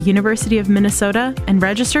University of Minnesota, and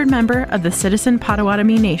registered member of the Citizen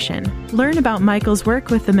Potawatomi Nation. Learn about Michael's work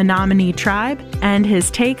with the Menominee Tribe and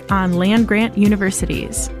his take on land-grant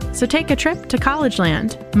universities. So take a trip to College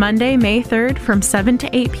Land, Monday, May 3rd from 7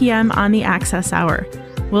 to 8 p.m. on the Access Hour.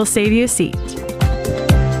 We'll save you a seat.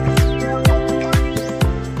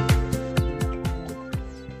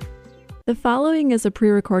 The following is a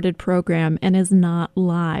pre-recorded program and is not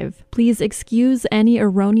live. Please excuse any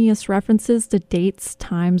erroneous references to dates,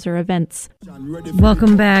 times, or events.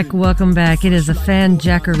 Welcome back. It is a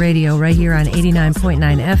Fanjacker Radio right here on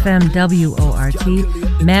 89.9 FM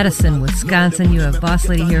WORT, Madison, Wisconsin. You have Boss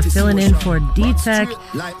Lady here filling in for D-Tech.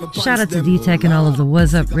 Shout out to D-Tech and all of the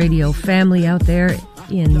Was Up Radio family out there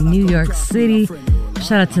in New York City.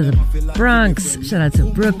 Shout out to the Bronx, shout out to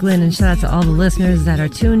Brooklyn, and shout out to all the listeners that are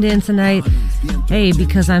tuned in tonight. Hey,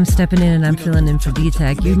 because I'm stepping in and I'm filling in for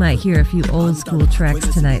D-Tech, you might hear a few old school tracks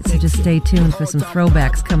tonight, so just stay tuned for some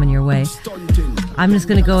throwbacks coming your way. I'm just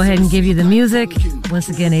going to go ahead and give you the music. Once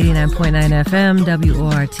again, 89.9 FM,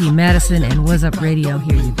 WORT, Madison, and Was Up Radio.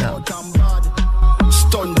 Here you go.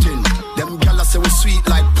 Stunting, them gala say we sweet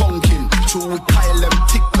like pumpkin. True, we Kyle them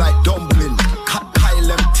tick like dumpling. Kyle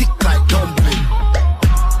them tick like dumpling.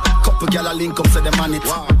 Couple gala link up, say them on it.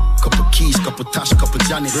 Wow. Couple keys, couple tash, couple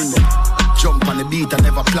Janet. Jump on the beat, I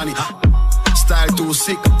never plan it. Style too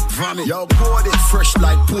sick, vomit. Yo, board it fresh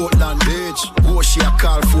like Portland, bitch. Oh, she a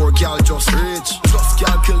call for girl just rich. Just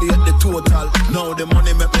calculate the total. Now the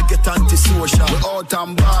money make me get antisocial. We out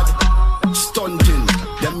and bad, stunting.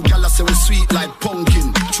 Them gala say we sweet like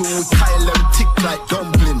pumpkin. True, we Kyle them tick like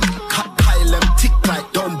dumpling. Kyle them tick like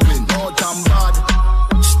dumpling. Out and bad,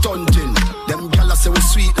 stunting. Them gala say we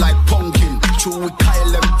sweet like pumpkin. True, we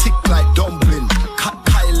Kyle them tick like dumpling.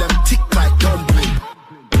 Kyle them tick like dumpling.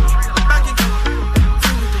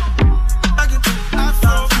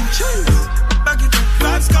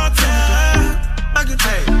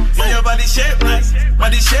 See your body shape nice,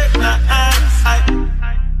 body shape nice.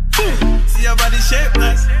 See your body shape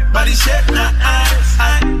nice, body shape nice.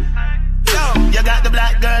 Yo, you got the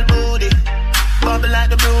black girl booty, bubble like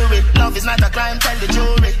the brewery. Love is not a crime, tell the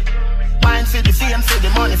jury. Mind for the fame, for the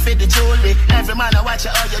money, for the jewelry. Every man I watch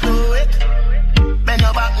you how you do it. Bend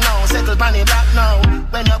your back now, settle pan it back now.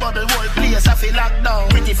 When your bubble whole place I feel locked down.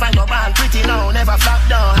 Pretty fine your band, pretty now, never flop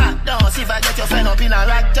down. Hot down, see if I get your friend up in a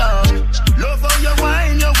rack down. Love how you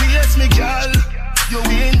wine, your waist, me girl. You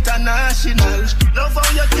international. Love how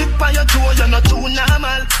you tip on your toe, you're not too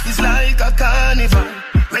normal. It's like a carnival.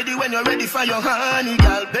 Ready when you're ready for your honey,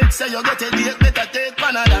 girl. Bet say you get a date, better take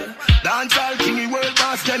Panadol. Dance all king, world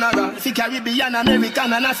boss general. Fi Caribbean,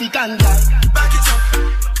 American and African girl. Back it up,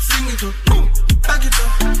 sing it up, boom. Back it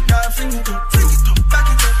up, girl, fling it up, fling it up. Back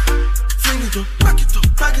it up, fling it up, back it up,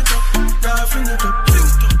 back it up, girl, fling it up, fling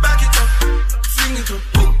it up. Back it up, fling it up,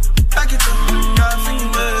 boom. Back it up, girl, fling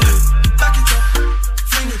it up. Back it up,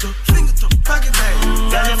 fling it up, fling it up, back it up.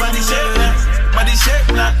 Girl, your body shape nice, body shape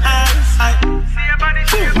nice. See your body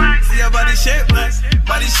shape nice, see your body shape nice,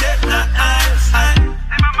 body shape nice.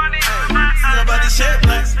 See your body shape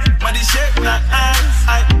nice, body shape nice.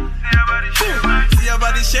 See your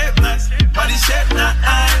body shape nice, body shape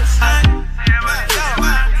nice.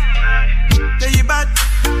 Yeah, you bad,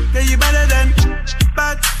 yeah, you better than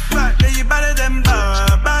bad, bad, yeah, you better than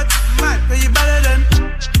bad, bad, yeah, you better than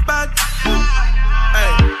bad.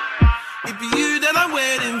 Hey, it be you that I'm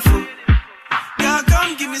waiting for. Girl,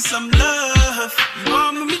 come give me some love. You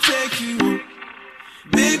want me to take you home?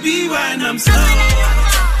 Baby, when I'm slow,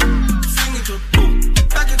 sing it up, boom,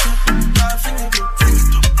 back it up, sing it up, sing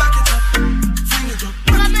it up, back it up, sing it up,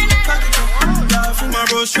 back it up. My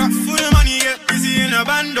bro strap for the money, get busy in a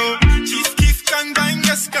bando. Chief Keef can bang,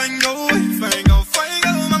 yes can go. Fine go,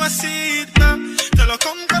 mama see it. Tell her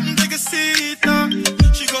come take a seat.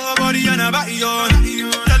 She got her body and her body on.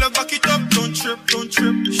 Tell her back it up, don't trip.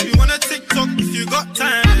 She wanna TikTok if you got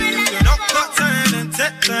time. If you not got time, then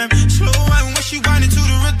take time. Slow wine when she whining to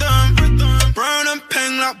the rhythm. Brown and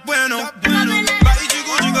peng like bueno. Body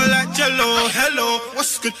jiggle like jello. Hello,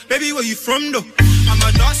 what's good? Baby, where you from though? I'm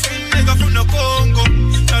a dark-skinned nigga from the Congo.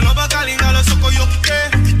 Tell her back à la soko yoke.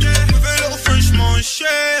 With a little Frenchman,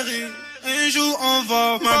 chérie. Un jour on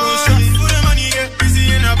va, my bro. For the money, get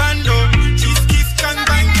busy in a bando. Chief Keef can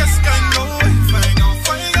bang, yes can go. Fine go,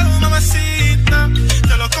 mama see it now.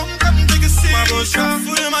 Tell her come take a seat. My bro,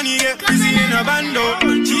 for the money, get busy in a bando.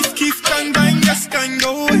 Chief Keef can bang, yes can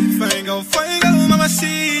go. Fine go, mama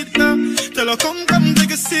see it now. Tell her come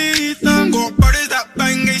take a seat now. Go parties that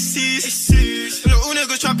bang, ACs. Little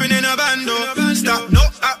niggas trapping in a bando. Stop, no,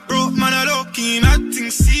 I broke, man, I low-key. Nothing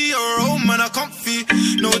see or oh, man, I comfy.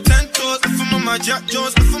 No 10 toes, if I'm on my my Jack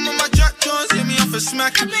Jones, before my Jack Jones, yeah, me off a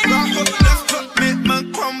smack. Right hook, left hook, make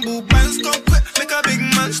man crumble. Bands go quick, make a big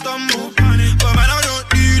man stumble. But man, I don't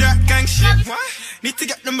do that gang shit. Why? Need to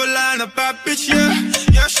get number line, a bad bitch, yeah.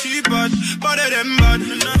 Yeah, she bad, better than bad.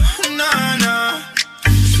 Nah, nah.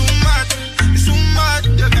 It's too mad, it's too mad.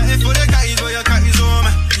 You got it for the guys, but your cat is on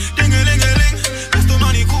me. Ding-a-ling-a-ling, that's the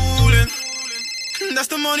money coolin'. That's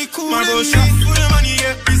the money coolin'. My bro shot for the money,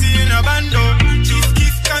 get busy in a bando. Chief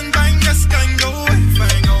Keef can bang, yes can go.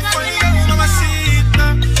 Fine go, mama see it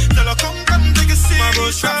now. Tell her come take a seat. My bro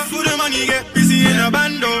shot for the money, get busy in a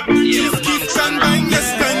bando. Chief Keef can bang, yes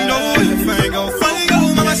can go. Fine go,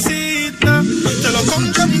 mama see it now. Tell her come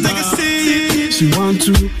take a seat. She want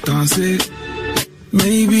to dance it,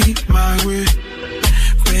 maybe my way.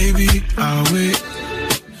 Baby, I'll wait.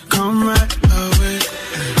 Come right away.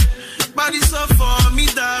 Body so for me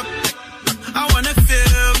that I wanna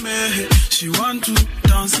feel me. She want to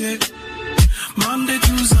dance it, Monday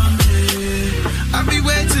to Sunday. I be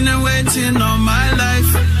waiting and waiting all my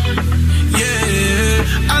life.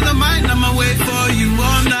 Yeah, I don't mind, I'ma wait for you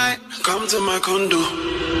all night. Come to my condo.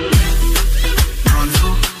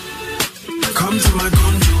 Pronto. Come to my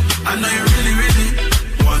condo. I know you really, really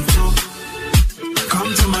want to.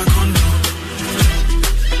 Come to my condo.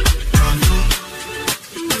 Pronto.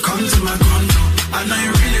 Come to my condo. I know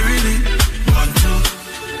you really, really want to.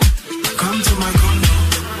 Come to my condo.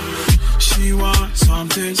 She wants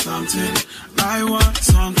something, something. I want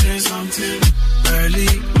something, something.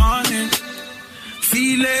 Early morning,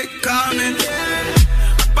 feel it coming.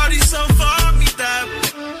 Body so for me that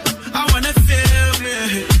I wanna feel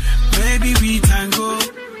it. Baby, we tango.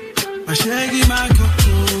 My shaggy, my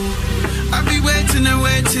cocoa. I be waiting and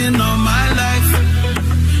waiting all my life.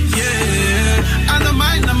 Yeah, I don't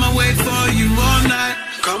mind, I'ma wait for you all night.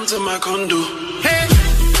 Come to my condo. Hey,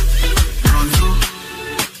 pronto.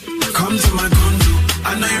 Come to my condo.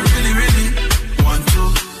 I know you really, really want to.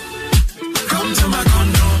 Come to my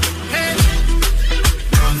condo. Hey,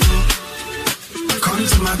 pronto. Come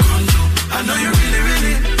to my condo. I know you really,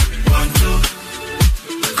 really want to.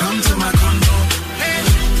 Come to my condo. Hey,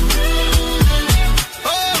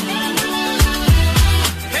 oh,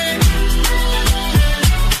 hey,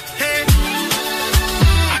 hey,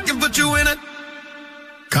 I can put you in a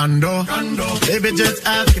condo. Baby, just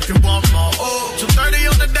ask if you want more. Oh, 230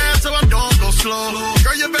 on the dance, so I don't go slow.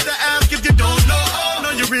 Girl, you better ask if you don't know. Oh, no,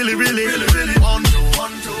 you really, really, really, really want to.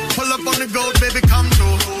 Pull up on the go, baby, come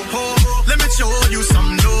through. Oh, let me show you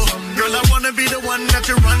some dough. Girl, I wanna be the one that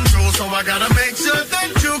you run to, so I gotta make sure that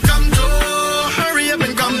you come through. Hurry up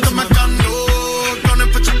and come to my condo. Gonna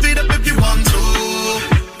put your feet up if you want to.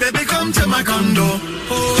 Baby, come to my condo.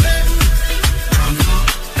 Oh, hey. Condo.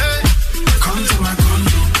 Hey. Come to my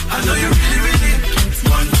condo. I know you really, really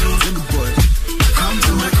want to. Come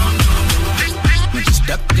to my condo. When she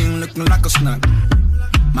stepped in looking like a snack,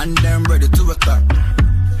 man damn ready to attack.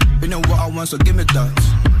 You know what I want, so give me that.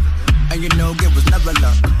 And you know it was never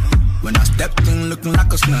luck. When I stepped in looking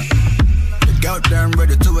like a snack, the girl damn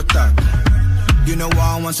ready to attack. You know what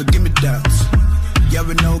I want, so give me that. Yeah,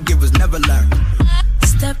 we know it was never luck.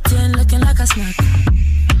 Stepped in looking like a snack.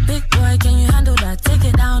 Big boy, can you handle that? Take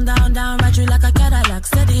it down, down, down, ride you like a Cadillac.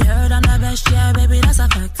 Steady heard I'm the best, yeah, baby, that's a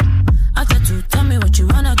fact. After two, tell me what you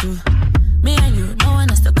wanna do. Me and you, no one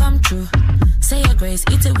has to come true. Say your grace,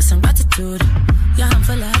 eat it with some gratitude. Yeah, I'm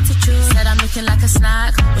full of attitude. Said I'm looking like a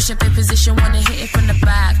snack. Wish up in position, wanna hit it from the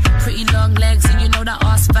back. Pretty long legs, and you know that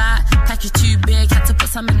ass fat. Pack you too big, had to put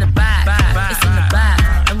some in the back. It's in the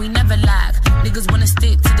back, and we never lack. Niggas wanna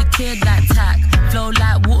stick to the kid like tack. Flow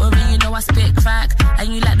like water, and you know I spit crack.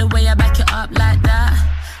 And you like the way I back it up like that.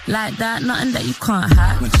 Like that, nothing that you can't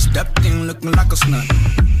hack. When she stepped in looking like a snack,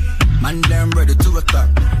 man damn ready to attack.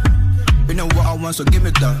 You know what I want, so give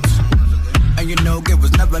me that. And you know it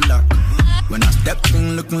was never luck. When I stepped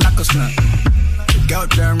in looking like a snack, the girl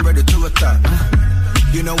damn ready to attack.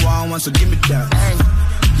 You know what I want, so give me that. Hey.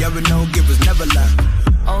 Yeah, we know it was never luck.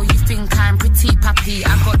 Oh, you think I'm pretty, pappy?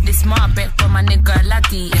 I got this Marbeck from my nigga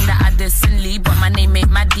Laddie. In the Addison but my name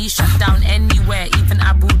ain't Maddie. Shut down anywhere, even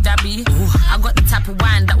Abu Dhabi. Ooh. I got the type of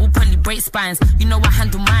wine that will probably break spines. You know I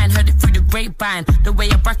handle mine, heard it through the grapevine. The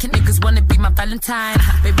way I bracket niggas wanna be my Valentine.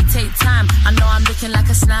 Baby, take time, I know I'm looking like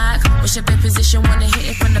a snack. Wish up in position, wanna hit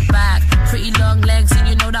it from the back. Pretty long legs, and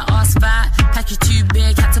you know that ass fat. Pack you too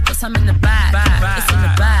big, had to put some in the back. It's in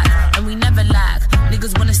the back, and we never lack.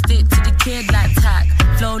 Niggas wanna stick to the kid like tack.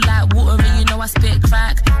 Flow like water, and you know I spit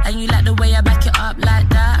crack. And you like the way I back it up like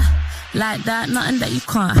that. Like that, nothing that you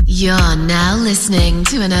can't. You're now listening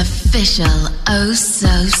to an official Oh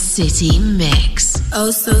So City mix.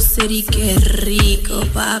 Oh So City, que rico,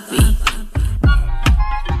 papi.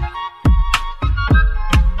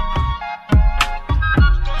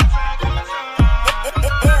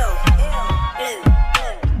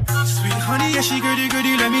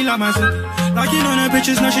 like my city. Like you know the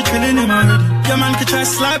bitches, now she chillin' in my hoodie. Yeah, man, could try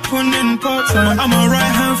slap on in part-time. I'm a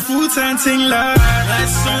right-hand full-time ting like.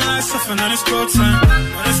 Lights on, lights off, and then it's go time.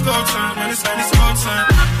 When it's go time, when it's go time.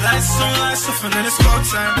 Lights on, lights off, and then it's go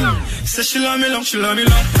time. Says she love me long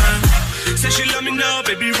time. Says she love me now,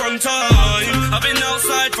 baby, wrong time. I've been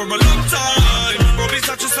outside for a long time. Bro, be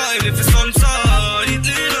such a sign if it's on time.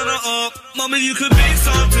 Lean on her up, mama, you could be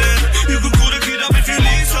something. You could call the kid up if you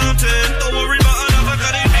need something. Don't worry about another,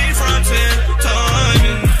 got it in fronting.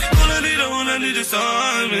 Timing, all I need is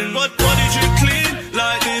timing. But body drip clean,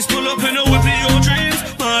 like this. Pull up in a whip in your dreams.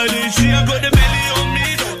 My she I got the belly on me,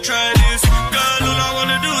 don't try this. Girl, all I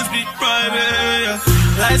wanna do is be private.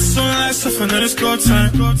 Lights on, lights off, and then it's go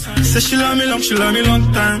time. Says she love me long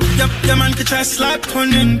time. Yeah, man, could try slap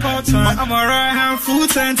on in part-time. I'm a right-hand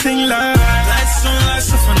full-time ting like. Lights on,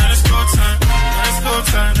 lights off, and then it's go time. Then it's go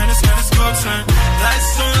time, then it's go time.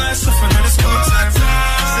 Lights on, lights off, and then it's go time.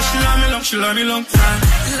 Says she love me long time.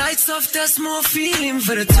 Lights off, that's more feeling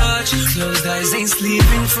for the touch. Closed eyes, ain't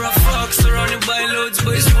sleeping for a fuck. Surrounded by loads,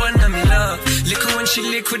 but it's one that me love. Liquor when she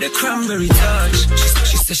lick with a cranberry touch.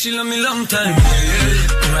 She said she love me long time,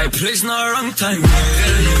 yeah. Right place, not wrong time,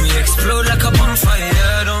 yeah. Let me explode like a bonfire,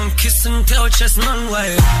 yeah. Don't kiss and tell, chest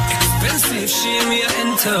non-wire. Expensive, she me a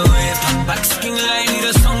enter, yeah. Pop back skin line, need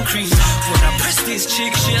a sun cream. For the press this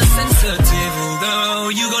chick, she a sensitive. Though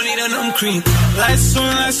you gon' need a numb cream. Lights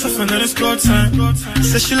on, lights off, and then it's go time.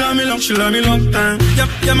 Says she love me long time.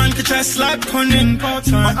 Yeah, man, could try slap on in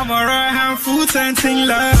part-time. I'm a right-hand full-time ting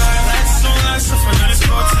like. Lights on, lights off, and then it's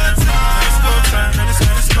go time. It's go time, then it's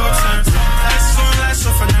go time. Lights on, lights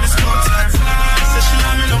off, and then it's go time. Says she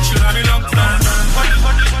love me long time.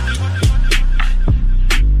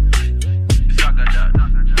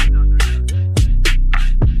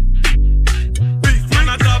 Man,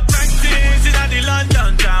 I got bank things in the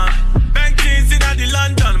London town. Bank things in the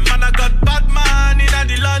London. Man, I got bad man in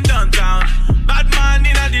the London town. Bad man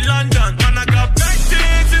in the London. Man, I got bank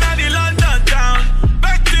things in the London town.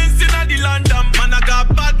 Bank things in the London. Man, I got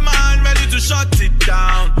bad man ready to shut it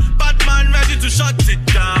down. Bad man ready to shut it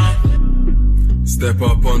down. Step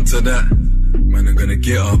up onto that. Man, I'm gonna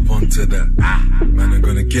get up onto that. Man, I'm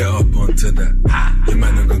gonna get up onto that. Yeah,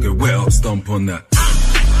 man, I'm gonna get wet up, stomp on that.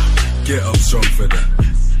 Get up strong for that.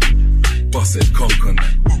 Bust it, conk on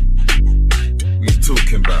that. What you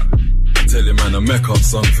talking about? I tell you, man, I make up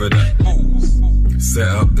song for that. Set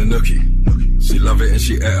up the nookie. She love it and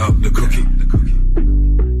she ate up the cookie.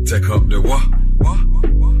 Take up the what?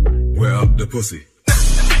 Wet up the pussy.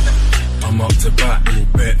 I'm up to bat, all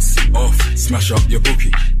bets off. Smash up your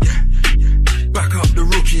bookie. Back up the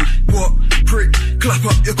rookie. What? Prick, clap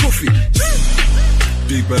up your coffee.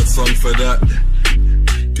 Big bad song for that.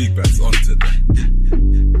 Big bad's onto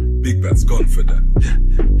that. Big bad's gone for that.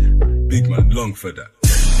 Big man long for that.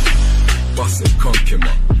 Bust it, conk him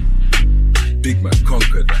up. Big man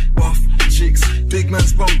conquer that. Buff chicks, big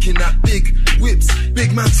man's bonking that. Big whips,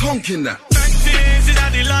 big man's honking that. Bank things in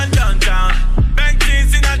the London town. Bank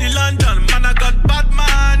things in the London. Man, I got bad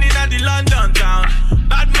man in the London town.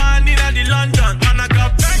 Bad man in the London. Man, I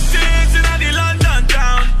got bank things in the London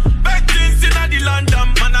town. Bank things in the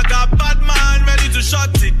London. Man, I got bad man ready to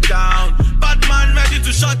shut it down. Bad man ready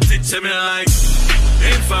to shut it. Say me like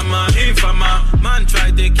infama. Man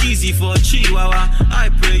try take easy for Chihuahua. I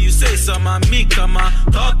pray you say some and me come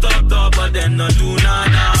talk, but then not do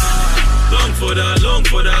nada. Long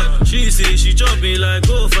for that. She say she chop me like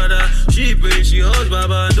go for that. She pray she hugs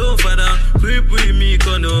Baba, don't for that. Creep with me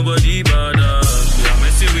cause nobody bother. I'm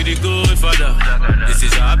messing with the Godfather. This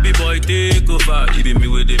is a happy boy takeover. Even me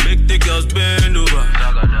with the make the girls bend over.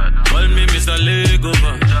 Call me Mr.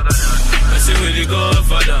 Legover. Messing with the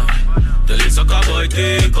Godfather. Tell the soccer boy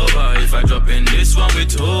take over. If I drop in this one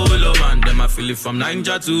with Holo man, then I feel it from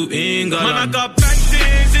Niger to England. Man, I got bank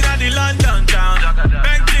things in the London town.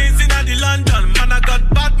 Bank things in the London. Man, I got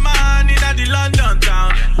bad man in the London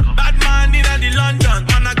town. Bad man in the London.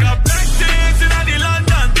 Man, I got bank things in the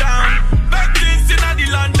London town. Bank things in the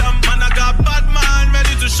London. Man, I got bad man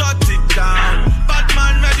ready to shut it down. Bad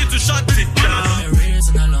man ready to shut it down.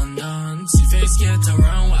 In London, see face get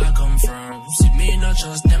around where I come from. See me not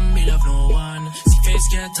trust them, me love no one. See face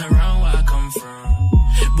get around where I come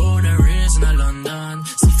from. Born and raised in London,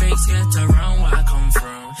 see face get around where I come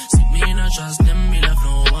from. See me not trust them, me love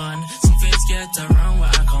no one. See face get around where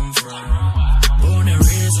I come from. Born and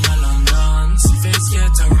raised in London, see face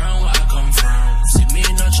get around where I come from. See me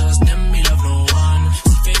not trust them, me love no one.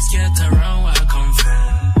 See face get around where I come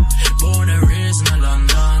from. Born and raised in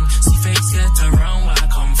London, see face get around where I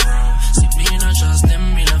come from. See me not trust them,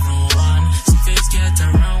 me love no one. See face get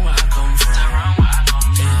around where I come from.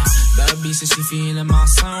 Yeah. Bad bitch, she feeling my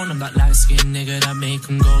sound. I'm that light-skinned nigga that make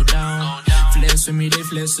them go down. Flex with me, they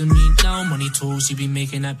flex with me now. Money talks, you be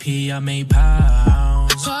making that P, I make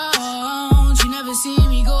pounds. Pounds, you never see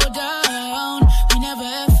me go down. We never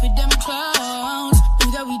F with them clowns.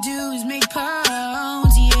 All that we do is make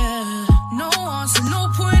pounds, yeah. No answer,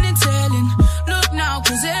 no point in telling. Look now,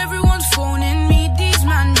 cause everyone's phoning me. These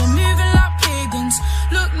man, they're moving like pagans.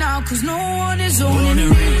 Look now, cause no one is owning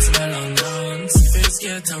me. Born and raised in London. See face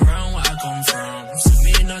get around where I come from. See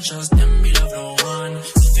me not trust them, me love no one.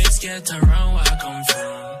 See face get around where I come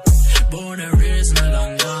from. Born and raised in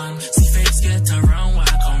London. See face get around where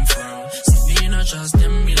I come from. See me not trust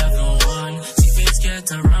them, me love no one. See face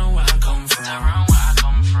get around where I come from.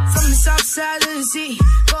 From the south side of the city,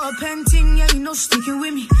 got a painting, yeah, you know, sticking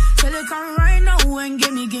with me. Tell her come right now and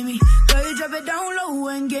gimme. Girl, you drop it down low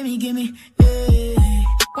and gimme. Yeah.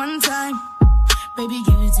 One time, baby,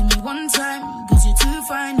 give it to me one time. Cause you're too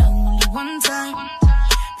fine, only one time.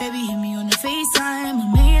 Baby, hit me on the FaceTime, a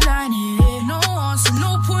main line, yeah. No answer,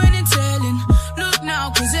 no point in telling. Look now,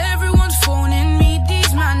 cause everyone's phoning me.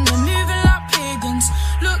 These man, they're moving like pagans.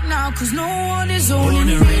 Look now, cause no one is owning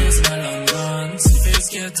me. Born and raised in London. See face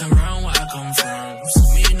get around where I come from. See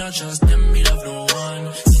me not trust them, me love no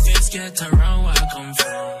one. See face get around where I come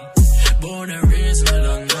from. Born and raised in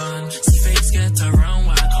London. See face get around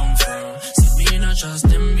where I come from. See me not trust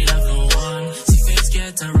them, me love no one. See face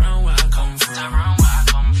get around where I come from. Around where I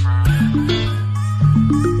come from.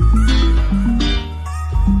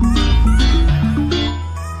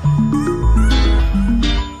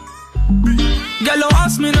 Girl, don't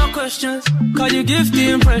ask me no questions, cause you give the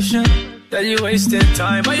impression that you wasting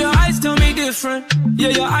time. But your eyes tell me different. Yeah,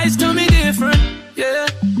 your eyes tell me different. Yeah,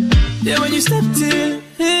 yeah, when you stepped in,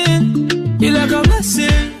 you like a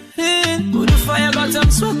blessing. Put the fire, got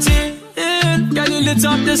them sweating. Girl, you lit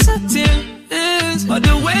up the setting. But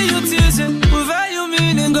the way you teasing, without you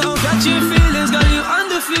meaning, go catch your feelings. Got you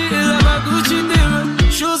undefeated, like a Gucci demon.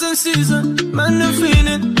 Shoes in season, man, the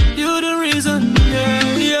feeling. You the reason,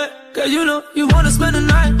 yeah. Girl, you know you wanna spend the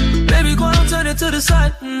night. Baby, go on, turn it to the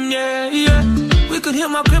side, yeah. We could hit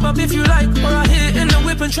my crib up if you like, or I hit it in the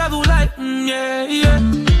whip and travel light, yeah.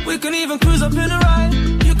 We can even cruise up in the ride.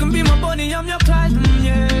 You can be my Bonnie, I'm your Clyde,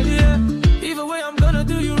 yeah. Either way, I'm gonna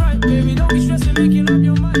do you right, baby. Don't be stressing, making up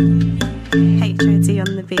your mind. HOD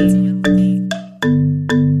on the beat.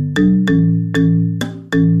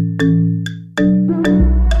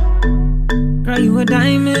 Girl, you a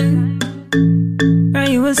diamond. Girl,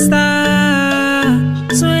 you a star.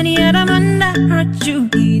 So any other man that hurt you,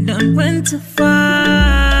 he done went too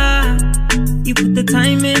far. You put the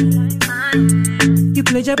time in, you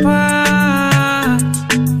played your part.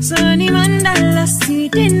 So any man that lost you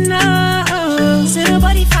didn't know. So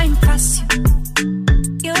nobody find past you.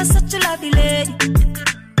 You're such a lovely lady,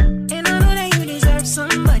 and I know that you deserve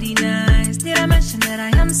somebody nice. Did I mention that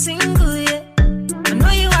I am single yet? I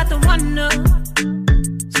know you are the one, no.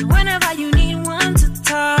 So whenever you need one to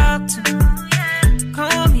talk to,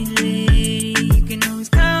 call me lady. You can always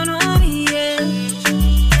count on me, yeah.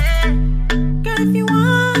 Girl, if you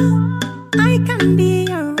want, I can be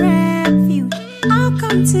your refuge. I'll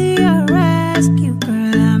come to your rescue.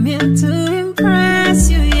 Girl, I'm here to impress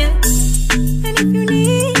you, yeah. And if you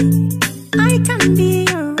need, I can be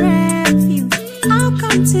your refuge. I'll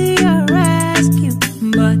come to your rescue.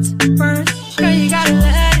 But first, girl, you gotta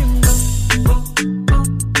let him go.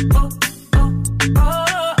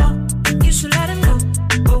 You should let him go.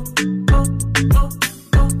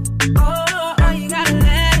 You gotta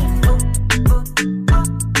let him go.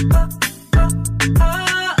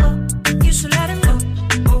 You should let him go.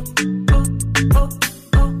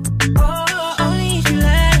 Only if you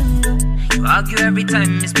let him go. You argue every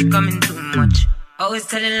time, it's becoming too much. Always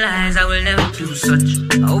telling lies, I will never do such.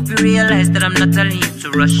 I hope you realize that I'm not telling you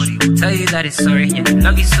to rush. Tell you that it's sorry, yeah, I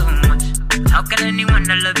love you so much. But how can anyone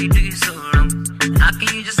that love you do you so wrong? And how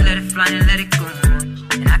can you just let it fly and let it go on?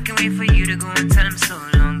 And I can wait for you to go and tell him so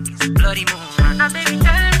long. It's a bloody moron. Now baby,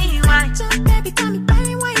 tell me why. So baby, tell me why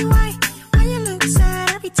you look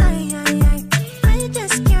sad every time, why you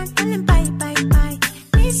just can't tell him bye.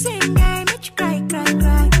 Me sing, I make you cry.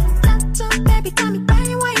 So baby, tell me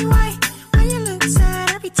why you look sad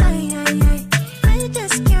every time, why you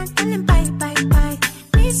just can't tell him bye.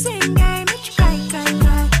 Me sing, I make you cry.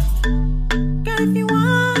 Girl, if you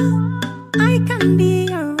want, I can be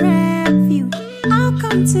your refuge. I'll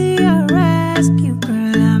come to your rescue.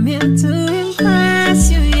 Girl, I'm here to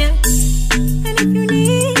impress you, yeah. And if you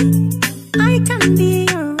need, I can be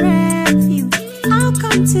your refuge. I'll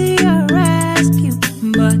come to your rescue.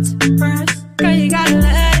 But first, girl, you gotta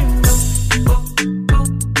let him go.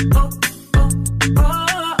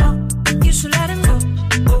 You should let him go.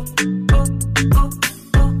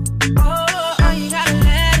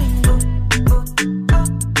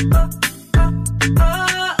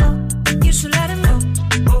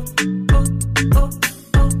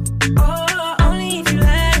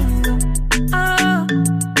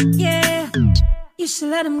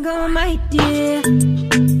 right there.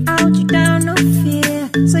 I hold you down, no fear.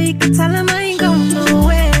 So you can tell him I ain't going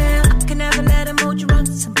nowhere. I can never let him hold you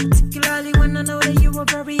ransom, particularly when I know that you were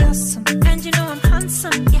very awesome. And you know I'm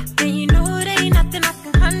handsome, yeah. And you know there ain't nothing I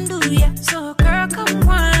can handle, yeah. So girl, come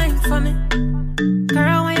wine for me.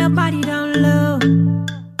 Girl, when your body down low,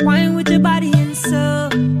 wine with your body and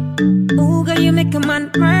soul. Ooh, girl, you make a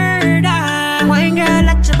man murder. Wine, girl,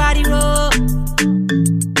 let your body roll.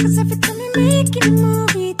 Cause every time you make it a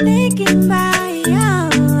movie, thinking by you.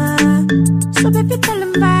 So baby, tell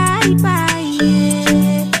him bye, bye,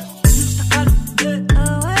 yeah.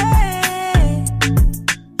 Away,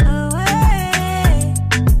 away,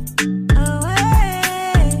 away,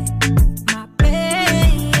 my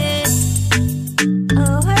baby.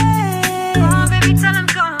 Away, come on, baby, tell him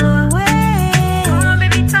go away. Come on,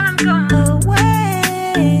 baby, tell him go away.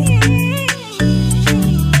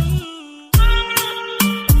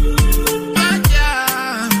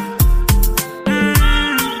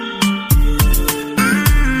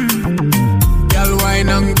 Girl, wine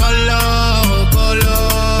and color, color.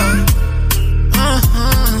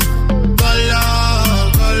 Color.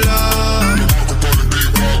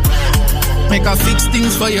 Make a fix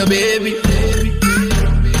things for your baby.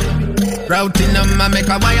 Routing them and make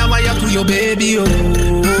a wire to your baby, oh.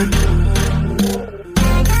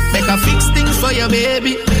 Make a fix things for your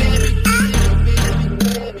baby.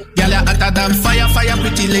 Girl, you're hotter than fire,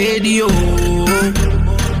 pretty lady, oh.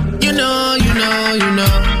 You know.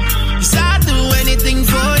 Yes, I'll do anything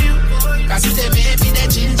for you. Cause you say maybe the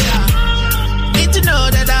ginger. Need to know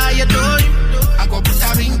that I adore you. I go put a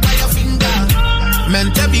ring by your finger.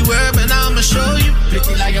 Meant to be word, but I'ma show you.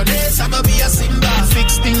 Pretty like your days, I'ma be a Simba.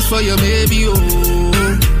 Fix things for your baby, oh.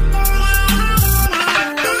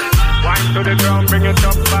 Wine to the ground, bring it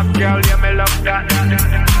up back, girl, yeah, me love that.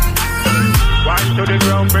 Wine to the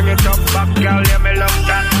ground, bring it up back, girl, yeah, me love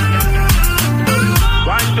that.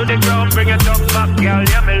 Wine to the ground, bring it up back, girl,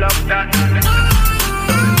 yeah, me love that.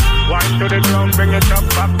 Wine to the ground, bring it up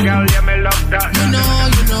back, girl, yeah, me love that. You know.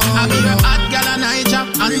 I be a hot girl in Niger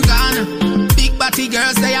and Ghana. Big body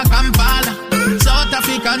girls, they are Kampala. South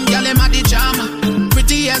African girl, them are the charmer.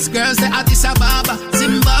 Prettiest girls, they Addis Ababa.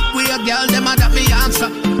 Zimbabwe girl, them are that me answer.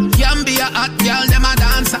 Gambia hot girl, them a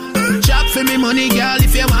dancer. Chop for me money, girl,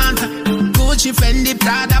 if you want her. Gucci, Fendi,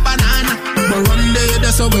 Prada, banana. But one day,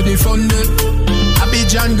 that's over the fun day.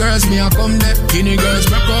 Abidjan girls, me a come there. Guinea girls,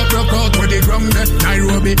 rock out with the drum there.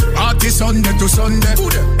 Nairobi, artist Sunday to Sunday.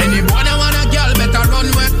 Any boy that want a girl, better run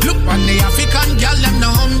with. Look on the African girl, them no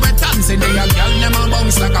hungry. Tanzania girl, them a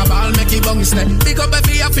bounce like a ball, make it bounce there. Pick up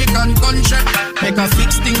every African country. Make a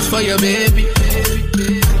fix things for your baby.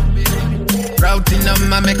 Routing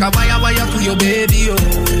them and make a wire to your baby, oh.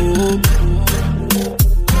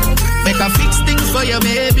 Make a fix things for your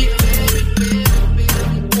baby.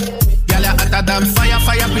 Girl, you're hotter than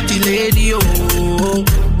fire, pretty lady, oh.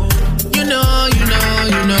 You know.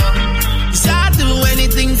 Yes, I'll do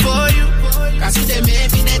anything for you. Cause you they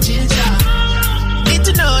make me the ginger. Need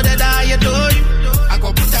to know that I adore you. I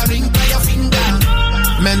go put a ring by your finger.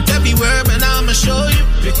 Meant to be word, but I'ma show you.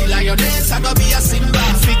 Pretty like your days, I go be a Simba.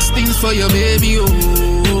 Fix things for your baby, oh.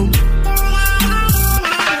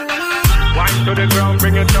 Wine to the ground,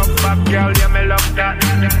 bring it up back, girl, yeah, me love that.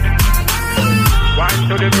 Wine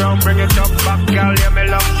to the ground, bring it up back, girl, yeah, me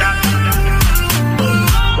love that.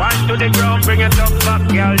 Wine to the ground, bring it up back,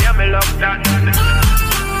 girl, yeah, me love that.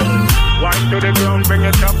 Wine to the ground, bring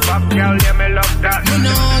it up back, girl, yeah, me love that. You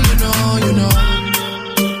know.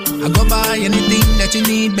 I go buy anything that you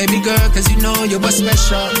need, baby girl, cause you know you were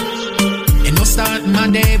special. Ain't no starting my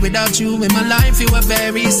day without you in my life, you are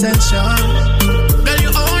very essential. Girl,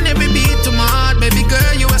 you own every beat to my heart, baby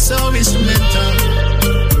girl, you are so instrumental.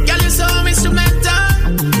 Girl, you're so instrumental.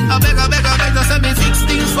 I beg, let me fix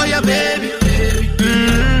things for your baby.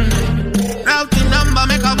 Routing number,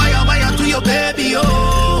 make a wire to your baby,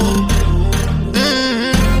 oh.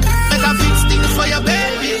 Make a fix things for your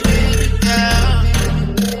baby, yeah.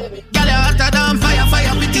 Girl, you're hotter than fire,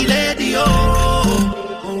 pretty lady,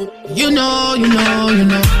 oh. You know.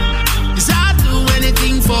 Yes, I'll do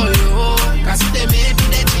anything for you. Cause they made me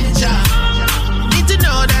the ginger. Need to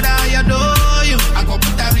know that I adore you. I go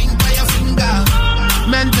put a ring by your finger.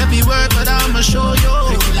 Meant to be word, but I'ma show you.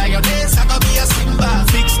 Pretty like your days, I go be a Simba.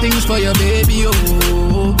 Fix things for your baby,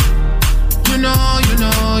 oh. You know.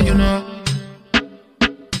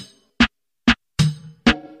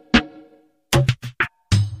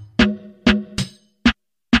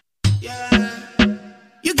 Yeah.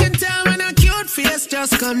 You can tell when a cute face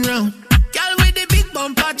just come round. Girl with the big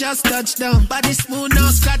bumper just touched down. Body smooth, no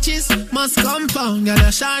scratches, must compound. Girl,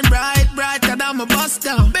 you shine bright, brighter than my bust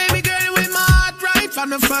down. Baby girl, with my heart right from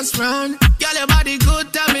the first round. Girl, your body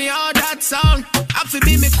good, tell me how that sound. I feel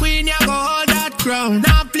be me queen, you go hold that crown.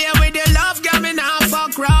 Now play with your love, girl, me now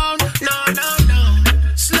fuck round. No, no, no.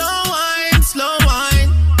 Slow wine, slow wine.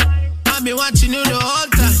 I've been watching you the whole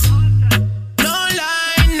time. No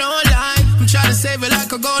lie, no lie. I'm trying to save it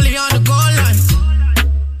like a goalie on the goal line.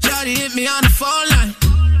 Shawty hit me on the phone line.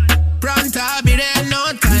 Pronto, I'll be there in no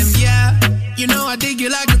time, yeah. You know I dig you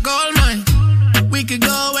like a gold mine. We could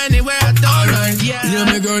go anywhere I don't mind, yeah. Yeah,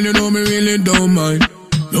 me girl, you know me really don't mind.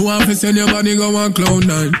 No one to send your body go on cloud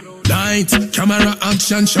nine. Light, camera,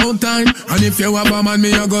 action, showtime. And if you have a man,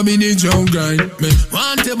 me I go be the Joe grind. Me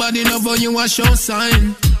want your body love for you a show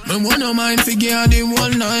sign. Me wanna mind figure the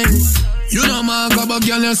one line. You know my go but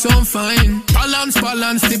girl you're so fine. Balance,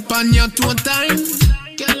 balance, tip on your toe time.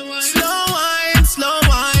 Slow wine, slow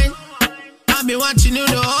wine. I've been watching you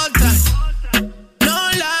the whole time. No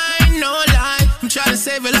lie, no lie. I'm trying to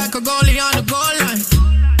save it like a goalie on the goal line.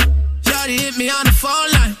 Shawty hit me on the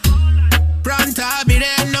phone line. Pronto, I'll be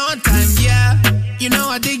there in no time, yeah. You know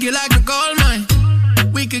I dig you like a gold mine.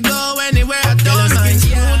 We could go anywhere I don't mind.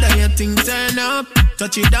 Smooth and your thing turn up.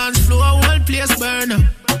 Touch your dance floor, whole place burn up.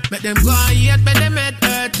 Make them go and yet, make them head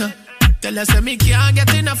hurt up. Tell us that me can't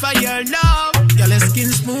get enough of your love. Girl, your skin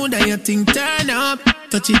smooth and your thing turn up.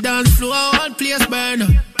 Touch your dance floor, whole place burn up.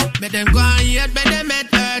 Make them go and yet, make them head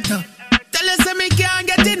hurt up. Tell us that me can't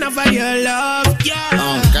get enough of your love,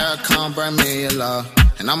 yeah. Girl, come bring me your love.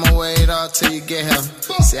 And I'ma wait all till you get here.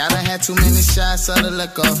 See, I done had too many shots of the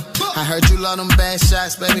liquor. I heard you love them bad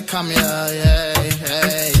shots, baby, come here, yeah,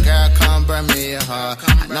 hey. Girl, come bring me your heart.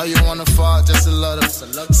 I know you wanna fall just a little.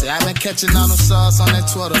 See, I been catching all them sauce on that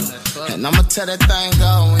Twitter. And I'ma tell that thing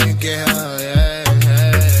go when you get here, yeah,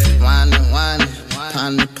 hey. Whining, whining,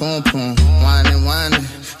 pony poom poom. Whining, whining,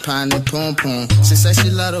 pony poom poom. She said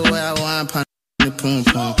she love the way I whine, pony poom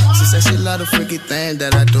poom. She said she love the freaky thing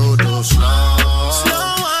that I do slow.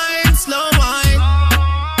 Slow wine, slow wine.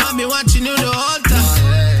 I've been watching you the whole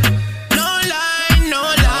time. No lie, no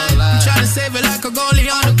lie. I'm trying to save it like a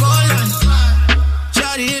goalie on the goal line.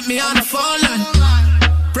 Shawty hit me on the phone line.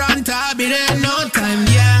 Pronto, I'll be there in no time,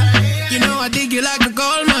 yeah. You know I dig you like a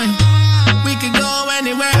gold mine. We could go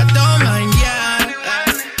anywhere I don't mind, yeah.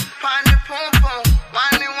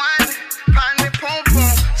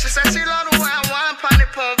 She said she love the way I want pony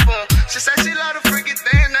pom pom. She said she love the freaky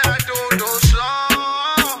thing that I do slow.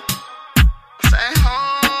 Say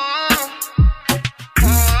home,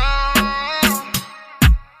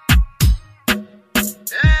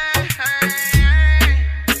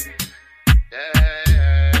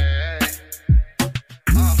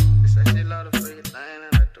 she said she love the freaky thing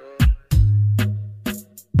that I do.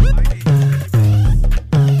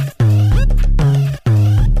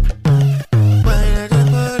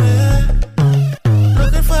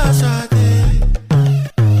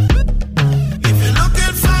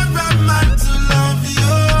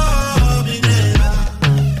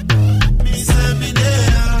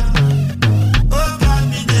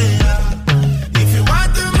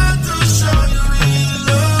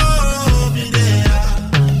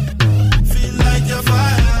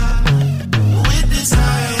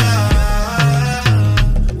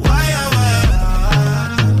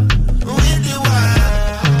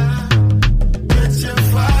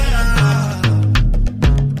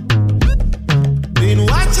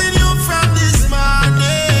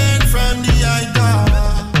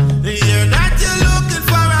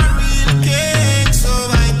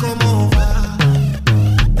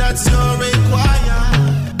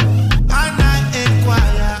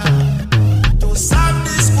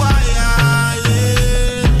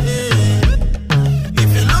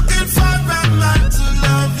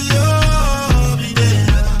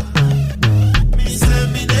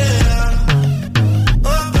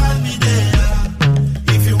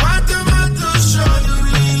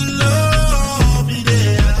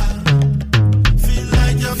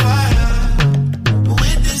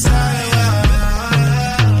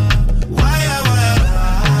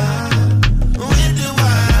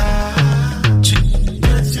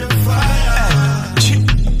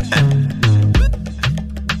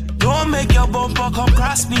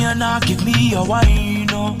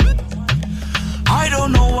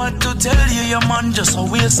 Just a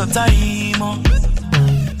waste of time.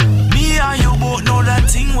 Me and you both know that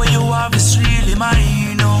thing where you have is really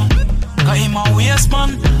mine. Cause him a waste man,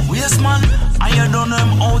 and you don't know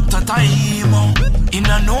him out of time. Him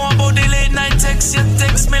don't know about the late night text. You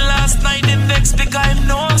text me last night, him vex because him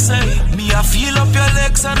no say. Me a feel up your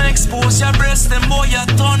legs and expose your breast. Them boy you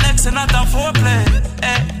turn next and not a foreplay.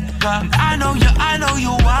 'Cause I know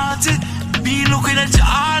you want it. Be looking at you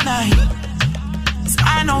all night. So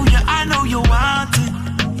I know you want it.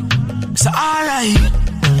 So alright.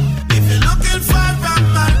 If you're looking for a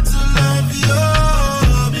man to love you,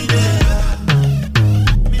 be there.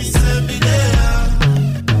 Me say be there.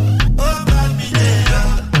 Oh God, be there.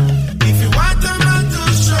 If you want a man to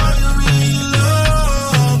show you real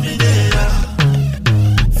love, be there.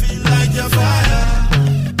 Feel like you're fire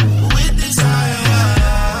with desire.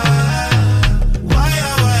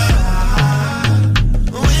 Wire,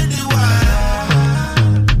 with the wire.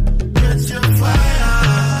 Get your fire.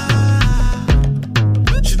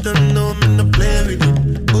 She don't know me no play with it.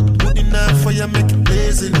 Good enough for you, make it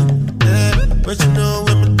blazing it. Yeah, but you know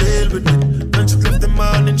when me deal with it. When she left the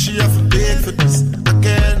morning, she have to pay for this.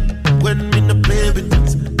 Again, when me no play with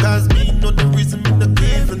this. 'Cause me know the reason me no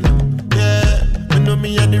giving it. Yeah, me know me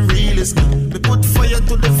are the realest. Me put fire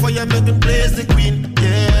to the fire, make me blaze the queen.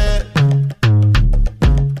 Yeah,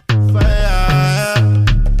 fire,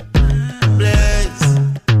 blaze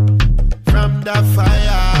from the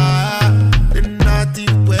fire. The naughty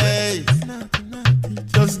ways,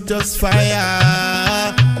 just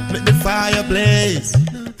fire, make the fire blaze.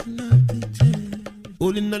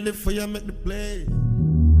 Holding on the fire, make the blaze.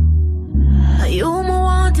 You my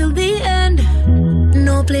want till the end.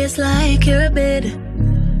 No place like your bed.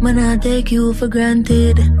 Man, I take you for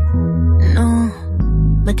granted. No.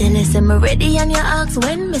 But then I say me ready and you ask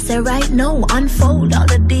when. Me say right now, unfold all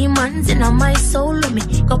the demons in my soul. Let me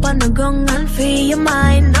go up on the ground and free your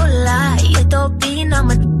mind. No lie, you don't be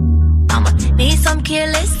I'ma need some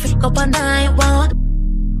careless freak up on night one.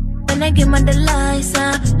 When I give me the lights,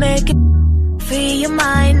 make it free your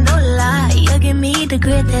mind. No lie, you give me the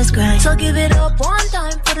greatest grind. So give it up one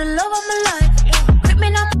time for the love of my life. Grip me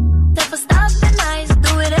now, never stop the nights.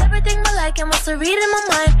 Do it everything I like, I must read in my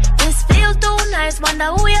mind. This feel too nice, wonder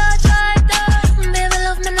who you tried to. Baby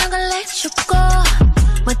love me, not gonna let you go.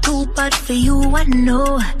 But too bad for you, I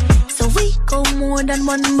know. So we go more than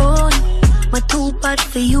one more. But too bad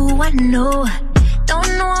for you, I know.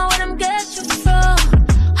 Don't know where them get you from.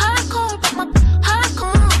 Hardcore, but my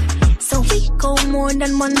hardcore. So we go more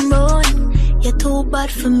than one road. You're too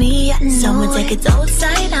bad for me, I know. Someone take it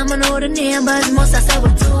outside, I'ma know the neighbors. Most I say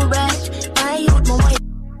we're too bright. My youth, my white.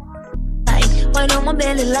 Why don't my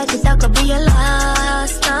belly like it? That could be your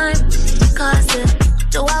last time. 'Cause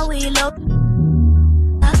do what we love.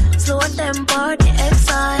 Slow tempo, the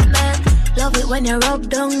excitement. Love it when you rub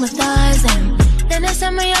down my thighs. And then I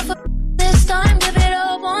send me up for this time. Give it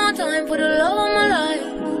up one time for the love of my life.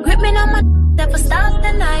 Grip me now, my never stop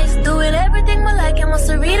the nights. Do it everything I like, I must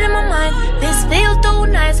read in my mind. This feel too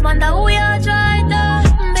nice, wonder who you tried to.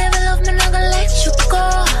 Baby love me, not gonna let you go.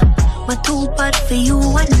 But too bad for you,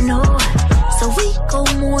 I know. So we go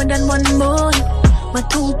more than one more. But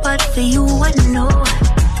too bad for you, I know.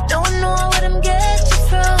 Don't know where them get you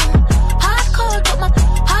from. Hardcore, but my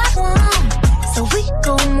heart warm. So we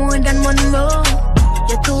go more than one more.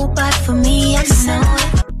 You're too bad for me, I know.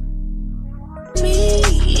 Me,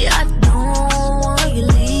 I don't want you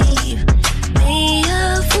leave. Me,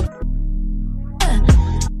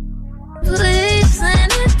 please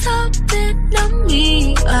send it up to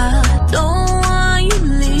me. I don't want you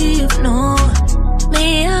leave, no. Me,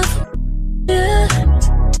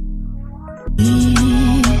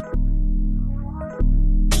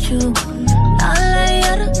 you, all I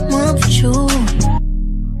had a month, you,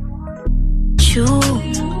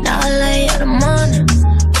 all I had a month.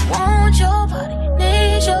 Want your body,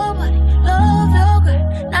 need your body, love your girl,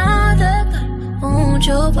 not that time. Want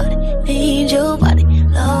your body, need your body,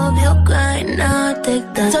 love your grind, not take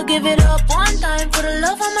that. So give it up one time for the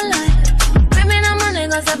love of my life. Bring me now my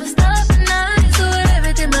niggas, I've been stopping nice. Do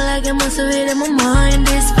everything I like, it must read in my mind.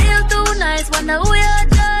 This feel too nice, wonder who you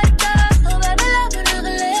tried to. Oh baby, love me, not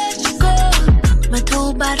gonna let you go. But too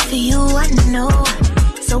bad for you, I know.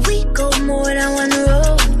 So we go more than one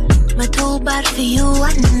road. But too bad for you,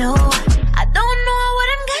 I know. I don't know where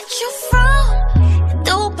them get you from.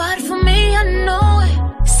 Too bad for me, I know it.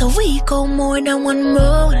 So we go more than one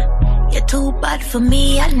road. You're too bad for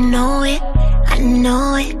me, I know it. I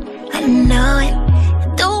know it, I know it.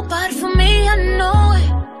 You're too bad for me, I know it.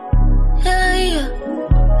 Yeah, yeah.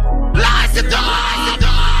 Blast it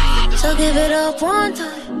up. So give it up one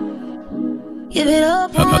time. Give it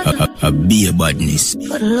up one time. Be a badness.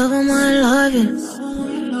 For the love of my life, yeah.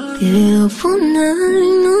 Give it up one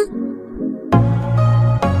night.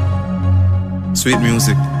 Sweet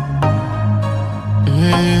music.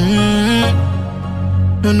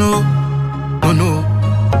 No.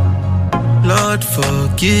 Lord,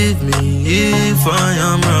 forgive me if I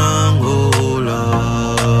am wrong, oh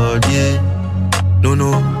Lord, yeah. No.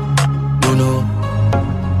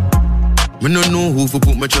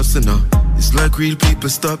 real people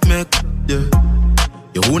stop make, yeah.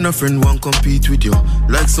 Your own a friend won't compete with you,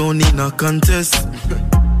 like Sony in a contest.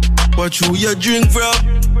 What you drink from?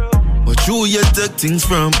 What you take things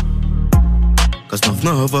from? Cause nothing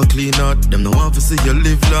ever clean out. Them no want to see you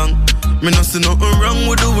live long. Me no see nothing wrong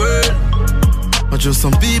with the world. But just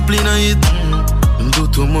some people in it, them do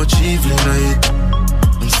too much evil in it.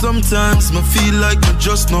 And sometimes me feel like me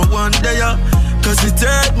just no one there. Cause it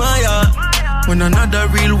hurt my heart when another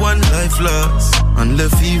real one life lost and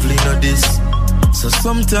left evil in this. So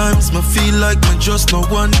sometimes me feel like me just no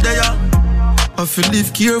one there. I feel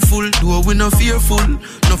live careful, though we not fearful.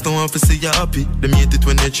 Nothing want to see you happy, them hate it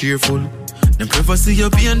when they're cheerful. Them prefer see you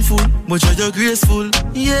painful, but you're graceful,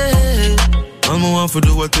 yeah. All I want to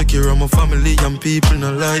do is take care of my family and people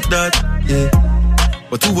not like that, yeah.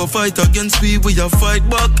 But who will fight against we a fight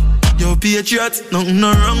back. You're patriots, nothing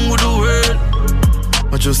not wrong with the world.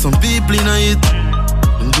 But just some people in it,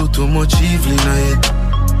 them do too much evil in it.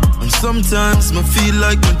 And sometimes me feel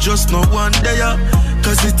like me just no one there.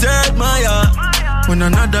 Cause it hurt my heart when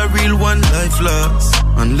another real one life lost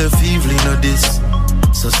and left evil in this.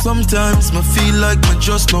 So sometimes me feel like me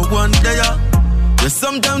just no one there. Yeah,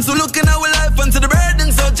 sometimes we look in our life and to the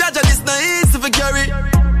burden, so judge this not easy to carry.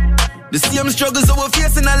 The same struggles that we're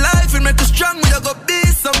facing in life, it make us strong, we are gonna be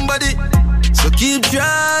somebody. So keep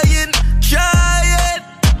trying, trying.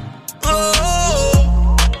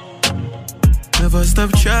 Oh, never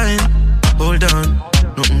stop trying. Hold on,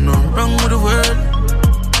 nothing no wrong with the world.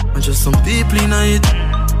 And just some people in it,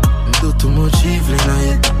 and do too much evil in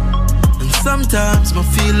it. And sometimes I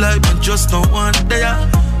feel like I just no one there.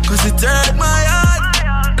 Cause it hurt my heart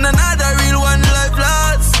and another real one life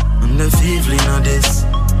lost and left evil in this.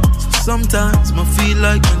 So sometimes I feel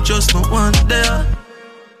like I just no one there.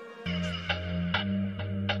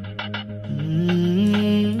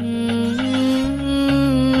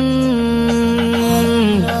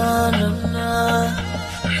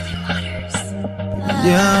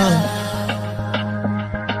 Yeah,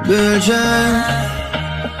 girl child,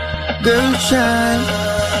 girl child.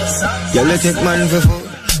 Yeah, let take man for food,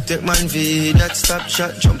 take man for that stop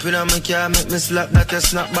shot. Jumping on my car, make me slap that a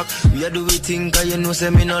snap back. We are do we think, cause you know say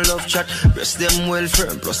me no love chat. Breast them well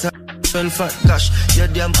firm, plus a well fat gosh. You're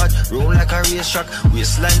damn hot, roll like a race track.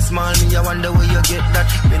 Waistline small, me I wonder where you get that.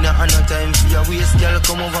 Me not have no time for your waist, girl,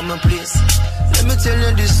 come over my place. Let me tell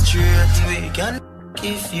you this straight, we can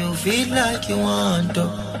if you feel like you want to,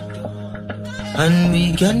 and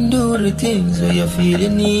we can do the things where you feel you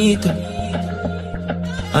need to,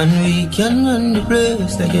 and we can run the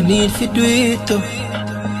place like you need to do it to.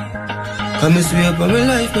 Come and sweep on my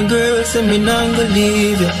life, my girl, say me not gonna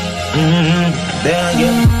leave you. There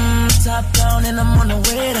you top down and I'm on the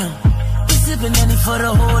way down. We sipping any for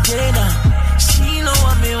the whole day now. She know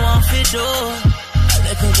what me want to do. I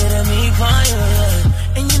let her get at me fire.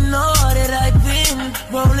 And you know that I've been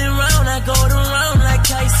rolling round, I go around like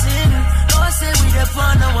Tyson. No, I say we the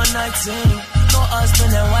fun of one night team. No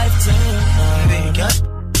husband and wife team. We can,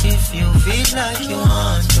 if you feel like you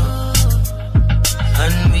want to,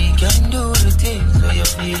 and we can do the things where you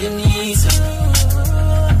feel you need to,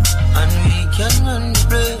 and we can run the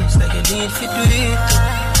place like you need to do it.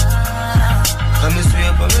 I'm a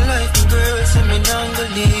sweep on my life, my girl, say me not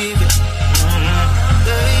gonna leave you.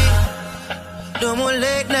 No more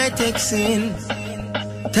late night texting.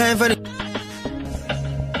 Time for the.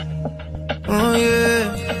 Oh yeah.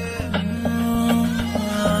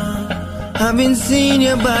 I've been seeing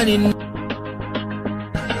your body, and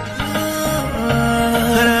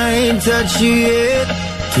I ain't touched you yet.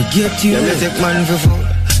 To get you, yeah, take man for food,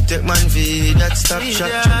 take man for that stop shot.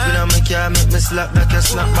 Jumping on my car, make me slap like a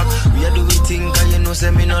snap back. We are do we think, cause you know say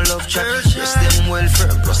me no love chat. Yes, them well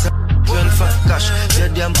firm, plus well fat gosh. You're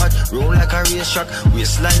damn hot, roll like a race track.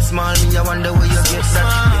 Waistline small, me I wonder where you get that.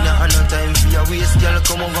 Me not have no time for your waist, girl,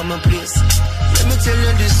 come over my place. Let me tell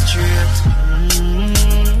you this straight.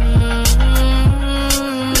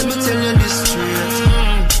 Let me tell you this straight.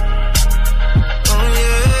 Oh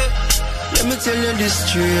yeah. Let me tell you this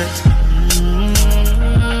straight.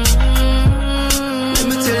 Let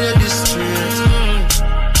me tell you this straight.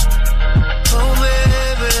 Oh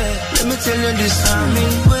baby, let me tell you this. I've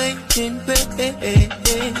been waiting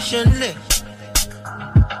patiently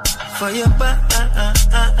for your body,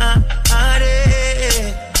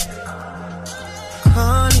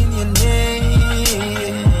 calling your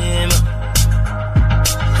name.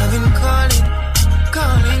 I've been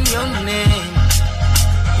calling your name.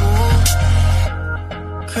 Oh,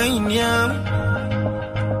 cranium.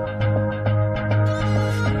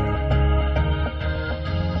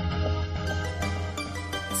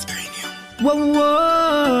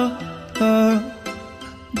 Whoa, whoa,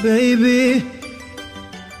 baby.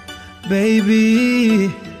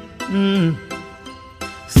 baby.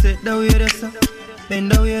 Sit down with us,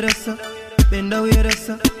 bend down with us, bend down with us,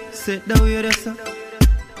 sit down with us.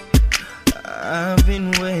 I've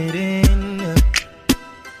been waiting.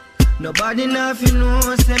 Nobody nothing know,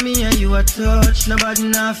 say me and you a touch. Nobody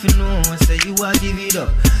nothing know, say you a give it up.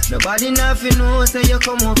 Nobody nothing know, say you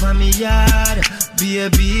come over me yard.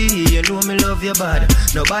 Baby, you know me love your body.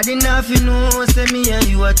 Nobody nothing know, say me and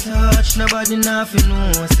you a touch. Nobody nothing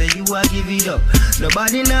know, say you a give it up.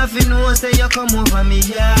 Nobody nothing know, say you come over me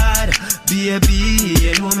yard. Baby,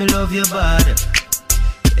 you know me love your body.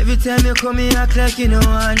 Every time you come here, act like you know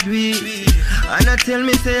I do it. And I tell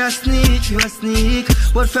me, say I sneak, you a sneak.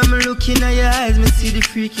 But from looking at your eyes, me see the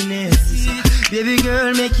freakiness. Baby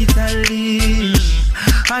girl, make it unleash.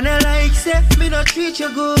 And I like, say, me no treat you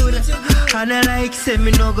good. And I like, say,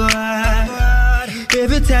 me no go hard.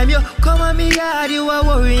 Every time you come on me yard, you a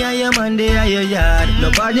worry and your man there at your yard.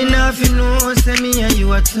 Nobody nothing know, say me and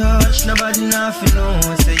you a touch. Nobody nothing know,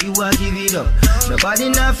 say you a give it up. Nobody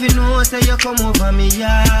nothing know, say you come over me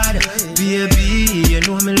yard. Baby, you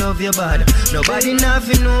know me love your body. Nobody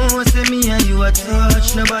nothing know, say me and you a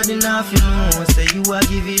touch. Nobody nothing know, say you a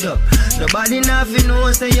give it up. Nobody nothing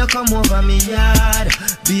know, say you come over me yard.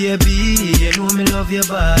 Baby, you know me love your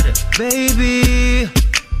body. Baby,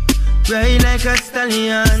 ride like a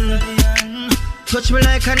stallion, touch me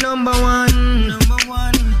like a number one.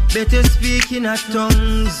 Better speak in our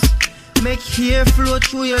tongues, make hair flow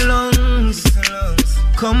through your lungs.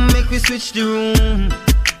 Come make we switch the room.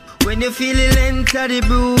 When you feel it, enter the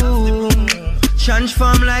broom.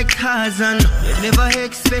 Transform like Tarzan. You never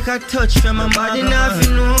expect a touch from a body.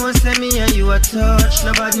 Nothing know, say me and you a touch.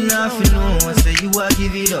 Nobody nothing know, say you a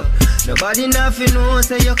give it up. Nobody nothing know,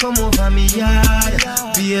 say you come over me yard.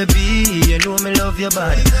 Baby, you know me love your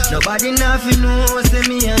body. Nobody nothing know, say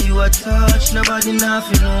me and you a touch. Nobody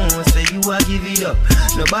nothing know, say you a give it up.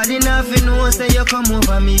 Nobody nothing know, say you come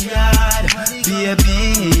over me yard.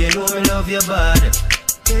 Baby, you know me love your body.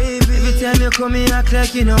 Baby, every time you come in, act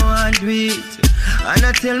like you know I do it. And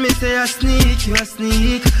I tell me, say I sneak, you a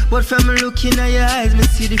sneak. But from looking at your eyes, me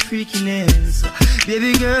see the freakiness.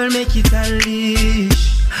 Baby girl, make it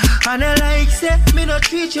unleash. And I like, say, me no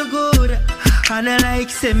treat you good. And I like,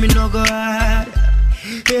 say, me no go hard.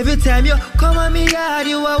 Every time you come on me yard,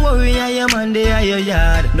 you a worry and your man there at your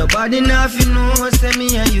yard. Nobody nothing know, say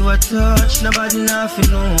me and you a touch. Nobody nothing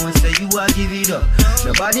know, say you a give it up.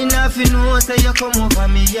 Nobody nothing know, say you come over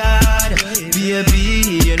me yard.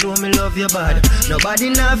 Baby, you know me love your body. Nobody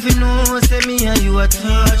nothing know, say me and you a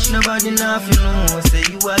touch. Nobody nothing know, say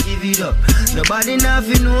you a give it up. Nobody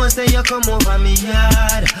nothing know, say you come over me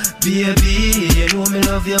yard. Baby, you know me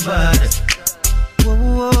love your body. Whoa,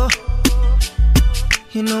 whoa.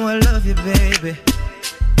 You know I love you, baby.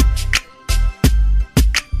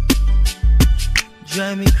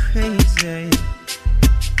 Drive me crazy.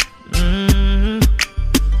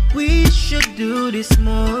 We should do this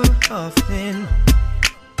more often.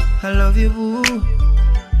 I love you, boo.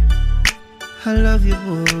 I love you,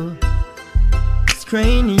 boo. It's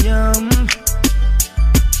cranium.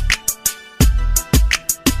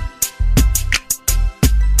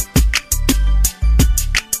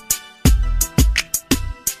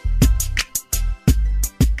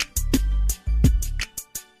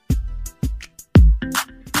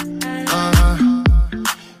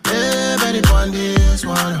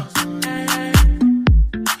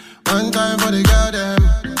 One time for the girl them.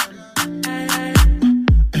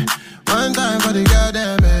 One time for the girl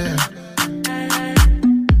them.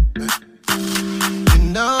 You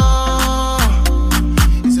know,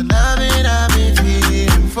 it's a loving I've been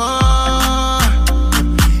feeling for.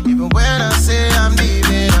 Even when I say I'm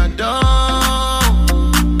leaving, I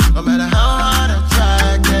don't. No matter how hard I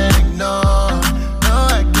try, I can't ignore. No,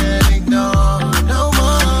 I can't ignore no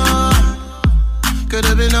more. Could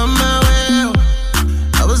have been on my way.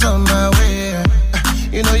 I was on my way.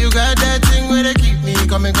 You know you got that thing where they keep me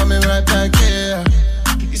coming right back here.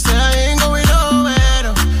 You say I ain't going nowhere,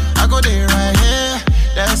 no. I go there right here.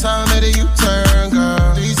 That's how I made a U-turn,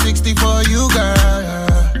 girl. 360 for you,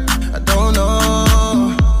 girl. I don't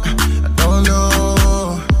know,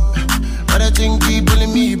 but that thing keep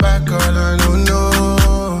pulling me back, girl. I don't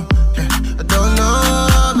know, I don't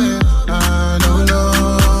know, babe. I don't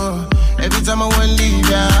know. Every time I wanna leave,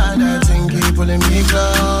 yeah, that thing keep pulling me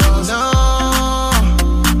close. No,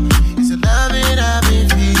 it's a loving I've been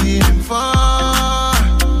feeling.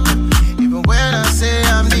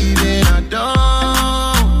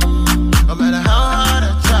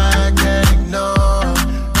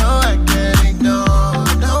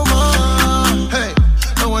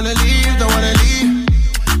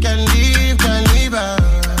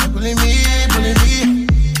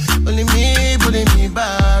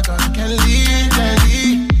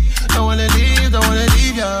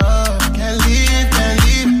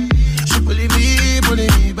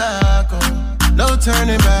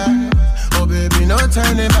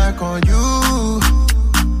 it back on you.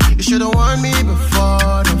 You should've warned me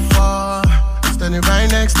before the fall. I'm standing right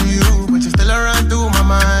next to you, but you still run through my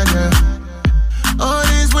mind, yeah. All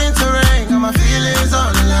this winter rain, got my feelings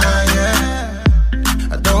on the line, yeah.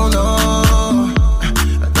 I don't know,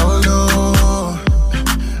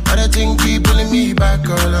 but I think keep pulling me back,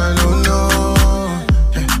 girl, I don't know.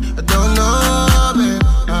 I don't know, babe,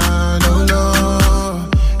 I don't know.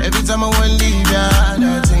 Every time I wanna leave, yeah,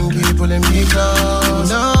 that thing keep pulling me close.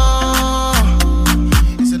 No,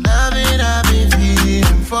 it's a loving I've been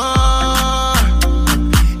feeling for.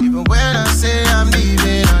 Even when I say I'm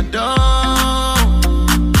leaving, I don't.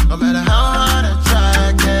 No matter how hard I try,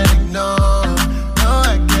 I can't ignore. No,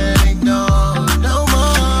 I can't ignore no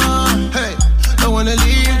more. Hey, don't wanna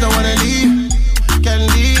leave, don't wanna leave. Can't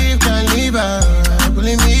leave, pulling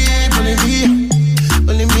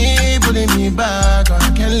me back. I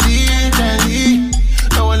can't leave.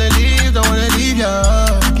 Don't wanna leave, yo.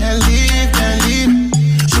 Can't leave.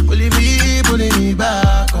 She pulling me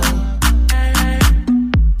back, oh.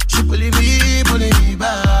 She pulling me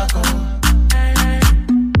back, oh.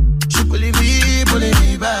 She pulling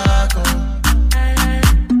me back, oh.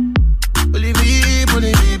 Pulling me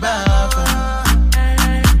back, oh.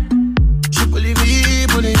 She pulling me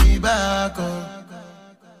back, oh.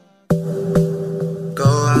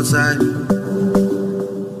 Go outside.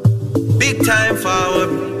 Big time forward.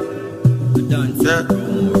 Yeah.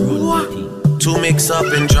 To mix up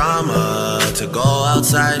in drama, to go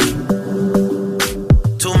outside.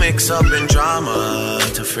 To mix up in drama,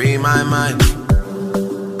 to free my mind.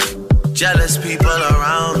 Jealous people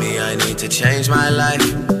around me, I need to change my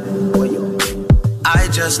life. I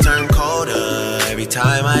just turn colder every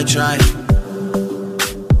time I try.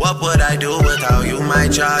 What would I do without you, my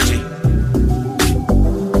Georgie?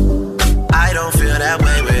 I don't feel that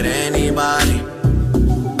way with anybody.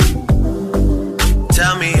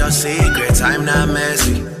 Tell me your secrets, I'm not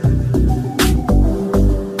messy.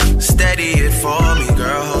 Steady it for me,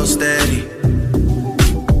 girl, hold steady.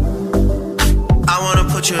 I wanna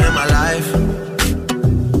put you in my life.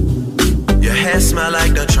 Your hair smell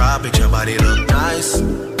like the tropics, your body look nice.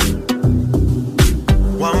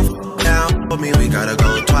 One down for me, we gotta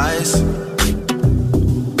go twice.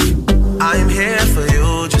 I'm here for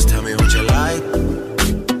you, just tell me what you like.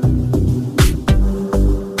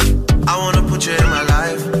 I wanna put you in my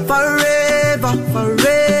life. Forever,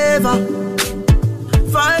 forever,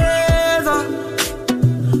 forever,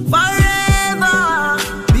 forever.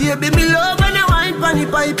 Baby, me love when you wine pon the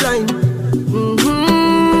pipeline.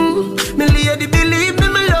 Me lady, believe me,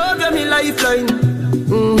 me love you, me lifeline.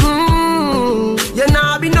 You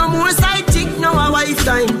nah be no more side chick, no a wife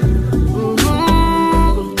time.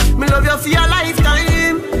 Me love you for your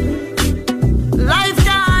lifetime.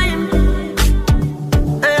 Lifetime.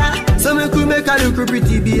 Yeah. So me could make a look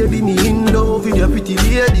pretty baby. Me in love with your pretty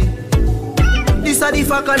lady. This a the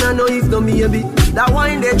fuck and I know if no maybe. That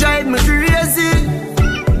wine they drive me crazy.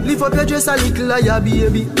 Lift up your dress a little higher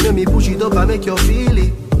baby. Let me push it up and make you feel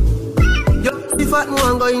it. You the fat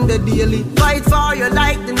one go in the daily. Fight for you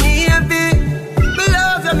like the Navy. Me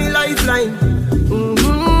love you, me lifeline.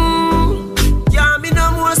 Can't be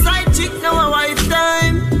no more side chick, no a wife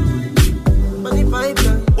time. Money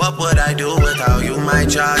pipeline. What would I do without you, my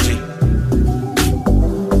Georgie?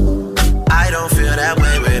 I don't feel that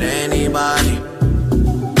way with anybody.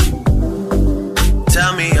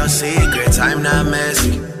 Tell me your secrets, I'm not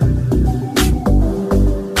messy.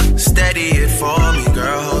 Steady it for me,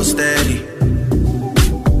 girl, hold steady.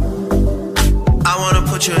 I wanna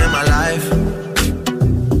put you in my life.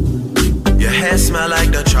 Your hair smell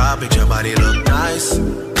like the tropics, your body look nice.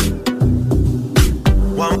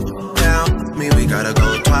 One down, me, we gotta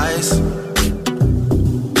go twice.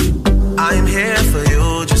 I'm here for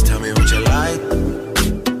you, just tell me what you like.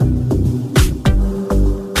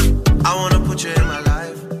 I wanna put you in my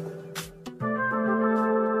life.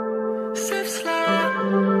 Sip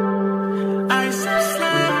slow, I sip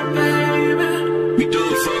slow, baby. We do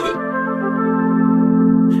it for it.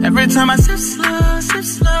 Every time I sip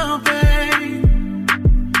slow, babe.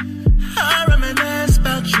 I reminisce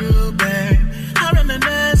about you, babe. I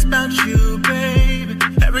reminisce about you, baby.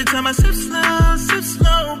 Every time I sip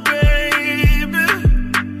slow, baby.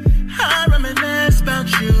 I reminisce about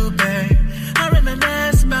you, babe. I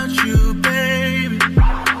reminisce about you, baby.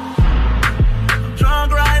 I'm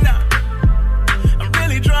drunk right now. I'm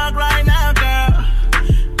really drunk right now, girl.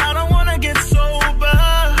 I don't wanna get sober.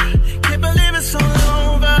 Can't believe it's all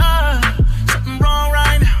over. Something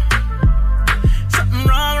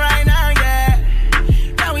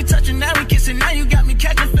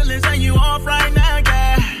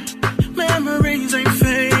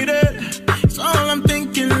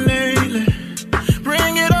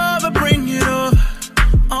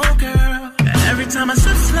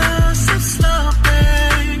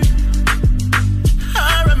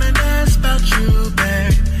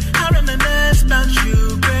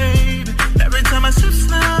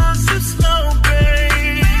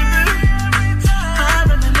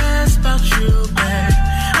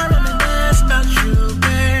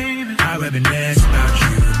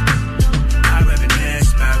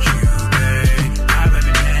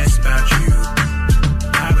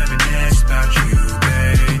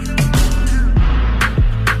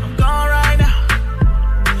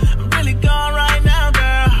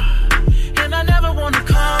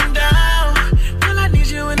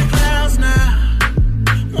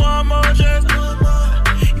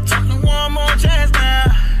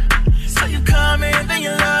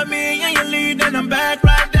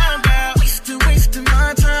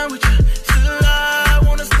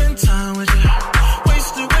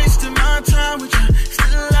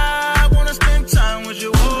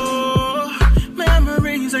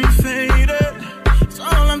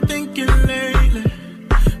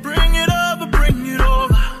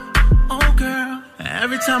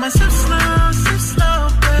time I sip slow,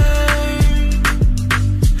 babe,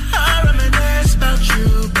 I reminisce about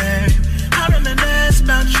you, babe. I reminisce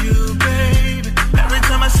about you, babe. Every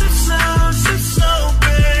time I sip slow,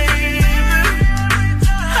 babe,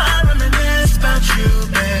 I reminisce about you,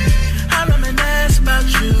 babe. I reminisce about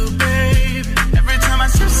you, babe. Every time I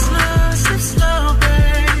sip slow,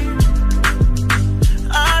 babe,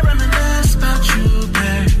 I reminisce about you,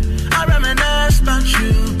 babe. I reminisce about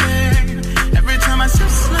you, babe. Every time I sip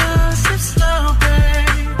slow,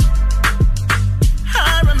 babe,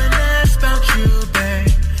 I reminisce about you,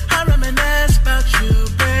 babe. I reminisce about you,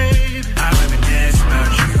 babe. I reminisce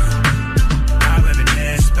about you. I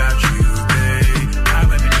reminisce about you, babe. I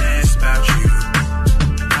reminisce about you.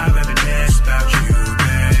 I reminisce about you,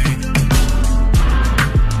 babe.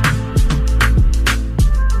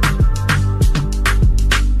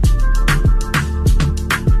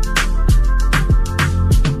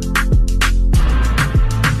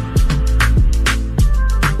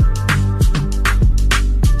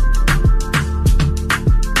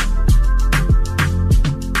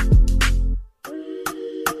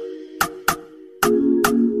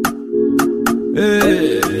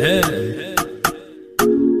 Hey.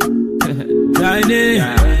 Tiny.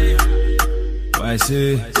 Why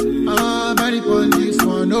say? Very on this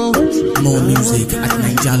one, oh. More music at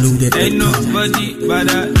Nigeria. Ain't nobody but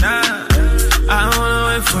that. I don't wanna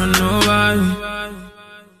wait for nobody.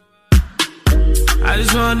 I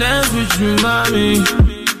just wanna dance with you, mommy.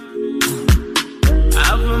 I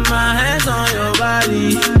put my hands on your body.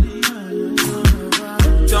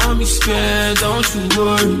 Don't be scared, don't you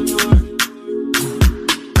worry.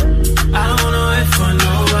 I don't wanna wait for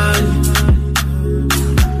nobody.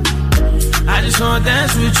 I just wanna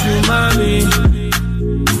dance with you, mommy.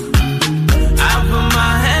 I put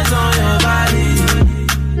my hands on your body.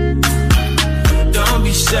 Don't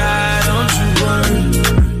be shy, don't you worry.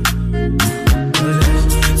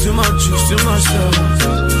 Too much juice, too much sauce.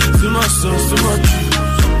 Too much sauce, too much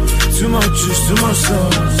juice. Too much juice, too much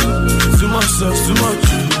sauce. Too much sauce, too much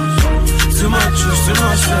juice. Too much juice, too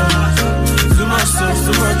much sauce. Too much sauce,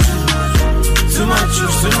 too much juice. Too much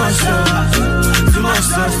juice, too much sauce. Too much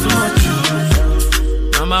sauce, too much juice.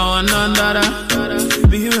 Number one, none dada.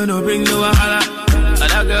 Me you no bring no wahala.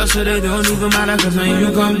 Other girls so they don't even matter. Cause when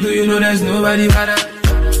you come through, you know there's nobody better.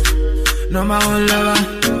 Number one lover.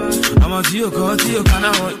 I'm on to your call, to your kind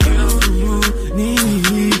of what you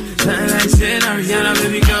need. Something like saying Ariana,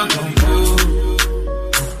 baby girl, come through.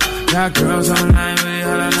 Got girls online, but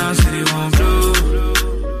all I know city won't blow.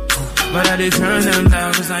 But I did turn them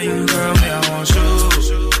down, cause now you girl, me I want show.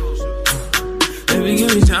 Baby,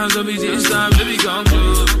 give me time, so be this time, baby, come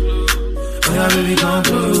through. Oh yeah, baby, come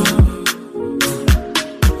through.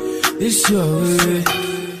 This your way,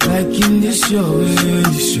 like in this your way,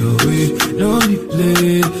 this your way. Don't be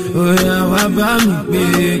played, oh yeah, why buy me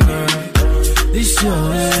big, girl? This your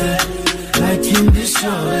way, like in this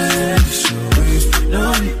your way, this your way.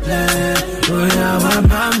 Don't be played, oh yeah, why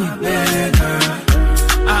buy me big, girl?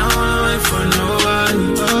 I don't wanna wait for nobody.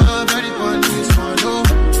 Very on this one, oh.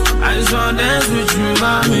 I just wanna dance with you,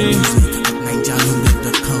 mommy.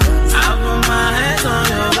 I put my hands on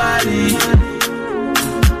your body.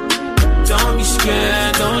 Don't be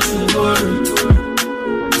scared, don't you worry.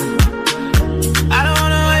 I don't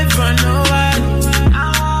wanna wait for nobody. I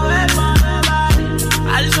don't wanna wait for nobody.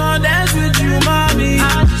 I just wanna dance with you, mommy. I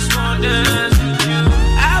just wanna dance with you.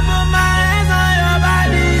 I put my hands on your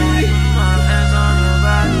body. My hands on your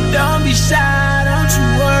body. Don't be shy, don't you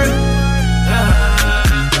worry.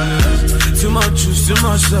 Too much juice, too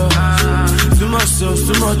much sauce. Too much sauce,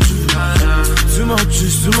 too much juice. Too much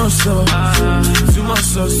juice, too much sauce. Too much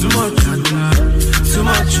sauce, too much juice. Too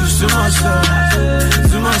much juice, too much sauce.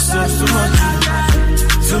 Too much sauce, too much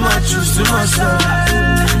juice. Too much juice, too much sauce.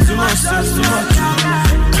 Too much sauce, too much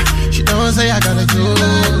juice. She don't say I gotta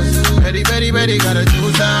choose. Ready, gotta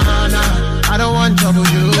choose. Nah. I don't want trouble,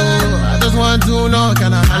 you. I just want to know,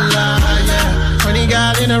 can I holla, yeah. 20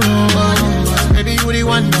 gal in a room. Maybe you the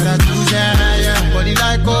one that I choose, yeah. Body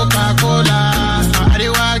like Coca-Cola. I the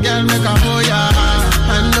wild girl make a hoya.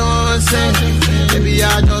 I know, say, maybe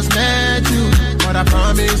I just met you, but I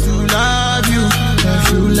promise to love you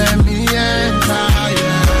if you let me enter,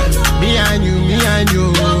 yeah. Me and you.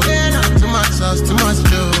 Too much sauce, too much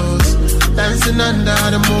juice. Dancing under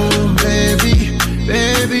the moon, baby,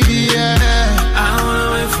 yeah. I don't wanna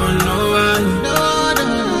wait for nobody. No.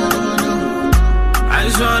 I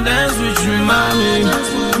just wanna dance with you, mommy.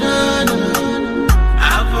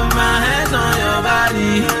 I put my hands on your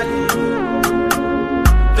body.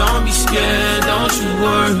 Don't be scared, don't you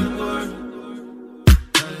worry.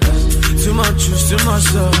 Too much much juice to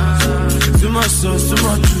myself. Too much sauce, too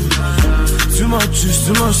much juice. Too much juice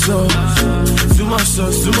to myself. Too much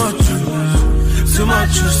sauce, too much juice. Too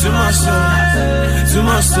much juice to myself. Too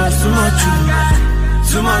much sauce, too much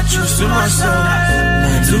juice. Too much juice to myself.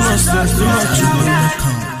 Too much sauce, too much juice.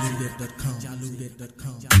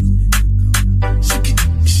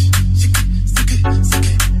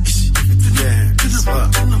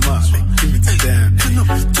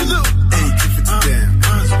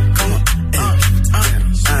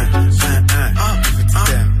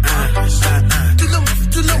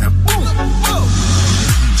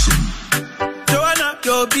 Joanna,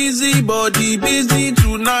 your busy body busy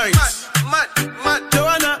tonight.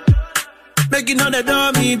 Joanna, making all the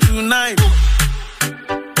dummy tonight.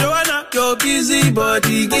 Joanna, your busy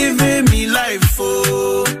body giving me life,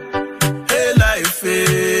 oh, hey life,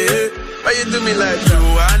 hey. Why you do me like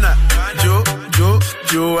Joanna,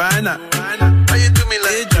 Joanna? Why you do me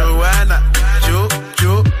like Joanna,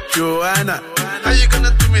 Joanna? How you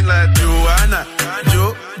gonna do me like Joanna,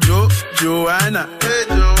 Joanna? Hey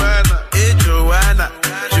Joanna, hey Joanna,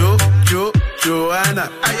 Joanna?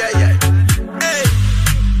 Ay ay ay. Hey,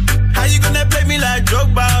 how you gonna play me like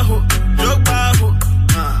Drogba, ho?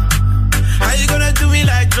 How you gonna do me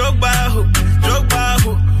like Drogba, ho?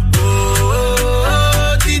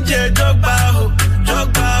 Oh, DJ Drogba, ho.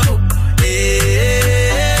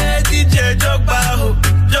 Hey, DJ Drogba, ho.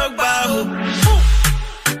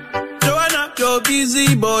 Joanna, your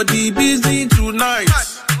busy body busy tonight.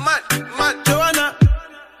 Joanna,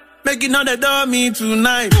 making all the dummy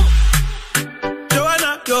tonight.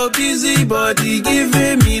 Joanna, your busy body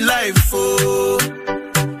giving me life, oh,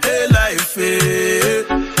 hey life, hey.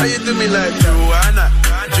 How you do me like Joanna,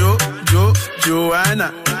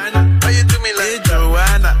 Joanna? How you do me like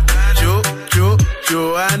Joanna,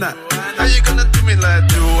 Joanna? How you gonna do me like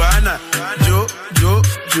Joanna,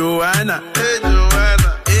 Joanna? Hey Joanna,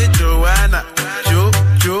 hey Joanna,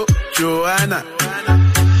 Joanna?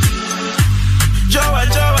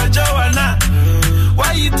 Joanna,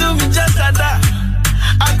 why you do me just like that?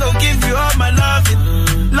 I gon' give you all my loving.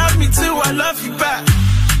 Love me too, I love you back.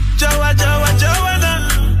 Joanna,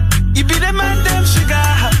 you be the man damn sugar.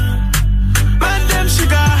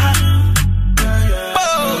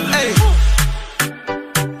 Oh, hey.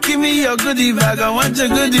 Give me your goodie bag, I want your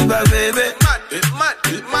goodie bag, baby.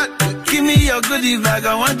 Give me your goodie bag,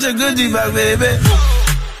 I want your goodie bag, baby.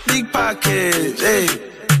 Big package, hey.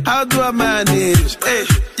 How do I manage? Hey,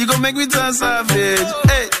 you gon' make me turn savage.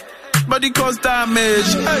 Hey, body cause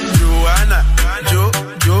damage. Hey, Joanna,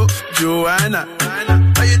 Joanna.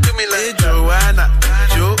 How you do me like Joanna,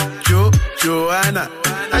 Joanna?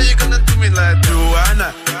 How you gonna do me like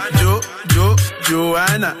Joanna,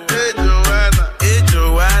 Joanna? Hey, Joanna, hey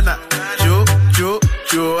Joanna,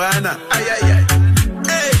 Joanna. Ay ay ay.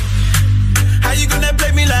 Hey, how you gonna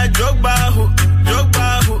play me like Drogba, ho?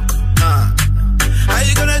 How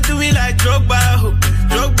you gonna do me like Drogba, ho?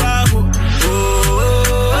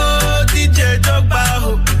 Oh, DJ Drogba,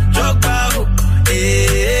 ho.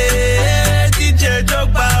 Hey, DJ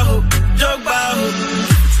Drogba, ho.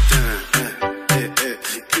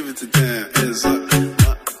 Give it to them, hands up.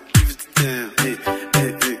 Give it to them, hey,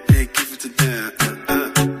 give it to them, give it to them,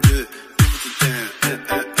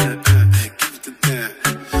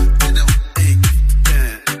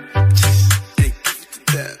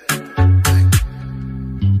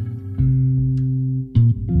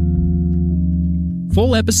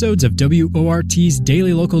 Full episodes of WORT's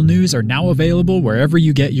daily local news are now available wherever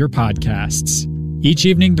you get your podcasts. Each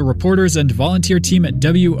evening, the reporters and volunteer team at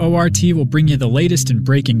WORT will bring you the latest in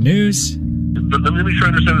breaking news. Let me make sure I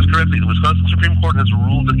understand this correctly. The Wisconsin Supreme Court has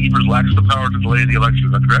ruled that Evers lacks the power to delay the election.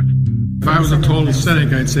 Is that correct? If I was a total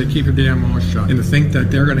cynic, I'd say keep your damn mouth shut. And to think that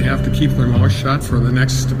they're going to have to keep their mouth shut for the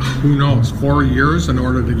next, who knows, 4 years in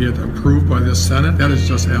order to get approved by the Senate, that is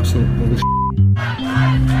just absolute bullshit.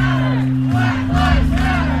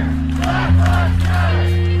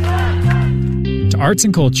 To arts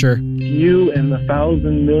and culture. You and the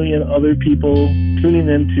 1,000 million other people tuning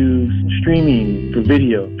into streaming for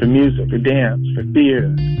video, for music, for dance, for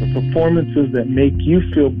theater, for performances that make you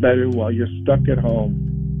feel better while you're stuck at home.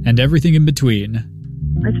 And everything in between.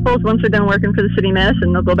 I suppose once they're done working for the city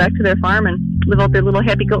medicine, they'll go back to their farm and live out their little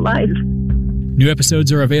happy-go lives. New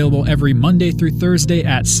episodes are available every Monday through Thursday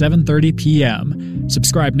at 7:30 p.m.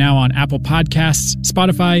 Subscribe now on Apple Podcasts,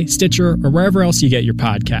 Spotify, Stitcher, or wherever else you get your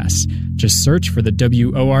podcasts. Just search for the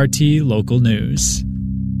WORT Local News.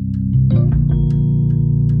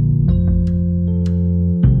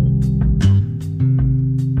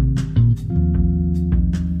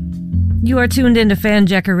 You are tuned into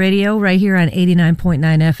Fanjacker Radio right here on 89.9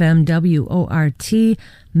 FM WORT,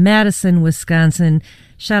 Madison, Wisconsin.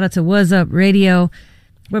 Shout out to What's Up Radio.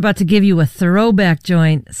 We're about to give you a throwback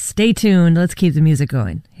joint. Stay tuned. Let's keep the music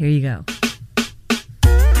going. Here you go.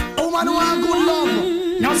 Woman want good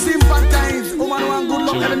love. Now sympathize. Woman want good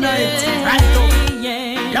love every night. Right up.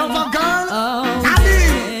 Love a girl.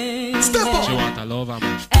 Daddy. Step up. She want a lover,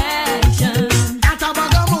 man. Action. That's a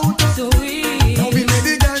bag of mood. Sweet. Now we made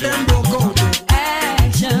the girl them broke out.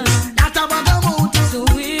 Action. That's a bag of mood.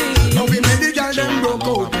 Sweet. Now we made the girl them broke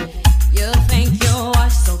out. You think you are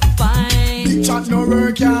so fine. Big chat no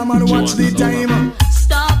work, yeah, man. Watch the time.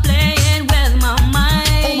 Stop playing with my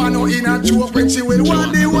mind. Oh, man, no in a joke when she will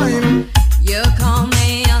want the wine. You call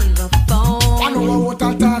me on the phone. I know what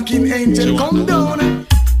a talking angel come down.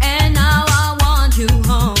 And now I want you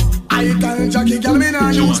home. I tell Jackie, girl, me nah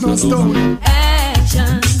use no stone.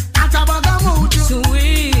 Action. That's a bag of mood.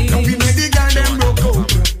 Sweet. Now we made the girl them broke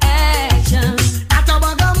out. Action. That's a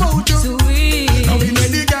bag of mood. Sweet. Now we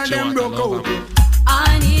made the girl them broke out.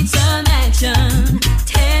 I need some action.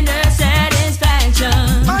 Tender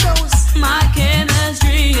satisfaction. My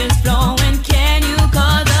chemistry is flowing. Can you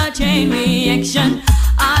cause a chain reaction?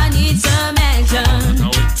 I need some action.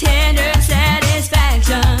 Tender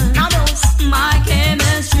satisfaction. My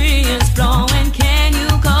chemistry is flowing. Can you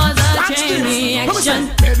cause a chain reaction?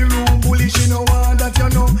 Bedroom bully, she no want that you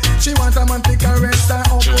know. She want a man to caress her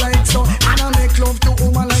up like so. And I make love to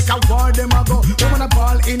woman like a war them a go. Woman a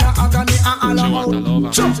ball in a agony and all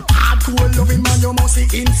about. Hardcore loving man, you must see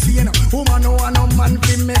insane. Woman no want no man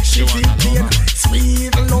to make she feel pain.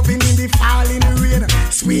 Sweet loving in the falling rain.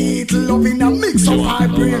 Sweet loving a mix of her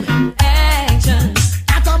brain. Action.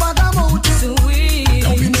 That's a bag of mood. Sweet.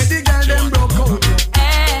 Now we make the girl them broke out.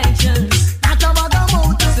 Action. That's a bag of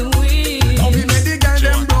mood. Sweet. Now we make the girl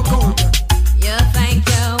them broke out. You think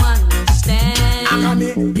you understand?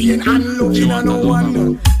 Agony, pain and loving and no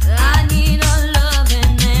one. I need a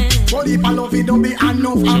loving man. But if I love it, don't be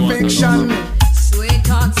enough affection. Sweet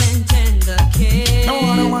talks and tender kiss. No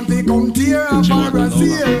one want to come tear up or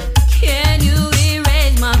Brazil. Can you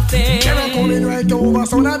erase my face? Never coming right over,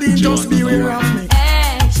 so now they just beware of me.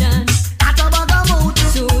 Action. That's a bag of mood.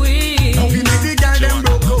 Sweet. Now we make the girl them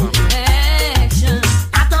broke out. Action.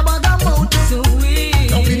 That's a bag of mood. Sweet.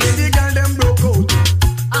 Now we make the girl them broke out.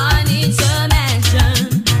 I need some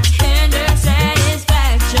action. Tender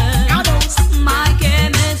satisfaction. My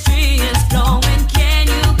chemistry is flowing. Can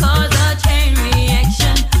you cause a chain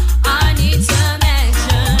reaction? I need some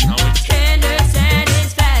action. Tender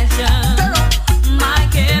satisfaction. My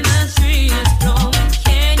chemistry is flowing.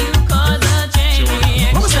 Can you cause a chain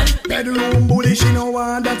reaction? Bedroom bully, she no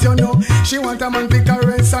want that you know. She want a man to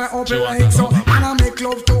caress her up like so. And I make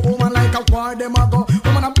love to woman like a war them a go.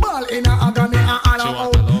 Woman a ball in a agony and all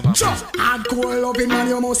out. Just hardcore loving man,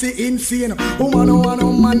 you must see insane. Woman no want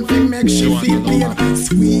no man to make she feel pain.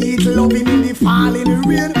 Sweet loving in the falling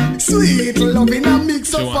rain. Sweet loving a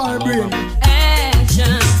mix of her brain.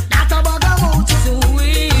 Action. That's a bag of mood.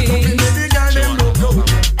 Sweet. Now we make the girl them broke out.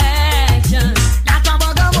 Action. That's a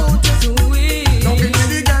bag of mood. Sweet. Now we make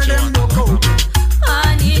the girl them broke out. I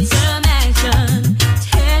need some action.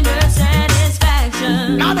 Tender satisfaction.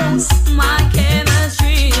 My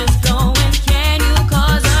chemistry is flowing. Can you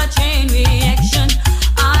cause a chain reaction?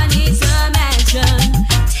 I need some action.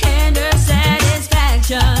 Tender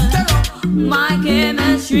satisfaction. My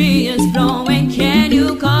chemistry is flowing. Can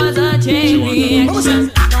you cause a chain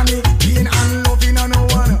reaction? Agony, pain and loving and no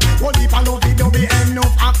one. What if I love it, don't be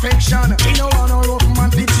enough affection. You know I no rough man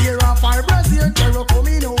to tear off our breast. Here terror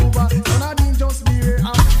coming over. None of them just be here.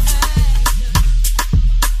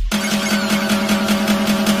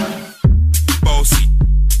 Bossy,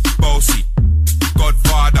 bossy,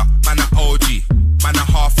 Godfather, man a OG, man a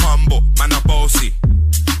half humble, man a bossy.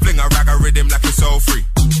 Fling a rag a rhythm like it's all free.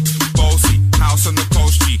 Bossy, house on the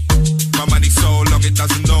coast G. My money so long it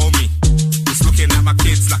doesn't know me. It's looking at my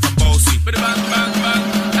kids like I'm bossy.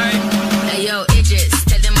 Hey yo, Idris,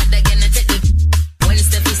 tell them what they're gonna take the. When you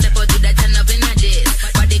step out to that turn up in a dish.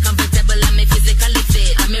 Body comfortable, I'm physically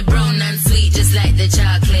fit. I'm a brown and sweet, just like the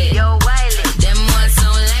chocolate. Yo, Wiley, them ones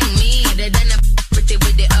sound like me. They done a pretty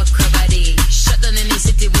with the upper body. Shut down in the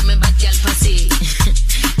city with me bad girl pussy.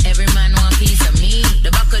 Every man want piece of me.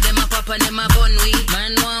 The back of them a pop and them a bun weed.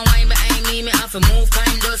 Man want wine behind me, me have to move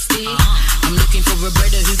kind dusty. I'm looking for a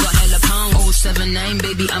brother who got hella pound. 079,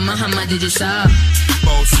 baby, I'm a hammer, did you saw?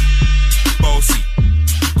 Bossy, bossy,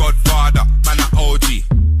 Godfather, man a OG,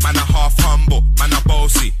 man a half humble, man a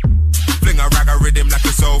bossy. Fling a rag a rhythm like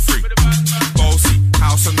it's all free. Bossy,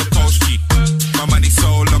 house on the coast G. My money so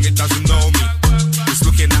long it doesn't know me. It's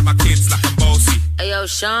looking at my kids like I'm bossy. Hey yo,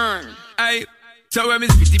 Sean. Hey. aye. So when me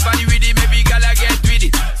spitty funny with it, maybe gala get with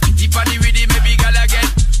it. Spitty funny with it, maybe gala get.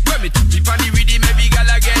 When me tippy funny with it, maybe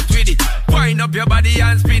gala get with it. Wind up your body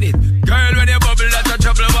and spin it. Girl, when you bubble, that's a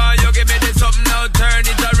trouble. Why you give me this something now? Turn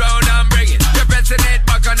it around and bring it. You're pressing it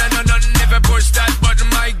back on and on. Never push that button,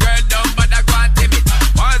 my girl, down, but I can't tame it.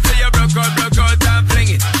 Once you broke out and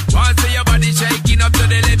fling it. Once your body shaking up to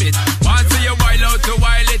the limit. Once you wild out to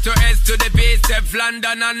wild it to S to the base, step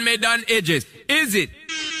London and mid on edges. Is it?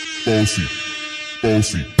 Bossy.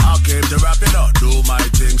 Bossy. I came to rap it up, do my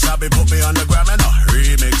thing. Sabi put me on the gram and a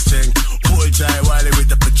remix thing. Pull tight Wiley with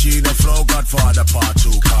the Pacino flow. Godfather part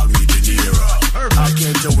 2, call me De Niro. I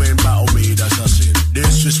came to win, battle me, that's a sin.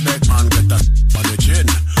 Disrespect, man, get that on the chin.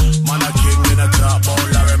 Man, a king in a top, oh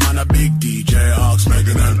Larry, man, a big DJ, Hawks,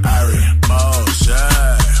 Megan and Harry. Boss,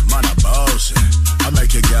 yeah, man, a boss. I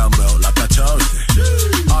make your girl melt like a toasty.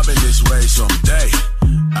 I'll be this way someday,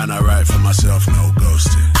 and I write for myself, no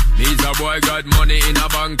ghosting. Needs a boy got money in a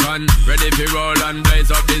bank on. Ready for roll and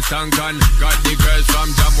blaze up this tank on. Got the girls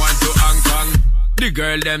from Jam 1 to Hong Kong. The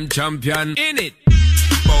girl them champion in it.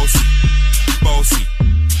 Bossy, bossy.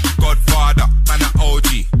 Godfather, man a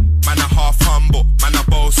OG. Man a half humble, man a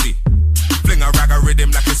bossy. Fling a rag a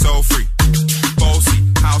rhythm like it's all free. Bossy,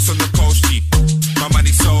 house on the coast G. My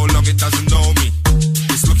money so long it doesn't know me.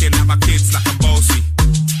 It's looking at my kids like I'm bossy.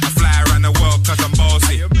 I fly around the world cause I'm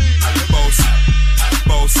bossy. Bossy,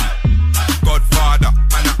 bossy. Godfather,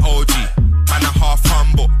 man a OG. Man a half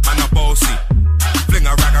humble, man a bossy. Fling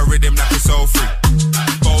a rag a rhythm like it's all free.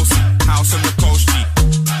 Bossy, house on the coast G.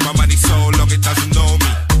 My money so long it doesn't know me.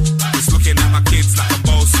 It's looking at my kids like I'm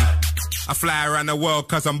bossy. I fly around the world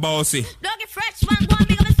cause I'm bossy. Don't get fresh, man, go and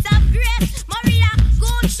big up yourself, great. Maria,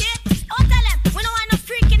 good shit. Out of them, we don't want no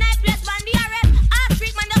freak in that place, man. The arrest, all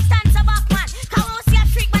freak, man, just stand so back, man. How I see a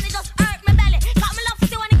freak, man, it just hurt my belly. Got me love to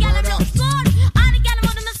see when the girl them look good. All the girl them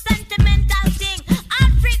on the sentimental thing. All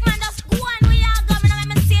freak, man, just go and we all go. Me no let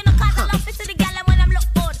me see no cause I love to see the girl them when them look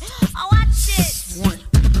good. I watch it.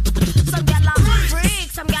 Some girl are freak,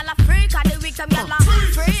 some girl are freak, and the week some girl are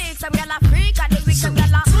freak, some girl are freak, and the week some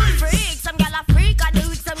girl are freak, some girl are freak, and the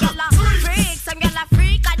week some girl are freak.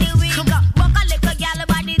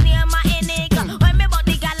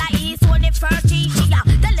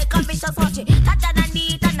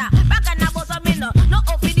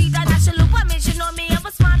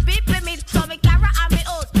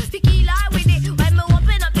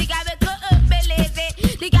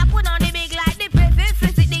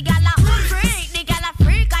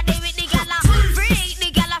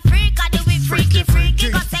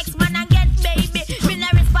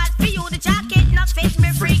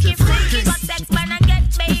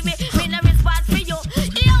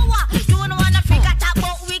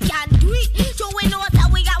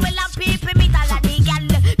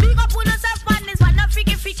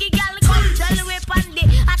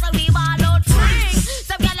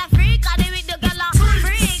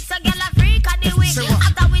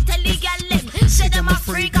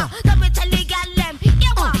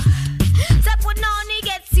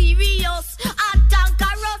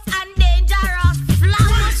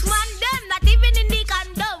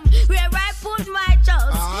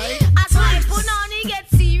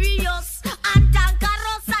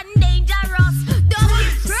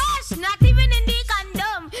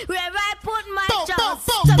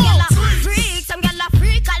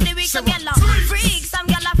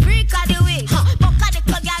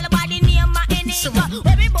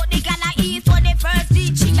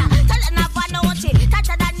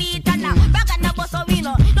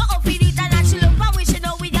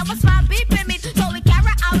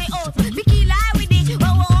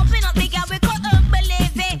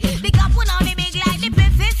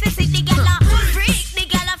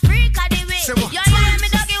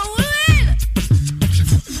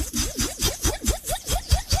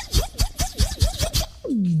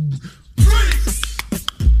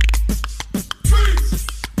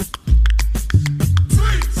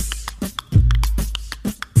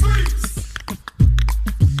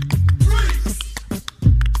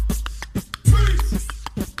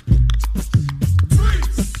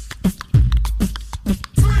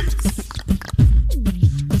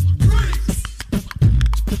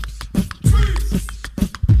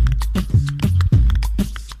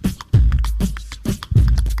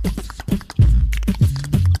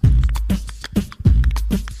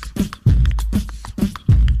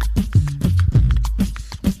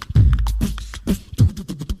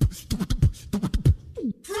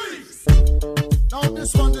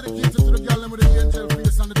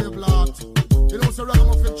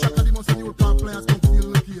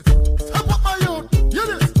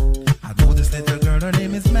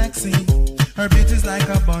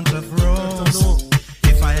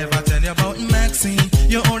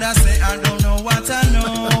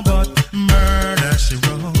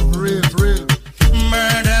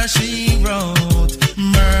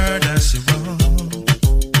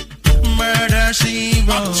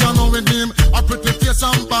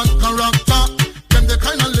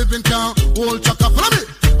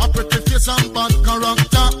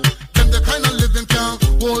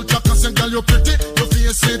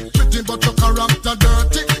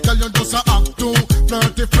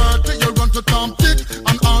 run to Tom, Dick,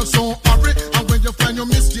 and also hurry. And when you find your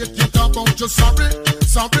mistake, you talk about your sorry.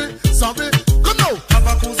 Come now. Have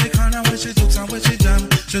a cozy corner where she jokes and where she jam.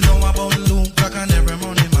 She know about Luke, crack and every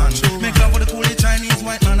money man. Make love with the coolie Chinese,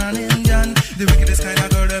 white man and Indian. The wickedest kind of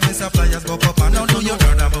girl that miss flyers go up and now do you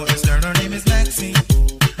heard about this girl? Her name is Maxine.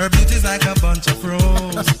 Her beauty's like a bunch of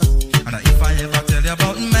roses. And if I ever tell you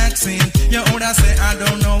about Maxine, you would say I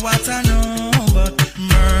don't know what I know, but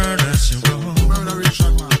murder she wrote.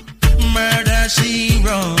 Murder she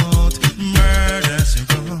wrote. Murder she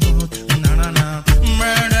wrote. No.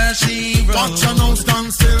 Murder she wrote. Watch you now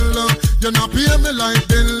stand still. You not pay me like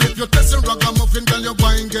bill. If you test a ragamuffin, girl, you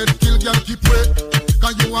wine get killed. Girl, keep wait.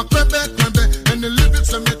 Cause you a crebe. And the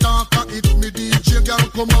lyrics and me talk, it me DJ, girl,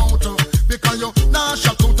 come out. Because you nah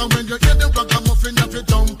shock out. And when you hear the ragamuffin, you fi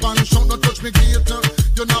jump and shout. Don't touch me gate.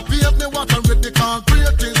 You not pay me what I read. Because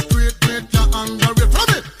great is great, you under it. From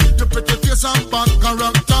it, you pretty face and bad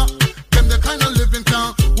character. Them the kind of living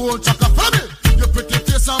can hold chaka. From it, you pretty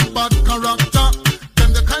face and bad character.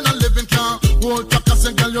 Them the kind of living can hold chaka.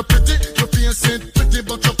 Say girl, you pretty, you face it pretty,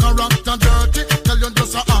 but your character dirty. Girl, you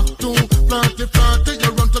just a act too flirty.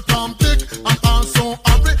 You run to Tom, Dick, and also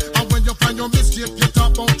hurry. And when you find your mistake, you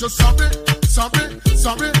talk about your sorry.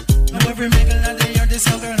 Now every middle of the year, this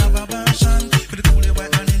young girl have a passion for the coolie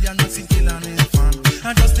white man Indian mixing kill and his fan.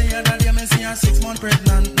 And just the other day, me see her 6 months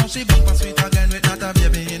pregnant. Now she back for sweet again with not a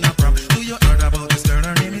baby in a prom. Do you heard about this girl?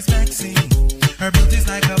 Her name is Maxine. Her beauty's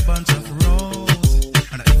like a bunch of roses.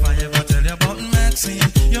 And if I ever tell you about Maxine,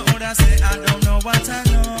 you would say I don't know what I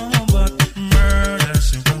know, but murder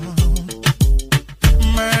she wrote.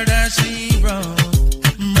 Murder she wrote.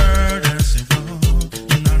 Murder she wrote.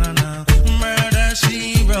 No. Murder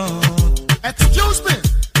she wrote. Excuse me.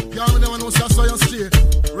 Y'all never know so I saw you stay.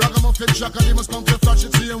 Ragamuffin Jack and he must come to flash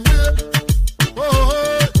it same way. Oh,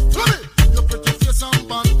 follow me. Your pretty face and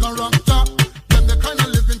bad character. Them the kind of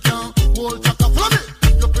living can hold chaka. Follow me.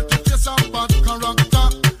 Your pretty face and bad character.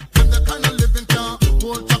 Them the kind of living can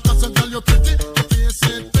hold chaka. So girl, you pretty. Your face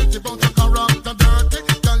ain't pretty, but your character dirty.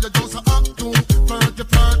 Girl, you just act too flirty.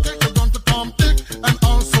 You run to Tom, Dick, and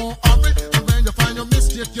also hurry. And when you find your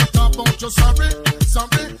mistake, you talk about your sorry.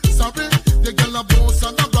 The girl a boss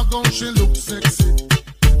and a brag on, she look sexy.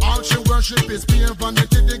 All she worship is pure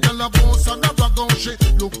vanity. The girl a boss and a brag on, she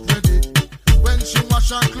look ready. When she wash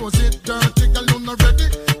her clothes, it dirty. Girl, you not ready.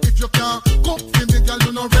 If you can't cook for me, girl,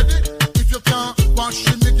 you not ready. If you can't wash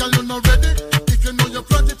for me, girl, you not ready. If you know you're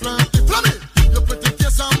flirty, from me. You pretty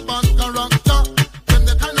face and bad character. Then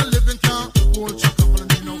the kind of living can't hold you up on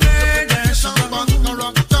me now. You pretty face and bad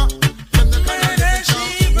character. Then the kind of living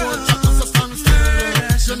can't hold you up. So stand still.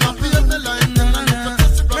 You not pay me like them. And if you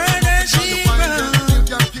test it, you find them. You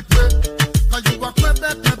can't keep it. Cause you are crebe.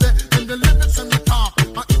 And the limits and the talk.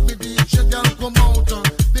 And if me DJ, girl, come out.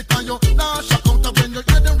 Because you nah shock out. When you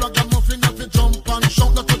hear the ragamuffin, you fi jump and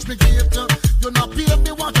shout. Don't touch me gate. You not pay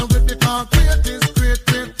me what I read. Because great is great,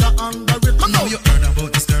 you under it. Come now you heard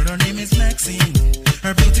about this girl, her name is Maxine.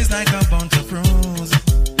 Her beauty's like a bunch of roses.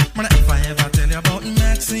 Man, if I ever tell you about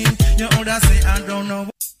Maxine, you would say I don't know.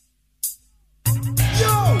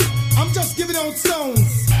 Yo, I'm just giving out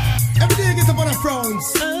sounds. Every day I get up on a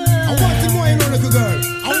frowns. I want it more, you know, little girl.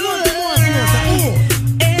 I want it more, you know, say,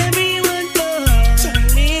 everyone falls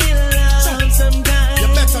in love sometimes. You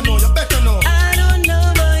better know. I don't know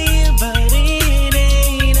about you, but it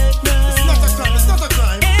ain't a crime. It's not a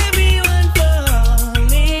crime. Everyone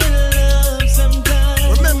falls in love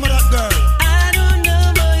sometimes. Remember that girl. I don't know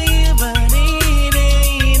about you, but it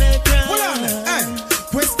ain't a crime. Hold on, hey,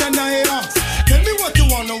 question I ask. Tell me what you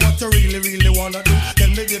wanna, what you really wanna do. Tell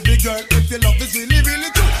me, baby girl, if your love is really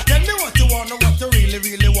true. Tell me what you wanna, what you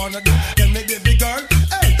really wanna do. Tell me, baby girl,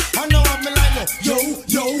 hey, I know I'm like no. Yo,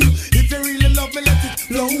 if you really love me, let it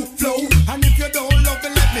flow. And if you don't love me,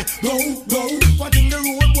 let me go. What in the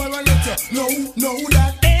road, boy, I let you know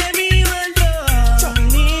that everyone falls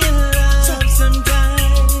in love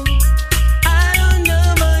sometimes. I don't know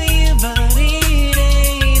about you, but it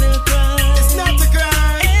ain't a crime. It's not a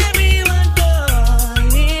crime. Everyone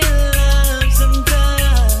falls in love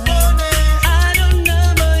sometimes. I don't know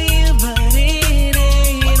about you, but it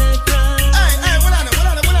ain't a crime. Hey, what on it?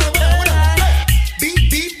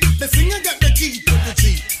 Beat, the singer got the key to the G.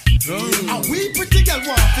 And we pretty girl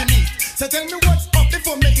want to meet. So tell me what's up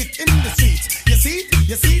before me it in the streets.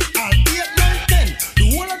 You see, I'll be at 9, 10. The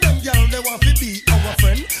whole of them girl, they want to be our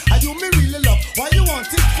friend. And you me really love, why you want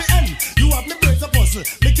it to end? You have me brains a puzzle,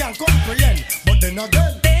 me can't comprehend. But then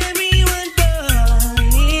again, everyone falls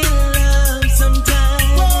in love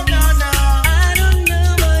sometimes. Oh, nah. I don't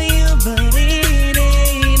know about you, but it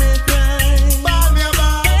ain't a crime. Ball me a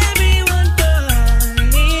ball. Everyone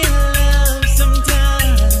falls in love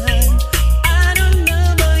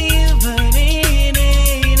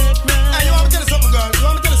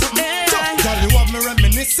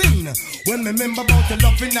remember about the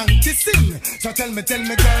loving and kissing. So tell me,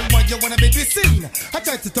 girl, why you wanna be dissing? I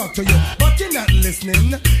tried to talk to you, but you're not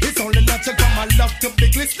listening. It's only natural for my love to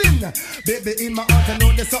be glistening. Baby, in my heart I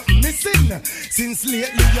know there's something missing. Since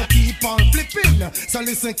lately you keep on flipping. So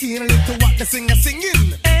listen keenly to what the singer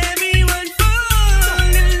singing. Everyone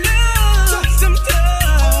fall in love sometimes.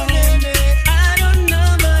 I don't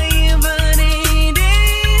know about you, but it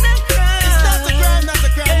ain't a crime. It's not a crime, not a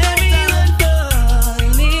crime. Everyone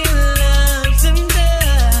fall in love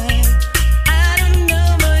sometimes. I don't know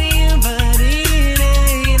about you, but it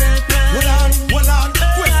ain't a crime. Well on,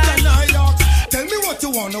 question I ask. Tell me what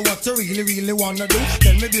you wanna, what you really wanna do.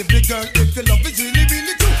 Tell me, baby girl, if your love is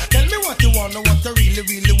really true. Tell me what you wanna, what you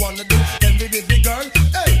really wanna do. Tell me, baby girl,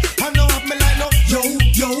 hey, I know have me like no,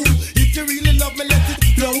 yo. If you really love me, let it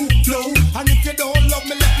flow. And if you don't love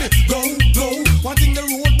me, let me go. One thing the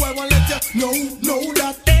road boy won't let you know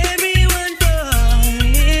that everyone fall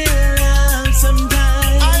in love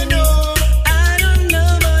sometimes. I know. I don't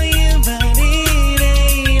know about you, but it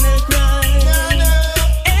ain't a crime.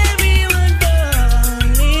 Everyone fall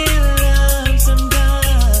in love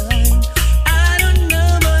sometimes. I don't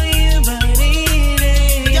know about you, but it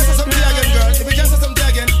ain't. Just some again, girl. If you just something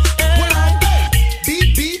again. Well,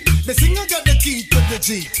 beat. The singer got the key to the G.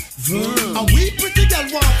 And we pretty girl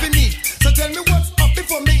want to meet. So tell me what's up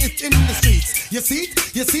before me it's in the streets. You see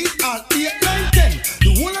it all 8, 9, 10. The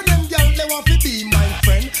whole of them girls they want to be my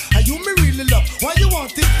friend. And you me really love. Why you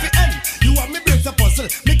want it to end? You want me break the puzzle.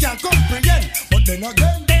 Me can't comprehend. But then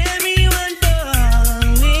again, everyone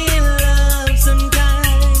fall in love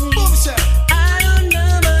sometimes. boom shit. I don't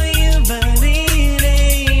know about you, but it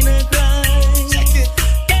ain't a crime. Check it.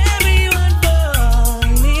 Everyone fall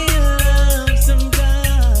in love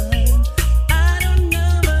sometimes. I don't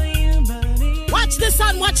know about you, but it. Watch the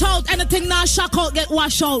sun, watch out. Anything now shock out, get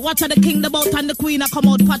washed out. Watch how the king, the boat, and the queen a come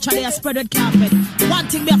out. Watch how they are spread with carpet. One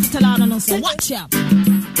thing we have to tell on and say, watch ya.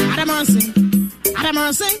 Adam mercy.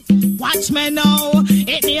 Watch me now.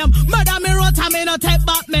 It name murder me wrote and me no take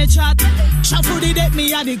back me chat. Shuffle the deck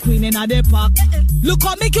me a the queen in a the park. Look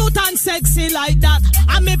how me cute and sexy like that.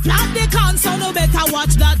 And me plant the can so no better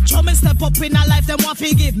watch that. Show me step up in a life them want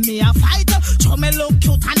to give me a fight. Show me look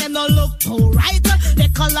cute and them no look too right. They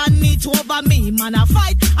color need to over me man a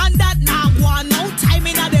fight. And that now one no time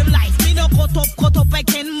in a them life. Me no cut up I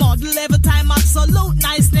can model every time. Absolute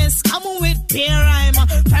niceness come with peer rhyme.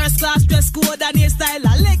 First class dress code and your style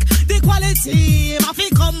a lick. The quality I fi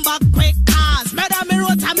come back quick cause murder me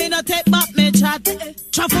wrote and me no take back me chat.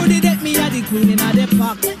 Truffle the deck me a the queen in a the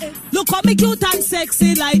park. Look how me cute and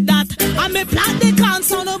sexy like that. And me plant the can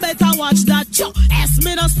so no better watch that. S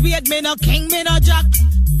me no spade, me no king, me no jack.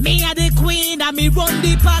 Me a the queen and me run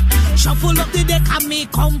the pack. Shuffle up the deck and me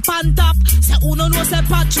come pan top. Say uno no say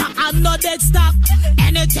patcha and no dead stock.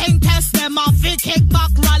 Anything test them off fi kick back.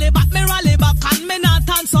 Rally back and me not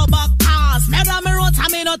turn so back. Cause murder me wrote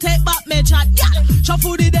and me no take back me chat. Yeah.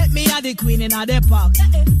 Shuffle the deck me a the queen in a the park.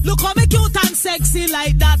 Look how me cute and sexy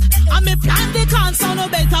like that. And me plant the can so no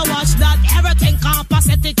better watch that. Everything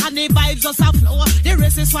compacetic and the vibes just a flow. The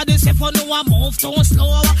race is for the safe for no one move too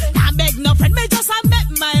slow. Can't beg no friend me just a met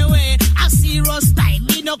my way. A serious time,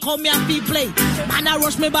 me no come here fi play. Man I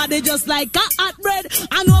rush me body just like a hot bread.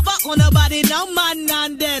 And over on a body now man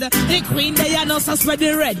and dead. The queen they are no so spread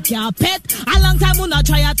the red carpet. A long time we not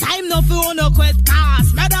try a time no fi no quit.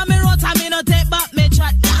 Cause murder me wrote and me no take back me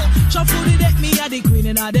chat. Shuffle the deck me a the queen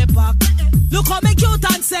in a the park. Look how me cute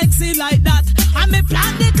and sexy like that. And me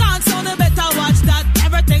plant the can so no better watch that.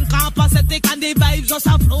 Everything compacetic and the vibes just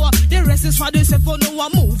a flow. The rest is for the safe for no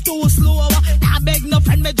one move too slow. I beg no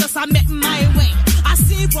friend me just a make my way. I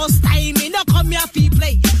see first time me no come here fi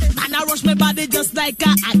play. Man I rush me body just like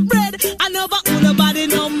a hot bread. And over all nobody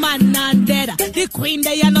no man and dead. The queen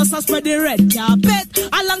they are no so spread the red carpet.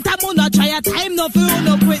 A long time we no try a time no fi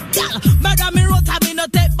no quit. Girl, murder me wrote and me no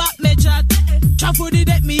take back me chat. Truffle the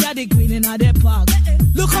deck me a the queen in a the park.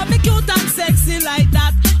 Look how me cute and sexy like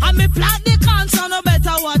that. And me plant the can so no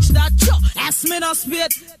better watch that. S me no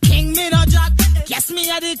spade, king me no jack. Yes me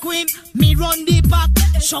a the queen, me run the pack.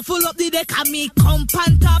 Shuffle up the deck and me come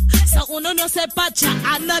pan top. So uno no say patcha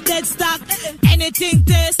and no dead stock. Anything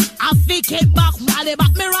taste, I fake it back. Rally back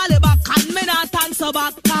and me not turn so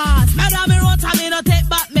back. Cause murder me wrote and me no take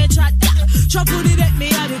back me chat. Shuffle the deck me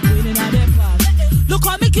a the queen in a the park. Look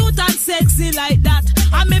how me cute and sexy like that.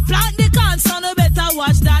 And me plant the can so no better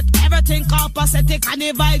watch that. Everything compacetic automatic and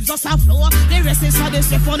the vibes just a flow. The rest is how they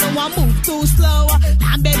say for no one move too slow.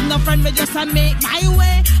 Can't beg no friend, me just a make my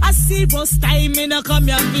way. I see bus time in a come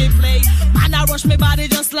here to play. Man, I rush me body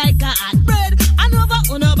just like a hot bread. I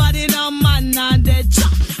never nobody no man and dead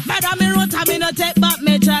chop. Better me run time, me no take back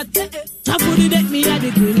me chat. Chop for the deck, me at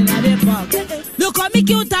the queen in the park. Look how me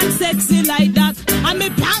cute and sexy like that. And me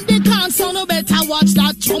plant the can, so no better watch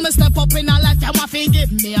that. Show me step up in a life, them a fin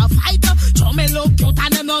give me a fight. Show me look cute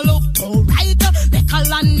and them no look too right. They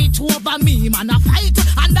call on it over me, man a fight.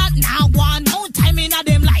 And that now one, no time in a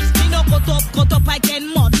them life. Me no cut up, I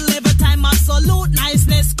can model every time. Absolute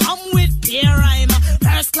niceness come with peer rhyme.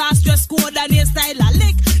 First class dress code and your style a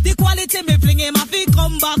lick. The quality me fling him, I fi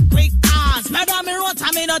come back quick. Cause murder me rot,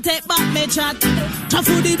 I me no take back me chat. Tough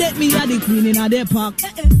for the deck, me a the queen in a the park.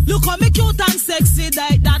 Look how me cute and sexy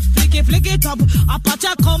like that. Flick it up, a patch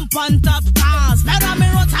a come on top. Cause murder me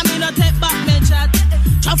rot, I me no take back me chat.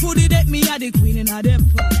 Tough for the deck, me a the queen in a the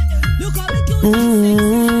park. Look how me cute and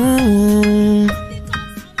sexy.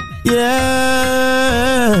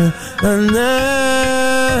 Yeah, and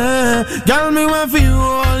girl, me want for you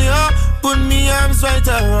all, yo. Put me arms right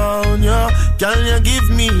around you. Girl, you give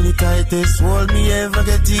me the tightest hold me ever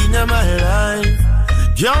get in my life.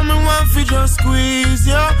 Girl, me want for just squeeze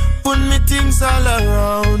you. Put me things all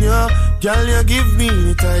around you. Girl, you give me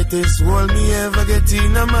the tightest hold me ever get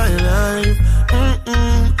in my life.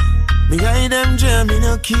 Me guide them jam, me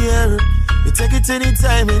no care. You take it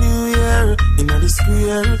anytime, anywhere. In the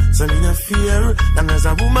square, so me no fear. Long as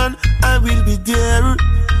a woman, I will be there.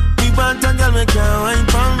 Me want a girl, me can't wine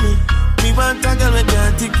for me. Me want a girl, me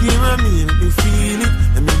can't take care of me. Let me feel it,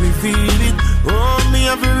 let me feel it. Oh, me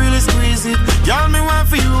have to really squeeze it. Girl, me want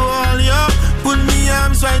for you all, yo. Put me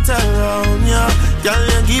arms right around you. Girl,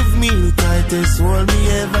 you give me the tightest hold me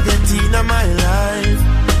ever get in my life.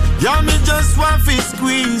 Y'all me just want to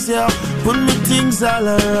squeeze ya. Put me things all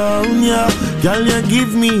around ya. Girl, you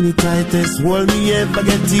give me the tightest hold me ever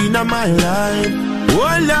get in my life.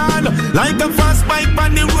 Hold on, like a fast bike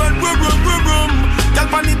on the road, boom, boom, boom, boom. Girl,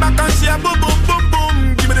 on the back and she a boom, boom, boom, boom.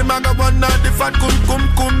 Give me the maga one now, the fat cum.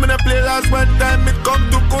 Me the play last one time, it come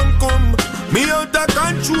to cum. Me out of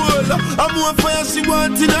control. I'm more fire, she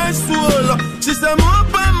want in her soul. She say more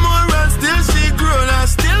and more and still she grown. And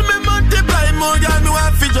still me multiply more, girl, me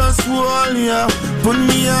want fi just hold ya. Put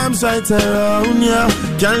me arms right around ya.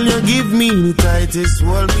 Girl, you give me the tightest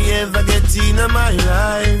hold me ever get in my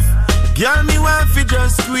life. Girl, me want fi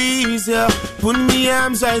just squeeze ya. Put me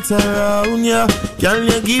arms right around ya. Girl,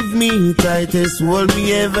 you give me the tightest hold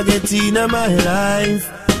me ever get in my life.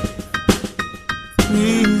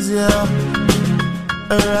 Squeeze ya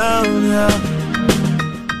around ya.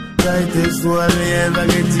 Tightest hold me ever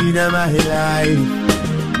get in my life.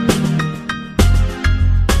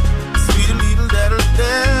 Sweet little little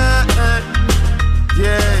day,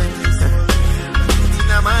 yeah. In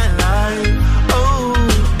my life, oh.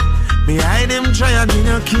 Me hide them try and me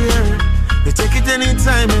no care. Me take it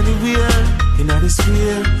anytime, anywhere. In the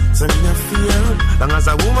sphere, so me no fear. Long as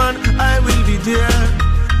a woman, I will be there.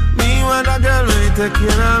 Me want a girl when take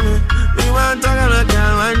care of me. Me want a girl that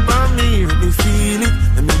can wine for me. Let me feel it,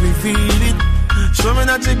 let me feel it. Show me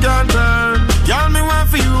that you can turn. Girl, me want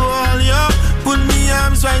for you all, yo. Put me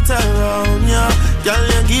arms right around you. Girl,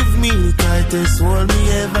 you give me the tightest hold me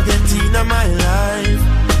ever get in my life.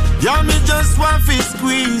 Girl, me just want to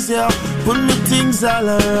squeeze ya. Put me things all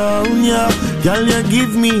around ya. Girl, you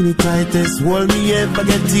give me the tightest hold me ever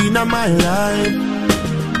get in my life.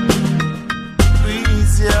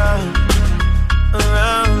 Squeeze ya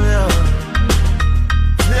around ya.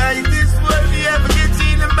 Like this hold me ever get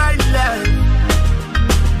in my life.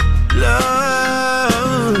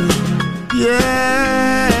 Love,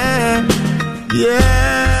 yeah, yeah.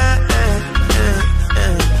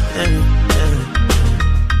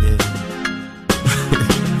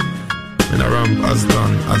 And a ramp as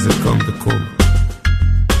done as it come to come.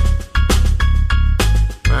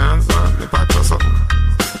 Man, son, the patch or something.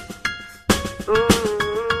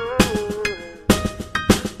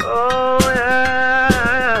 Oh, yeah.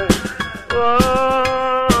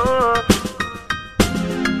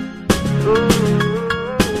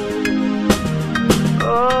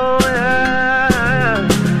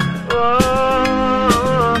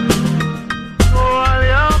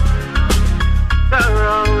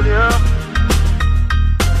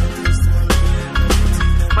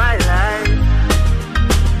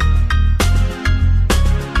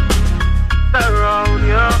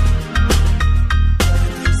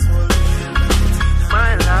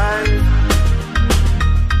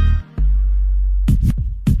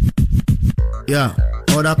 Yeah,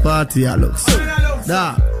 how the party I look so.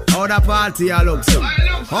 Da, how the party I look so.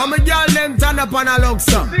 How my girl them turn up on a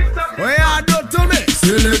luxury? What you do to me?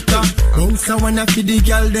 Selector, bounce a wanna feed the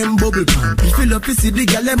girl them bubble pan. If you love to see the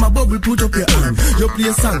girl them a bubble, put up your hand. You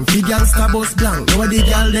play song, the girl star bus blank. Now the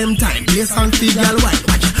girl them time, play song, the girl white.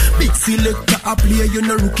 Watch, big selector a play, you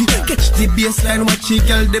no rookie. Catch the baseline, watch the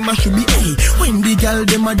girl them a should be. Hey, when the girl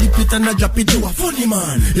them a dip it and a drop it, you a funny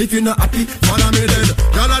man. If you not happy, follow me then.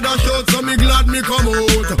 Girl a dash out, so me glad me come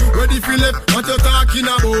out. Ready for left, what you talking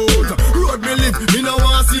about? Road me live, me no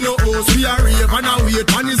want see no house. We a rave and a wait,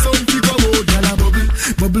 and the sun to come out. Girl a bubble,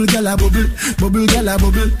 bubble, girl a bubble, bubble, girl a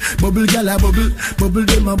bubble, bubble, girl a bubble, bubble,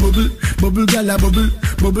 them a bubble, bubble, girl a bubble,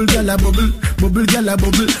 bubble, girl a bubble, bubble, girl a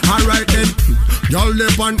bubble. Alright then, y'all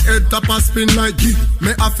lip on head top a spin like it.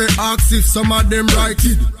 Me have to ask if some of them right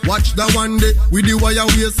it. Watch the one day with the wire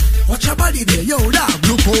waist. Watch your body there, yo, dog.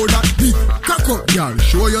 Look how that beat. Cock up, y'all.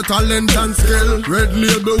 Show your talent and skill. Red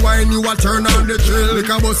label wine, you a turn on the trail. Like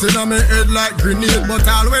a bus in my head like grenade. But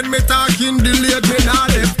all when me talking delayed, me not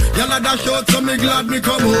left. Y'all a dash out, so me glad me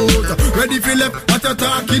come out. Ready for left, what you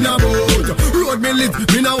talking about? Road me live,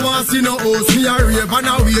 me no want see no house. Me a rave and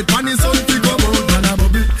a wait, and the sun to come out.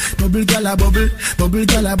 Bubble, gala bubble, bubble,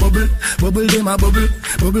 gala bubble, bubble, dem a bubble,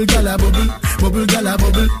 bubble, gala bubble, bubble, gala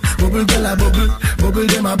bubble, bubble, gala bubble, bubble,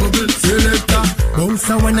 dem a bubble. Selector, bounce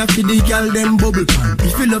a wanna feed the girl them bubble pan.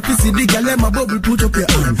 If you love to see the girl them a bubble, put up your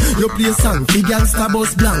hand. You play song, the girl star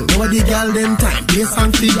bus blank. Now the girl them time, play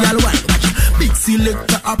song, the girl white. Big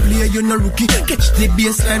selector a play, you no rookie. Catch the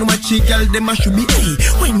baseline, watch the girl them a should be. Hey,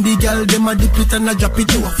 when the girl them a dip it and a drop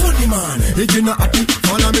it, you a funny man. If you not happy,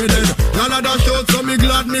 follow me then. Y'all a dash out, so me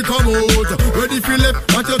glad me come out. Ready for left,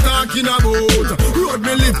 what you talking about? Road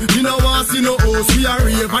me live, me no want see no house. We a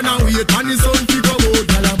rave and a wait, and the sun to come out.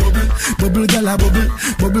 Gala bubble, bubble, gala bubble,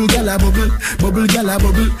 bubble, gala bubble, bubble, gala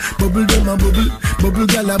bubble, bubble, dem a bubble, bubble,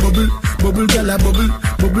 gala bubble, bubble, gala bubble,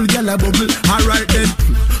 bubble, gala bubble. Alright then.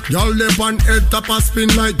 Y'all lip on head top a spin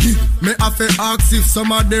like it. Me have to ask if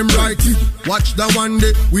some of them right it. Watch the one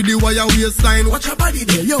day with the wire waistline. Watch your body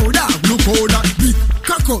there, yo, dog. Look how that beat.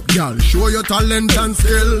 Cock up, y'all. Show your talent and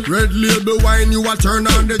skill. Red label wine, you a turn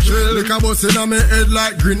on the trail. Like a bus in my head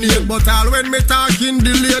like grenade. But all when me talking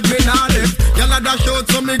delayed, me not left. Y'all a dash out,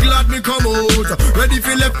 so me glad me come out. Ready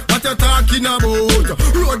for left, what you talking about?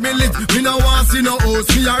 Road me lit, me no want see no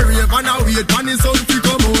house. Me a rave and a wait, and the sun to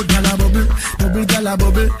come out. Gala bubble, bubble, gala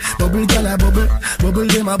bubble. Bubble gala bubble, bubble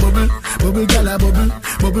dem a bubble, bubble gala bubble,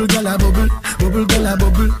 bubble gala bubble, bubble gala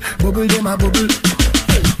bubble, bubble dem a bubble.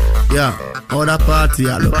 Yeah, other party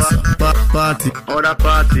I look so. Party, other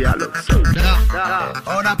party I look so.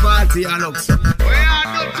 Other party I look so.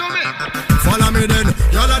 Follow me then,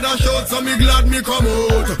 y'all a dash out, so me glad me come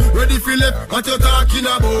out. Ready for left, what you talking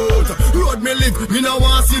about? Road me live, me no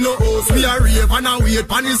want see no house. We a rave and a wait,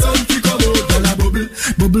 and the sun to come out. Gala bubble,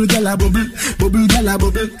 bubble gala bubble, bubble gala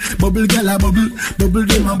bubble, bubble gala bubble, bubble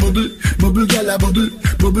dem a bubble, bubble gala bubble,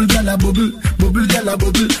 bubble gala bubble, bubble gala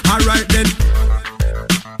bubble. Alright then.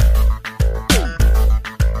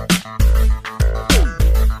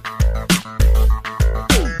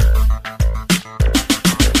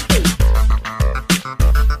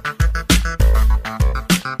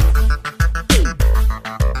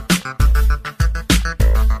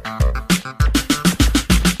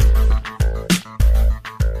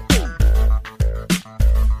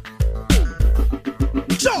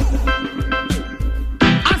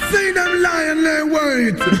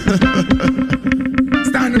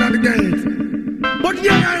 Standing at the gate. But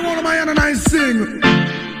yeah, I want my hand and I sing.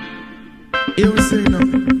 You sing now.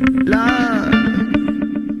 Lord.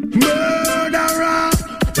 Murderer,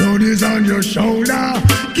 load is on your shoulder.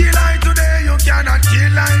 Kill I today, you cannot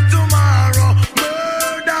kill I tomorrow.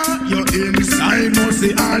 Murder, you're inside, must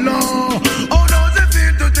say hello. How does it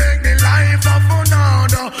feel to take the life of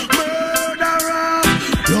another? Murderer,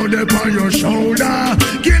 load upon your shoulder.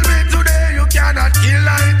 Kill me today, you cannot kill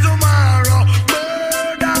I tomorrow.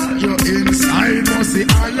 Murder, you're inside, must say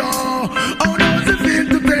hello. How does it feel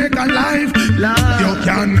to take a life? You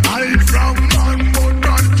can hide from man, but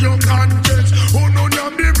not your conscience. Oh no,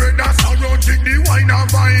 you're the bread that's surrounding the wine of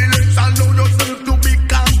violence. Allow yourself to be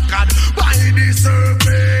conquered by the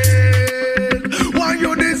serpent. Why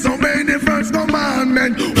you disobey the first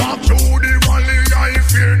commandment? Walk through the valley, I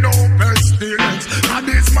fear no pestilence. That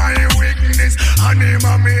is my weakness, and him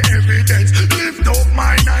and me evidence. Lift up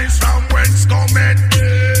my eyes from whence cometh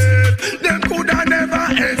death. Them coulda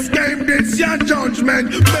never escape this your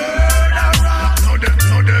judgment. Murderer,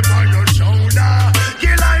 know them on your shoulder.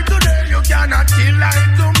 Kill I today, you cannot kill I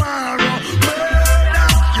tomorrow. Murder,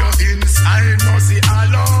 you're inside, must see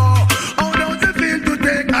hello. How does it feel to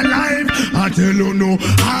take a life? I tell you no,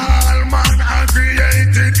 all man are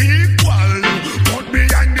created equal. But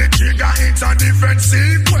behind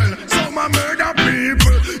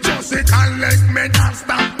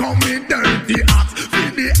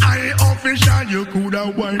high official, you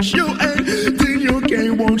coulda washed your head till you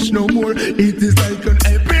can't wash no more. It is like an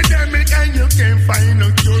epidemic and you can't find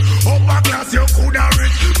a cure. Upper class you coulda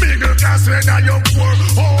rich, middle class whether you poor.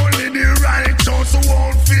 Only the righteous who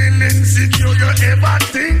won't feel insecure. You ever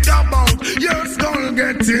think about your skull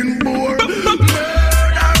getting bored?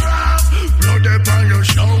 Murderer, blood upon your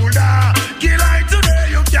shoulder. Kill I today,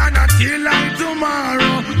 you cannot kill I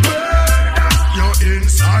tomorrow. Murder, your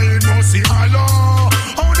inside must see Allah.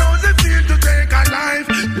 How does it feel to take a life?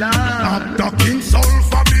 Stop talking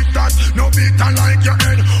sulfur bitters, no bitter like your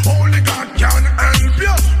head. Only God can help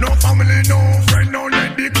you. No family, no friend, no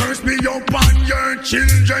let the curse be upon your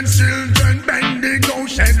children. Children bend the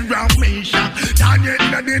ghost and round me shot. Daniel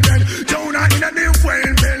in the dead, Jonah in the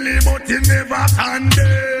whale belly, but he never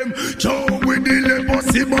condemn. Joe with the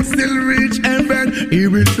leprosy, but still reach heaven. He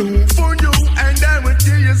will do for you, and then will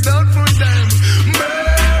tears down for them.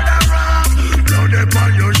 Murderer, blood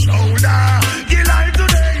upon your shoulder. Kill I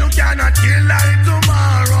today, you cannot kill I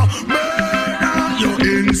tomorrow. Murder, your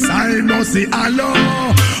inside must see Allah.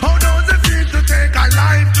 How does it feel to take a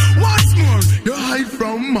life? What's more, you hide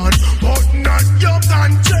from man, but not your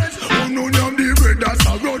conscience. Oh no, you're the brothers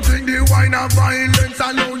are grudging the wine of violence.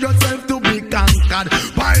 Allow yourself to be conquered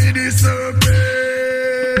by the serpent.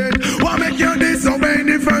 What make you disobey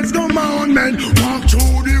the first commandment? Walk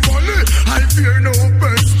through the valley, I fear no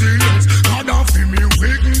pestilence. God offer me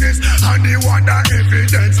weakness and the wonder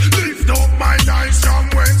evidence. Lift up my eyes from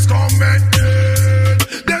whence cometh death.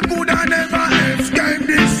 They could have never escape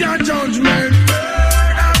this your judgment.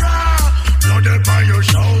 Murderer, blood upon your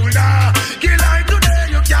shoulder. Kill I today,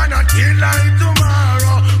 you cannot kill I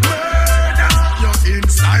tomorrow. Murder, your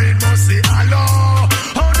inside must see Allah.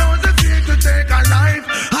 How does it feel to take a life?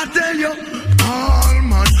 I tell you, all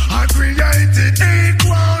man are created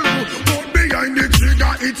equal, but behind the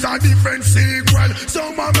trigger it's a different sequel.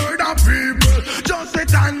 Some are murder people, just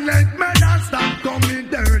sit and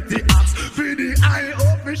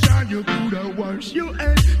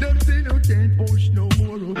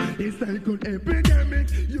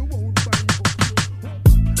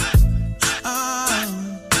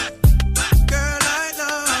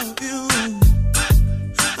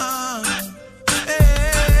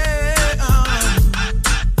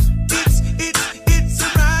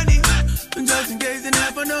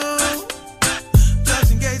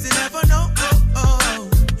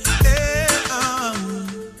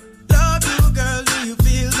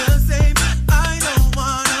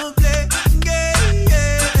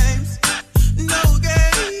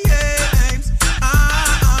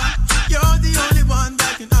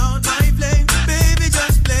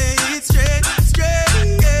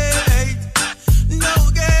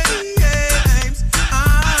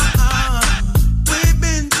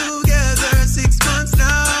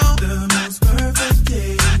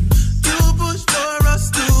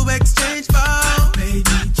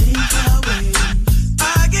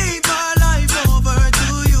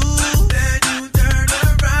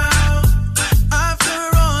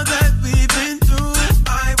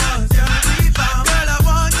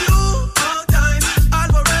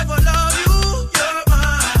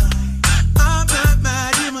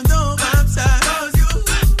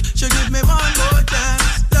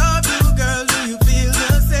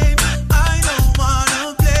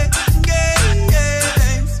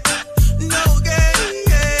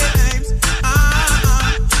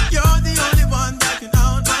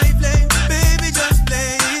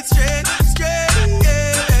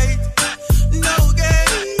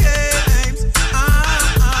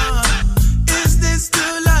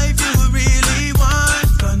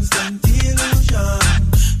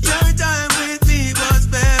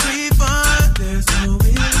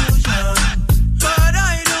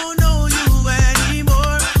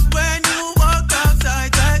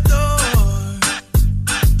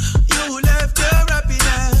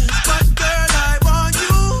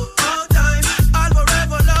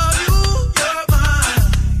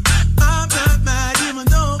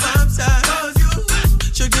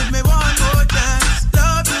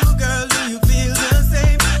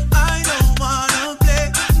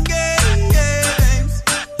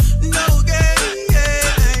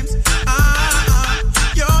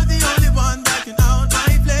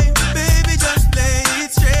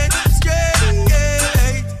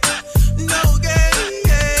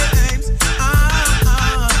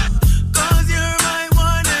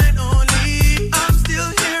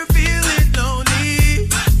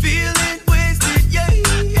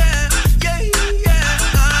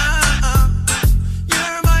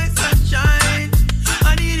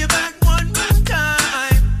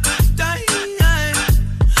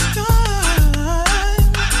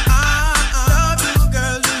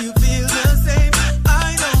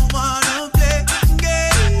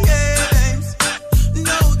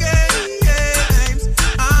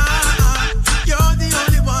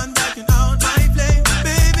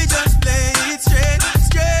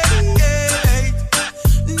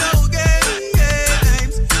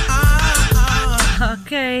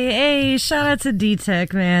Hey, shout out to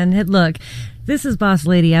D-Tech, man. Look, this is Boss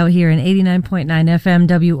Lady out here in 89.9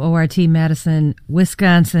 FM WORT Madison,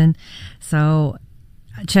 Wisconsin. So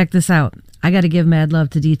check this out. I got to give mad love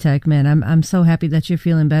to D-Tech, man. I'm so happy that you're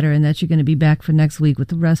feeling better and that you're going to be back for next week with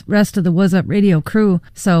the rest of the What's Up Radio crew.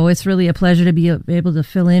 So it's really a pleasure to be able to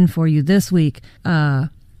fill in for you this week. For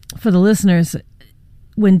the listeners,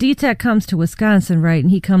 when D-Tech comes to Wisconsin, right,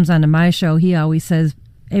 and he comes onto my show, he always says,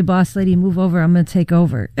 "Hey, Boss Lady, move over. I'm going to take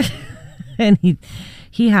over." And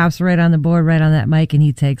he hops right on the board, right on that mic, and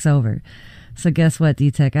he takes over. So guess what,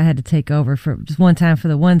 D-Tech? I had to take over for just one time for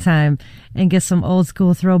the one time and get some old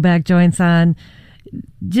school throwback joints on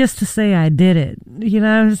just to say I did it. You know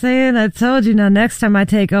what I'm saying? I told you. Now, next time I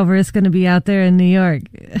take over, it's going to be out there in New York.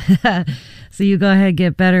 So you go ahead,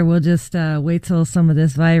 get better. We'll just wait till some of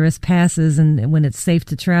this virus passes, and when it's safe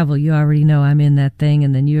to travel, you already know I'm in that thing,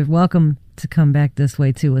 and then you're welcome to come back this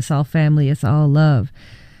way, too. It's all family. It's all love.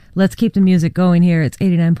 Let's keep the music going here. It's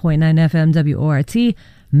 89.9 FM WORT.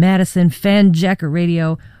 Madison, Fanjacker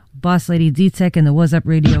Radio, Boss Lady D-Tech, and the What's Up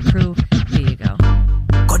Radio crew. Here you go.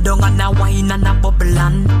 Go down and a wine and a bubble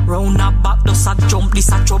and round a back, does a jump,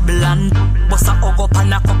 this a trouble and bust a hug up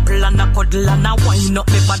and a couple and a cuddle and a wine up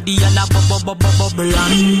me body and a bubble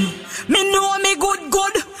and me know me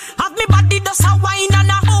good, have me body does a wine and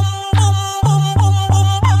a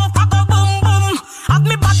have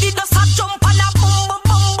me body does a jump and a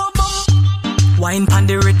wine pan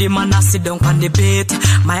the ready man a sit down pan the bait.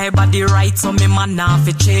 My body right so me man a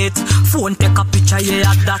fi cheat. Phone take a picture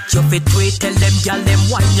yeah that you fit tweet. Tell them gyal them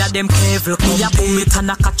wine ya them careful. Me a boom it and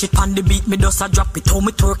a catch it pan the beat. Me just a drop it. How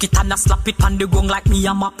me twerk it and a slap it pan the gong like me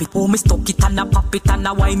a map it. How me stuck it and a pop it and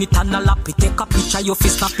a wine it and a lap it. Take a picture you fi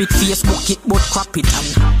snap it. Facebook it but crap it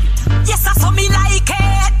and yes I saw me like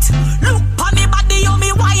it. Look pa me body how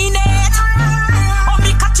me wine it. How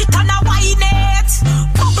me catch it and a wine it.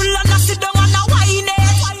 Bubble and a sit down and a wine it.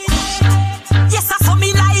 Yes, I saw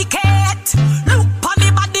me like it. Look pa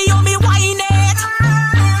me body, how me wine it.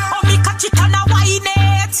 How me catch it and a wine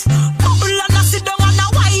it. Bubble and a sit down and a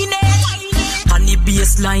wine it. On the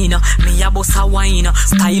baseline, me a boss a wine.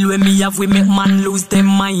 Style when me have, we make man lose them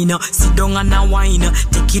mind. Sit down and a wine,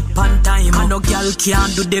 take it pan time. And no girl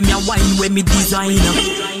can't do them a wine when me design.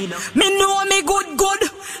 Me know me good,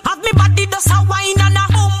 have me body does a wine and a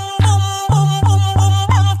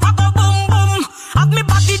have me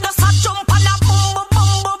body does a jump and a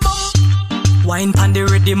wine pan the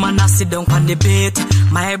ready man a sit down pan the bait.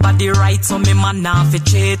 My body right so me man a fi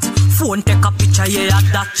cheat. Phone take a picture yeah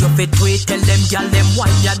that you fi tweet. Tell them gyal them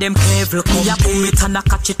wine ya them careful. Me a boom it and a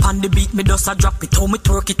catch it pan the beat. Me just a drop it. How me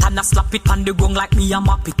twerk it and a slap it pan the gong like me a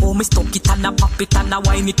map it. How me stuck it and a pop it and a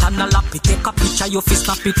wine it and a lap it. Take a picture you fi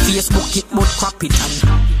snap it. Facebook it but crap it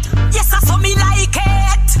and yes I saw me like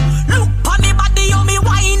it. Look pa me body how me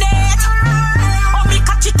wine it. How me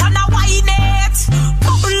catch it and a wine it.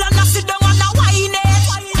 Bubble and a sit down and a wine it.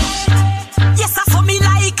 Yes I saw me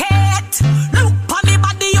like it. Look pa me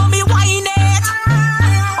body how me wine it.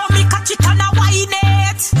 How me catch it and a wine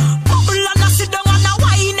it. Bubble and a sit down and a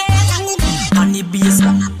wine it. On the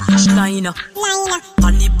baseline,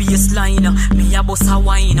 on the baseline, me a boss a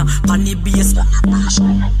wine. On the baseline,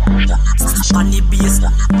 on the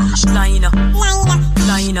baseline,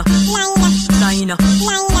 line.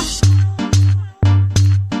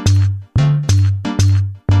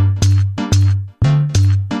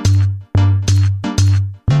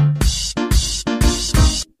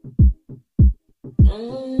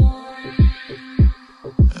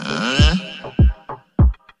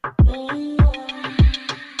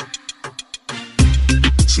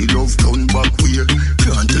 She love turn back way.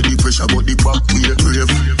 Can't tell the pressure but the back way. Brave.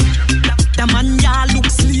 The man ya look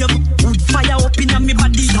slave. Wood fire up in a me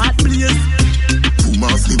body heart blaze. Boom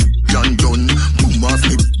off me and done. Boom off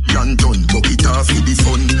me and done. Bucket off me the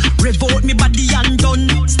fun. Revolt me body and done.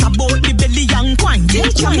 Stab out me belly and wine.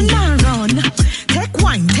 Take wine and run. Take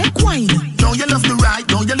wine. Don't you love the ride?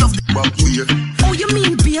 Don't you love the back way? Oh you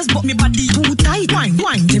mean bass but me body too tight.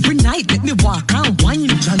 Wine every night. Let me walk and wine.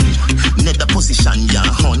 Johnny. Nether position ya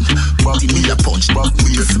hunt. Body me a punch. Back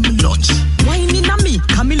way for me lunch. Wine in a me.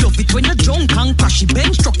 Can me love it when you're drunk and crashy.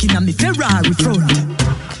 Bench truck in a me Ferrari front.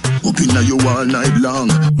 Up in a you all night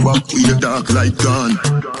long. Back way dark like gun.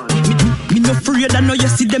 Me no afraid I know you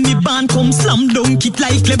see them me band come slam dunk it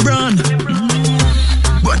like LeBron.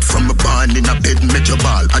 But from a barn in a bed make your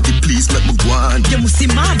ball. At the police make me go on. You must see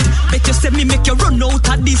mad. Bet you say me make you run out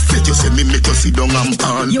of this. Bet you say me make you sit down and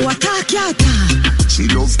fall. You attack, you attack. She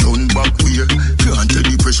love turn back way. Can't tell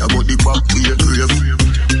the pressure but the back way. Brave.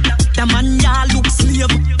 The man ya look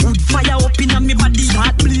slave. Wood fire up in a me body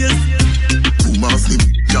heart blaze. Boom off me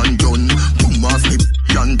and done. Boom off me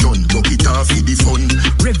and done. Bucket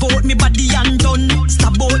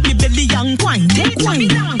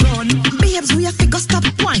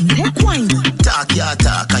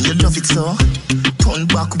Turn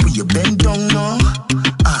back with your bend down now.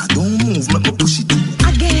 Don't move, let me push it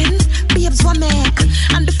again. Babes were make,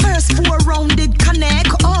 and the first 4 round did connect.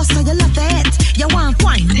 Oh, so you love it. You want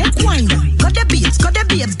wine, make wine. Got the babes, got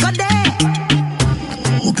there.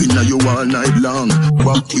 Hoping now you all night long.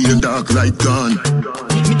 Back with your dark light gone.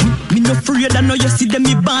 Me no afraid, I know you see them,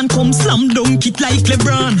 me band come slam dunk it like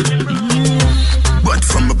LeBron. But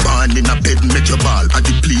from a band in a bed, make your ball. At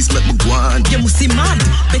the please make me go on. You must see mad.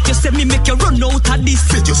 Bet you say me make you run out of this.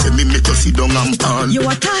 Bet you say me make you sit down and fall. You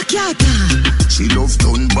attack, you attack. She love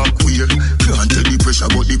turn back way. Can't tell the pressure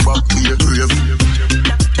but the back way. Brave.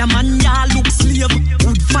 The man ya look slave.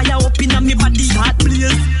 Wood fire up in a me body heart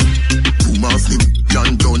blaze. Boom off me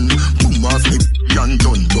and done. Boom off me and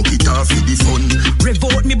done. Bucket off with the fun. Rev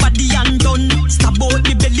out me body and done. Stab out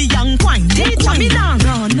me belly and wine. Take wine. Me down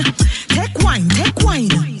run. Take wine.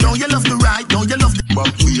 Don't you love the ride? Don't you love the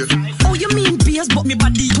back way? Oh, you mean beers, but me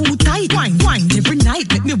body too tight. Wine every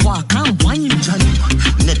night. Let me walk and wine. Johnny,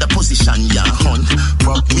 nether position ya hunt.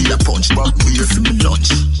 Back me a punch, back way for me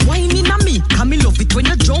lunch. Wine in a me, can me love it when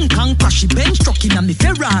you're drunk and crash it. Bench truck in a me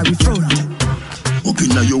Ferrari front.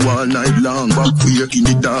 Hoping now you all night long. Back way in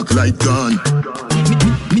the dark light gone.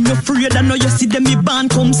 Me no afraid, I know you see them, me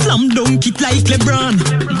band come slam dunk it like LeBron.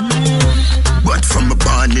 But from a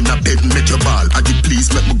band in a bed, make your ball. At the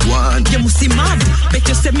please make me go on. You must see mad. Bet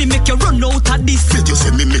you say me make you run out of this. Bet you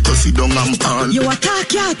say me make you sit down and fall. You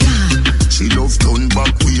attack, you attack. She love turn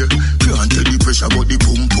back way. Can't tell the pressure but the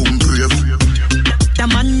pum brave. The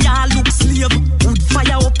man ya look slave. Wood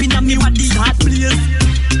fire up in a me body heart blaze.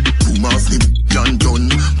 Boom off me and done.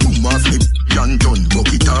 Boom off me and done.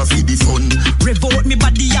 Bucket off with the fun. Rev out me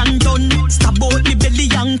body and done. Stab out me belly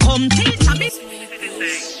and come. Teach me.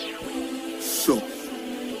 So,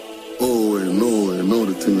 know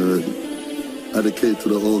the thing already. Dedicate to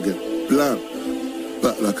the organ. Blam.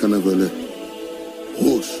 Back like I never left.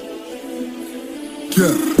 Whoosh.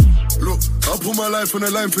 Yeah. Look, I put my life on the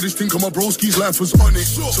line for this thing, cause my broski's life was on it.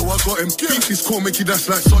 So I got him. Beat this core, make it dash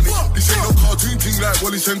like Sonic. This ain't no cartoon thing like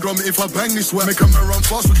Wallace and Gromit. If I bang this way, make a man run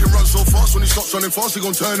fast, we can run so fast. When he stops running fast, he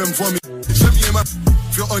gon' turn them for me. Send me in my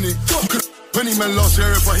if you're on it. You could penny man last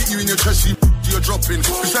year, if I hit you in your chest, you're dropping.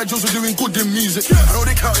 Besides, Joes are doing good in music. I know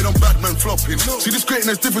they counted on bad man flopping. See, this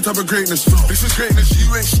greatness, different type of greatness. This is greatness, you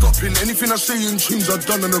ain't stopping. Anything I say in tunes I've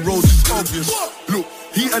done on the road is obvious. Look,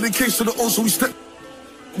 he had a case to the O, so we stepped.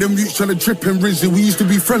 Them youths trying to drip and rinse it. We used to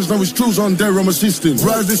be friends, now it's Drews on there, I'm assisting.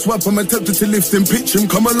 Rise this swap, I'm attempted to lift him, pitch him,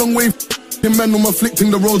 come a long way. Him man, I'm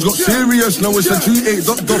afflicting, the roads got serious. Now it's a 2-8,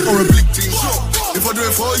 dot or a big team. If I do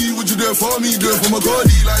it for you, would you do it for me? Do it for my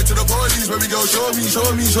body, like to the parties, baby girl, show me. Would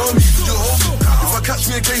you hold me? If I catch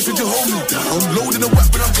me a case, would you hold me? I'm loading the whack,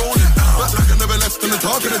 but I'm rolling. Back like I never left on the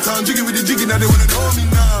talk of the time. Jiggy with the jiggy, now they wanna know me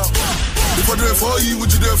now. If I do it for you,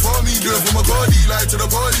 would you do it for me? Do it for my body, like to the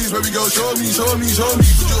parties, baby girl, show me. Would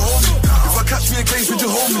you hold me? If I catch me a case, would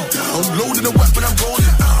you hold me? I'm loading the whack, but I'm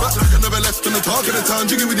rolling. Back like I never left on the talk of the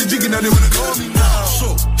time. Jiggy with the jiggy, now they wanna know me now. So,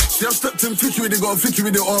 see, I've stepped in flicky with it, got a flicky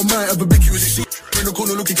with it, or I might have a bicky with it. See, in the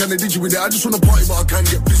corner looking kinda digi with it. I just wanna party, but I can't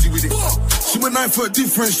get busy with it. See, when I for a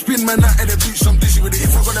different spin, man, I at the beach, I'm dizzy with it.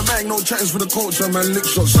 If I got a mag, no chattings for the culture, man, lick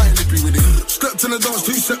shot, sign lippy with it. Stepped in the dance,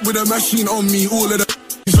 2 step with a machine on me, all of the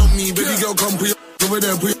is on me. Baby girl, come put your over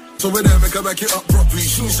there, make her back it up properly.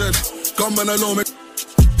 She said, come man alone, make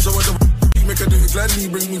so what the make her do it gladly,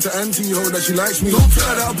 bring me to auntie, hold that she likes me. Don't tell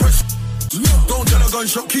her that I press. Don't tell her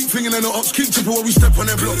gunshot, keep thinking in the ops, keep tipping while we step on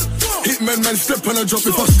their block. Hit man, step on a drop.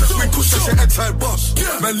 If I step, we push such a head side boss.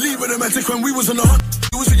 Man, leave with the matic when we was on the hunt.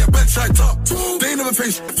 You was in your bedside top. They ain't never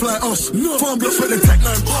face fly us. Farm blocks with the Tech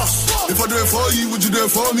 9 boss. If I do it for you, would you do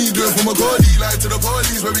it for me? Do it for my body, like to the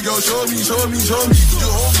parties, baby girl, show me. Would you hold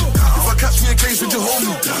me? If I catch me a case, would you hold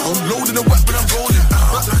me? I'm loading the whack, but I'm rolling.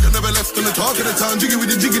 Back like I never left on the talk of the time. Jiggy with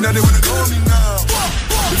the jiggy, now they wanna know me now.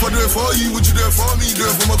 If I do it for you, would you do it for me? Do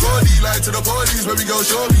it for my body, like to the parties, baby girl,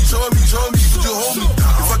 show me. Would you hold me?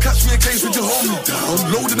 If I catch me a case, would you hold me?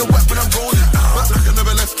 I'm loading the whack, but I'm rolling. Back like I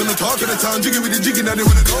never left on the talk of the time. Jiggy with the jiggy, now they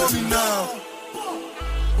wanna know me now.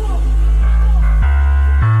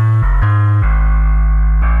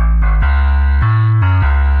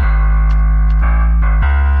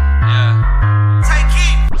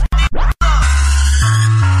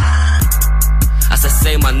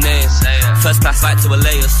 Say my name. First class flight to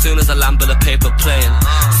LA as soon as I land with a paper plane.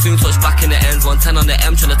 Soon touch back in the ends, 110 on the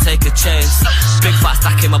M trying to take a chance. Big fat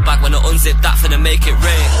stack in my bag when I unzip that finna make it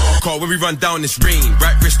rain. Call when we run down this rain.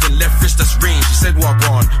 Right wrist and left wrist, that's rain. She said what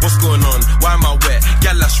on, what's going on, why am I wet?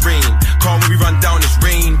 Gal, that's rain. Call when we run down this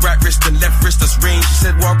rain. Right wrist and left wrist, that's rain. She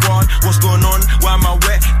said what on, what's going on, why am I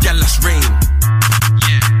wet? Gal, that's rain.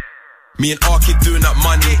 Yeah. Me and R-Kid doing up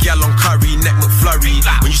money. Gal on curry, neck McFlurry.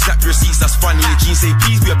 When you snap your receipts, that's funny. Jeans say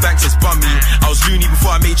please, we a bank says bummy. I was loony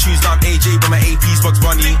before I made tunes, now I'm AJ, but my AP's Bugs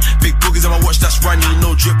Bunny. Big boogers on my watch, that's runny.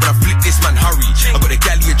 No drip, but I flick this man, hurry. I got the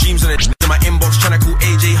galley of dreams on it in my inbox, tryna call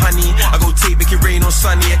AJ honey. I go tape, make it rain on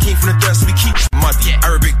sunny. I came from the dirt, so we keep muddy.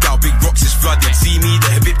 Arabic gal, big rocks is flooded. See me,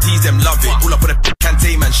 the Habibtis, them love it. Pull up on the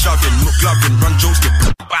Kante man, shoving, look loving, run jokes, get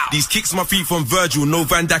these kicks on my feet from Virgil, no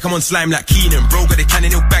Van Dijk, I'm on slime like Keenan. Bro, got the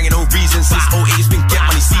cannon, no banging, no reason. Since 08, it's been get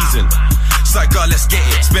money season. Side girl, let's get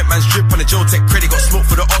it. Spent man's drip on the Joe Tech credit. Got smoke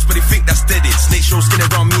for the odds, but they think that's deaded. Snake show skin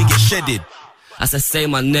around me and get shedded. As I say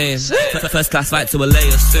my name, first class flight to LA.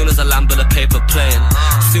 As soon as I land with a paper plane.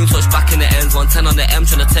 Soon touch back in the ends, 110 on the M,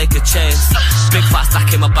 tryna take a chance. Big fat stack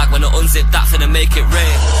in my bag when I unzip that finna make it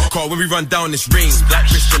rain. Call when we run down this range. Black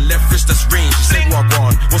wrist and left wrist, that's range. She said what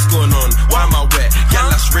on, what's going on, why am I wet? Yeah,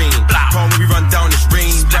 that's rain. Call when we run down this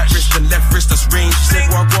range. Black wrist and left wrist, that's range. She said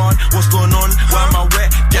what on, what's going on, why am I wet?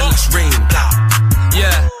 Yeah, that's rain.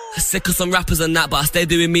 Yeah, sick of some rappers and that, but I stay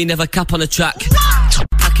doing me, never cap on the track.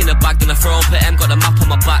 Pack in the bag, then I throw up at M, got the map on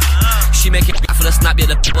my back. She make it back for the snap, yeah,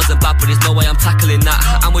 the wasn't bad, but there's no way I'm tackling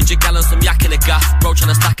that. I'm with your gal and some yak in the gaff, bro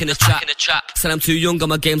tryna stack in the chat. Said I'm too young, got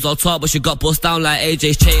my games all taught, but she got bust down like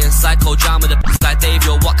AJ's chain. Psycho drama, the like Dave,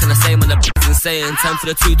 yo, what can I say, man, the insane. 10 for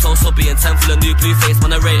the two-tone subby and 10 for the new blue face,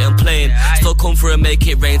 man, I rate and plain. Still come through and make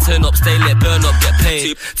it rain, turn up, stay lit, burn up, get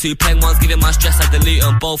paid. Two pen ones giving my stress, I delete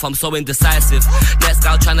them both, I'm so indecisive. Next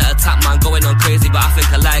gal tryna attack, man, going on crazy, but I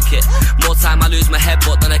think I like it. More time I lose my head,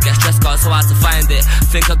 but then I get stressed, cause it's so hard to find it.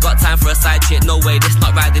 Think I got time for a side chick, no way, this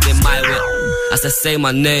not riding in my way. As I say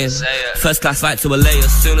my name, first class flight to LA.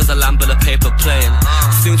 As soon as I land with a paper plane.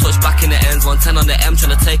 Soon touch back in the ends, 110 on the M,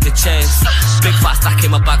 tryna take a chance. Big fat stack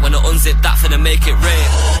in my bag when I unzip that finna make it rain.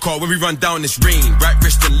 Call when we run down this rain. Right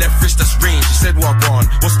wrist and left wrist, that's range. She said what on,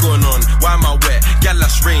 what's going on, why am I wet? Gal,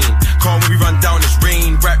 that's rain. Call when we run down this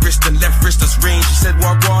rain. Right wrist and left wrist, that's range. She said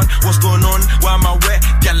what on, what's going on, why am I wet?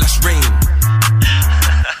 Gal, that's rain.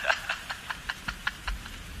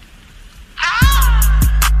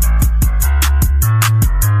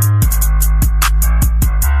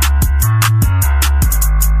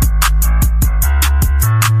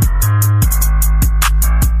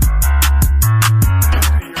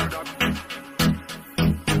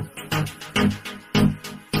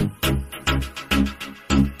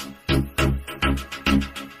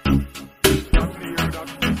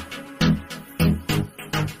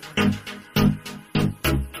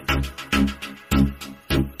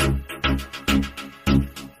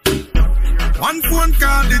 One phone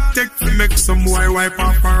call it take to make some boy wipe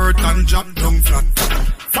off her hurt and drop down flat.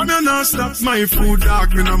 From you not stop my food,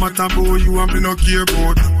 dog, me no matter about you and me no care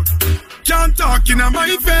about. Can't talk in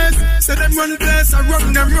my face, say them run place, I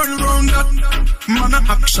run them run round that. Man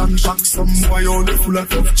a action back, some boy only full of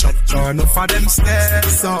tough chat. Enough of them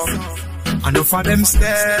stairs up, enough of them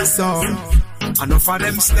stairs up, enough of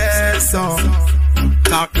them stairs up.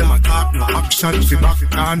 Talk them a talk, no action fi back,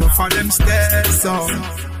 enough of them stairs up.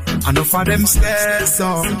 Enough of them stairs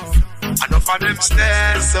up, enough of them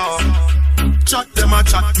stairs up. Chat them a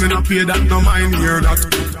chat, me no pay that, no mind hear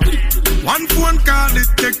that. One phone call it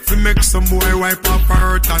take to make some boy wipe off her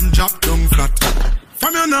hurt and drop down flat.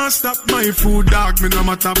 From you not stop my food, dog, me no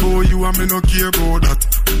matter about you and me no care about that.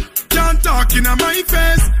 Can't talk in my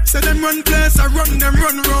face, say them run place, I run them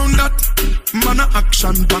run round that. Man a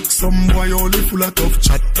action back, some boy only full of tough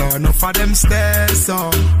chat. Enough of them stairs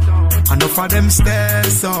up, enough of them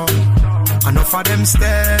stairs up, enough of them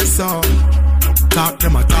stairs up. Talk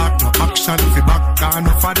them a talk, no action fi back.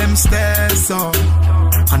 Enough of them stairs up,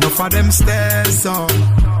 enough of them stairs up,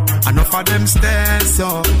 enough of them stairs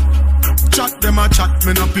up. Chat them a chat,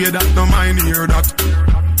 me no pay that, no mind hear that.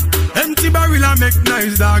 Empty barrel a make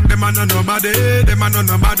nice dog, them a no nobody, them a no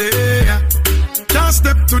nobody. Can't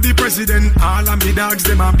step to the president, all of me dogs,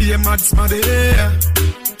 them a be a mad smaddy.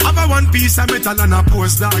 Have a one piece of metal and a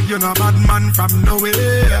post dog, you no bad man from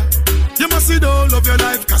nowhere. You must see the whole of your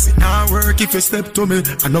life, cause it not work if you step to me.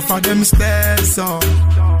 Enough of them stairs up,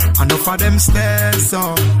 enough of them stairs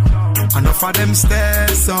up, enough of them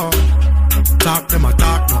stairs up. Talk them a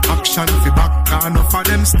talk, no action fi back. Enough of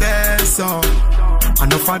them stairs up,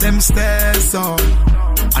 enough of them stairs up,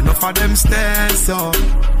 enough of them stairs up.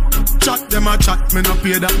 Chat them a chat, me no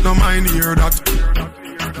pay that, no mind hear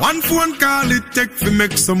that. One phone call it take to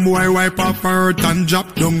make some boy wipe off her hurt and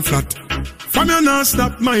drop down flat. From you not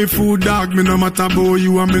stop my food, dog, me no matter about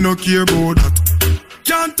you and me no care about that.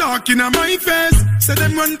 Can't talk in my face, say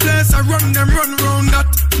them run place, I run them run round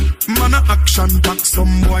that. Man a action back,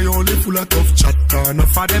 some boy only full of tough chat.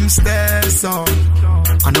 Enough of them stairs up,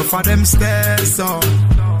 enough of them stairs up,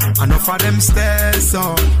 enough of them stairs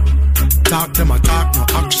up. Talk them a talk, no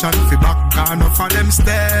action fi back. Enough of them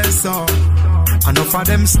stairs so. Enough of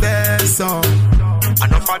them stairs so.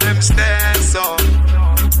 Enough of them stairs so.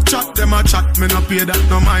 Chat them a chat, me no pay that,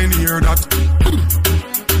 no mind hear that.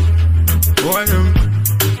 Boy them,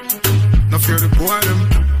 no fear the boy them.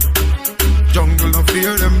 Jungle no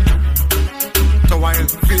fear them. The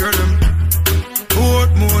wild fear them. Boat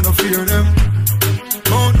moon no fear them.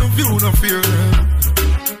 Mountain view no fear them.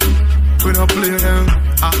 We no play them.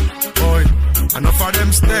 Ah, boy, enough of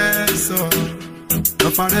them stairs so.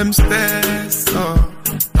 Enough of them stairs so.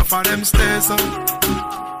 Enough of them stairs so.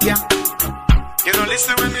 Yeah. You don't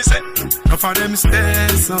listen when me say enough of them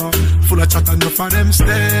stairs so. Full of chat enough of them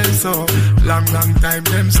stairs so. Long time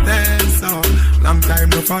them stairs so. Long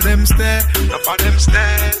time enough of them stairs. Enough of them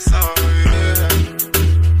stairs so. Yeah.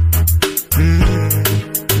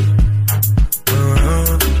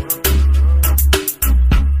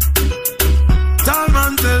 Tall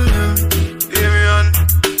man tell you, hear me on.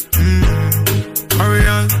 Hurry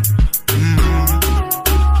on.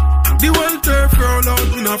 The world turf roll out,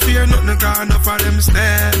 we no fear nothing, cause enough of them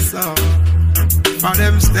stairs, so. For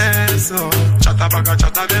them stairs, so. Chatter bag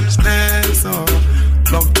chatter them stairs, so.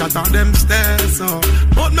 Love chatter them stairs, so.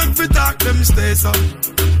 But make fi talk them stairs, so.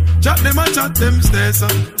 Chat them a chat them stairs, so.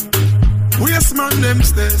 Waste man them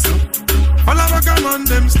stairs, so. All of a gang on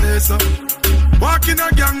them stairs, so. Walk in a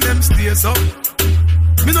gang them stairs, so.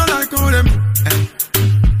 Me no like how them,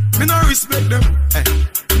 me no respect them,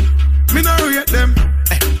 me no rate them,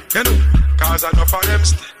 you know, cause enough of them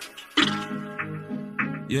stay.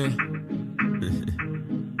 Yeah.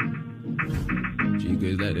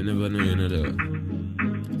 Chicas like they never know, you know that.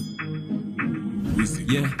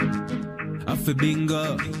 Yeah. I feel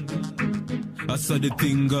bingo. I saw the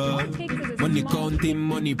thing up. Money counting,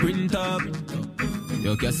 money print up.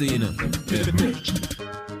 Yo, can see you know? Yeah.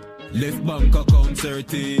 Left bank account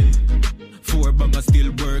 13. 4 banger still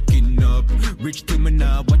working up. Rich to me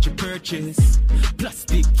now, watch your purchase.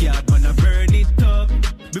 Plastic yard, man, I burn it up.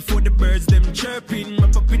 Before the birds them chirping,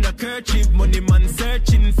 wrap up in a kerchief, money man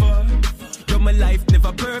searching for. Yo, my life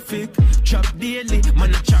never perfect. Chop daily,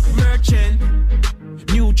 man, I chop merchant.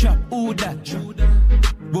 New chop, who that?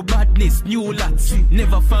 With badness, new lots.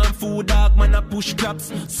 Never found food, dog, man, I push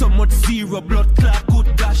drops. So much zero, blood clot,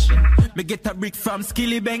 good dash. Me get a brick from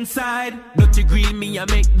Skilly Bang side. Dirty green, me, I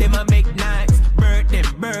make nice. Birth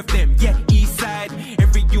them, yeah, east side.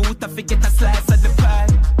 Every youth, I forget a slice of the pie.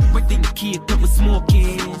 Wedding cake, we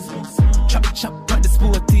smoking. Chop, at the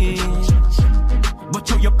sporting. Watch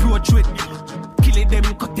how you approach with. Killing them,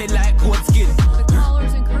 cut it like goat skin. The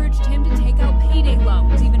callers encouraged him to take out payday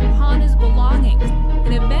loans, even pawn his belongings,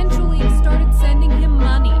 and eventually started sending him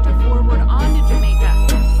money to forward on to Jamaica.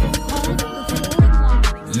 Called the Foreign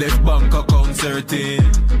Lottery. Left bank account 13.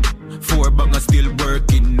 4 banger still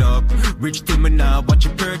working up. Rich to me now, watch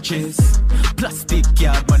your purchase. Plastic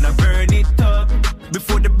yard, man, I burn it up.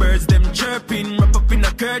 Before the birds them chirping, wrap up in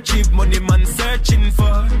a kerchief, money man searching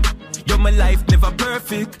for. Yo, my life never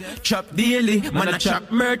perfect. Chop daily, man, I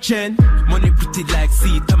chop merchant. Money pretty like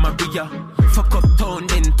Sita Maria. Fuck up town,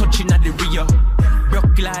 then touching at the Rio.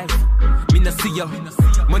 Broke life, me no see ya.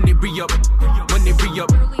 Money re-up, money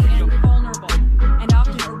re-up. Early and vulnerable, and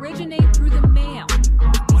often originate through the mail.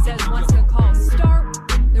 He says once the calls start,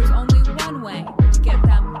 there's only one way to get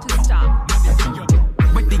them to stop.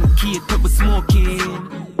 Wedding cake, we smoking.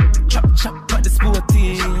 Chop at the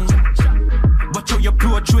sporting. Watch how you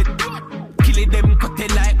approach with. Killing them, cut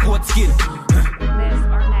it like goat skin. This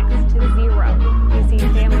are next to zero. We've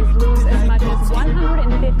seen families lose as much as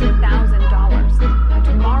 $150,000. And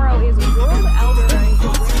tomorrow is World Elderly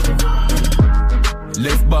Awareness Day.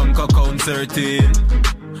 Left bank account 13.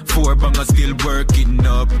 4 banger still working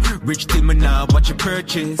up. Rich till me now, watch your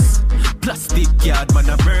purchase. Plastic yard, man,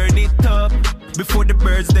 I burn it up. Before the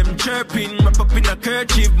birds them chirping, wrap up in a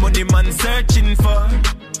kerchief, money man searching for.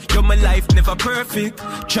 Yo, my life never perfect.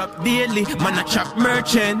 Chop daily, man, I chop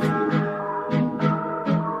merchant.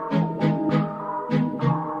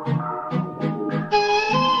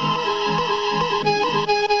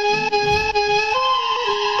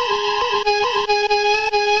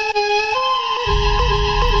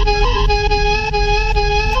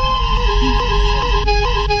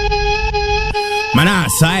 Man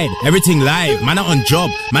outside, everything live, man out on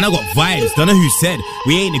job, man I got vibes, don't know who said,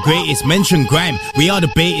 we ain't the greatest, mention grime, we are the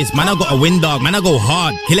baitest, man I got a wind dog, man I go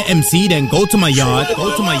hard, kill a MC then go to my yard,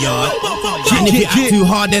 and if you act too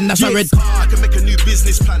hard then that's a red card. I can make a new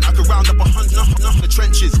business plan, I can round up 100 the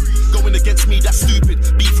trenches, going against me that's stupid,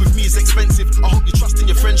 beef with me is expensive, I hope you trust in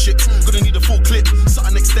your friendships, gonna need a full clip,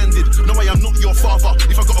 something extended, no way I'm not your father,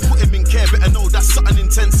 if I gotta put him in care better know that's something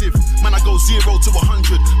intensive, man I go 0 to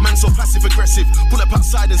 100, man so aggressive. Pull up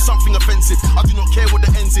outside and something offensive. I do not care what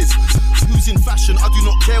the ends is. Who's in fashion? I do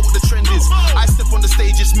not care what the trend is. I step on the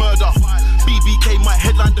stage, it's murder. BBK might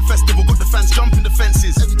headline the festival, got the fans jumping the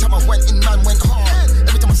fences. Every time I went in, man went hard.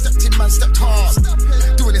 Every time I stepped in, man stepped hard.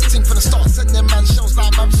 Doing this thing for the start. Send them man shows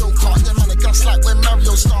like Mario Kart. Them man a gas like when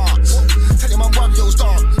Mario starts. Tell him I'm Wario's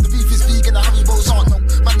dark. The beef is vegan, the Haribo's aren't. No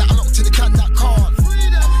man that I locked in the can that card.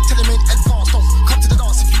 Tell him in advance, don't come to the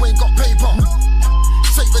dance if you ain't got paper.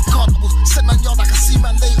 Straight red card, I will send man yard like I see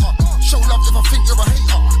man later. Show love if I think you're a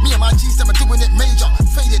hater. Me and my G's, them are doing it major.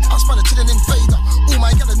 Faded, I'm spanning chilling in fader. All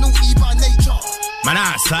my gal are new E by nature. Man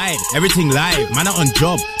outside, everything live, man out on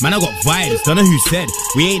job, man I got vibes, don't know who said,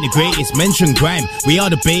 we ain't the greatest, mention grime, we are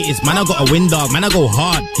the baitest, man I got a wind dog, man I go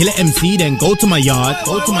hard, kill a MC then go to my yard,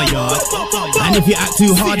 and if you act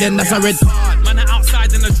too hard then that's a red card. Man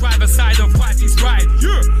outside in the driver's side of wifey's ride,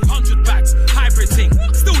 100 bags, hybrid thing,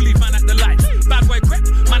 still leave man at the lights, bad boy crap,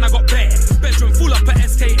 man I got bare, bedroom full up at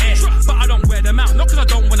SK Air, but I don't wear them out, not cause I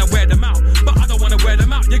don't wanna wear them out, but I don't wanna wear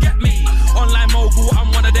them out, you get me, online mogul,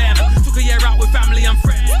 I'm one of them, took a year out with family and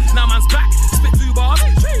friends, now man's back, spit 2 bars,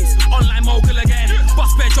 jeez, online mogul again,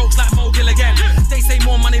 bust bare jokes like mogul again, they say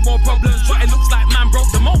more money, more problems, but it looks like man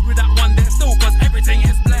broke the mold with that one there still, cause everything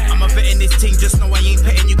is bland. I'm a vet in this thing, just know I ain't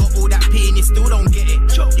petting, you got all that P and you still don't get it,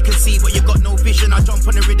 you can see but you got no vision, I jump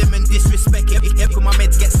on the rhythm and disrespect it, if my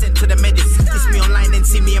meds get sent to the medics, kiss me online and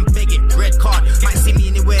see me and beg it, red card, might see me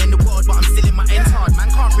anywhere in the world but I'm still in my ends hard,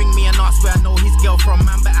 man can't ring me and ask where I know his girl from,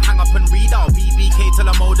 man better hang up and read out, BBK till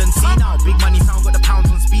I'm old and see now, big money sound got the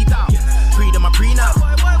pounds on speed out, freedom I pre now,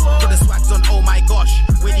 put the swags on, oh my gosh,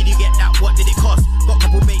 where did you get that, what did it cost, got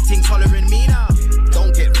couple big things hollering me now,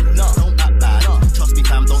 don't get rude, no, don't act bad, trust me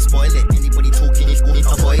fam, don't spoil it, anybody talking is good,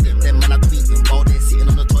 avoid it, them man are tweeting while they're sitting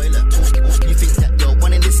on the toilet, you think that you're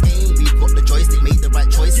one in this game, we've got the joystick, made the right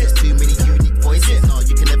choices, too many unique voices, no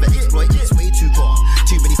you can never exploit it, it's way too gone,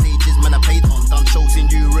 too many stages man I played on, done shows in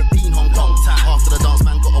Europe, been Hong Kong, after the dance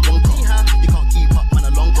man got a wonk on, you can't keep up man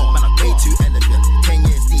a long gone, man I'm way too elegant, 10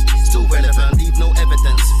 years deep, still relevant, leave no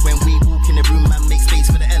evidence, when we walk in the room man make space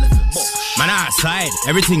for the elephants. Man outside,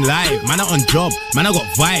 everything live, man out on job, man I got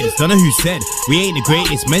vibes, don't know who said, we ain't the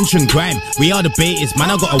greatest, mention grime, we are the baitest, man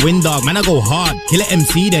I got a wind dog, man I go hard, kill a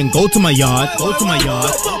MC then go to my yard,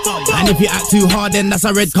 and if you act too hard then that's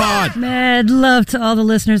a red card. Mad love to all the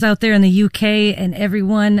listeners out there in the UK and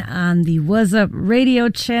everyone on the Was Up Radio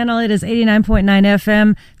channel. It is 89.9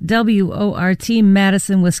 FM, WORT,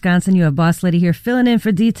 Madison, Wisconsin. You have Boss Lady here filling in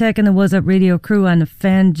for D-Tech and the Was Up Radio crew on the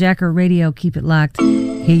Fanjacker Radio. Keep it locked.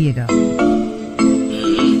 Here you go.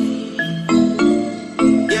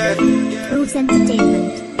 Roots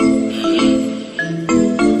Entertainment.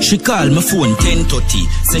 She call my phone 10:30,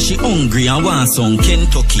 say she hungry and want some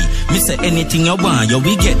Kentucky. Me say anything you want, yo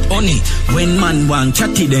we get honey. When man want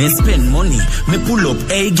chatty, then spend money. Me pull up,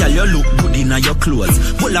 hey girl, you look good in your clothes.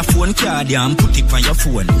 Pull a phone card and put it on your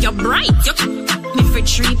phone. You're bright, me for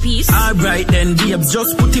 3-piece. Alright then, babes,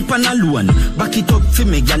 just put it on a loan. Back it up for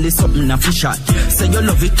me, girl, it's something a fish shot. Say you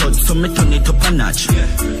love it out, so me turn it up a notch.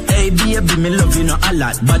 Hey baby, me love you not a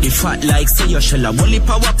lot. Body fat like say you shell a wally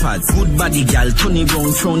power pads. Good body, girl, turn it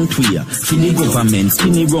round front way. For the government,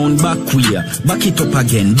 spin it round back way. Back it up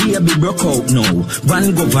again, baby broke out now.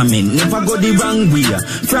 One government, never go the wrong way.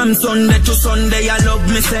 From Sunday to Sunday, I love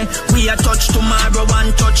me say. We a touch tomorrow,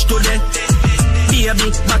 one touch today.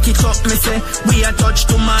 Baby, back it up, me say. We a touch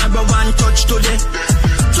tomorrow, one touch today.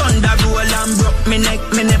 Thunder roll and broke me neck.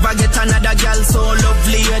 Me never get another girl so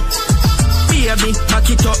lovely yet. Baby, back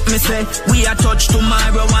it up, me say. We a touch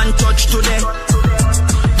tomorrow, one touch today.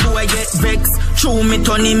 Boy get vexed, show me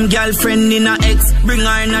turn him girlfriend in a ex. Bring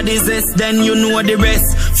her in a disease, then you know the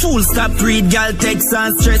rest. Full stop read, girl text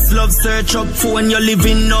and stress. Love search up phone, you live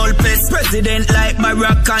in all place. President like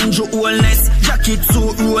Barack and Joe Holness. Jacket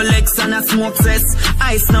suit, Rolex and a smoke cess.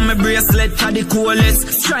 Ice na my bracelet for the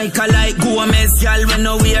coolest. Striker like Gomez, girl when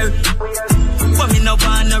no wear. But me no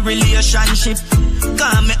want a relationship.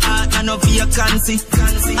 Call me heart and no vacancy.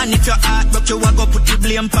 And if your heart broke, you a go put the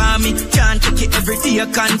blame for me. Can't take it every day a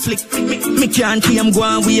conflict. Me can't see I'm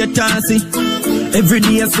going with a see. Every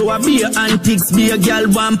day so I be a antics. Be a girl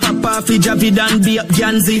one papa fi Javid and be a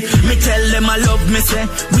Janzi. Me tell them I love me say.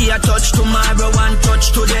 We a touch tomorrow, one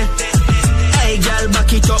touch today. Hey girl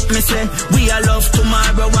back it up me say. We a love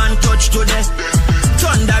tomorrow, one touch today.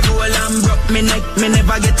 Thunder roll and broke me neck. Me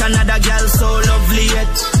never get another girl so lovely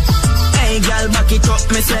yet. Hey girl back it up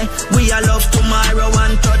me say. We a love tomorrow,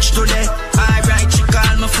 one touch today. Alright, she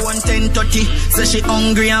call my phone 10:30, 30. Say she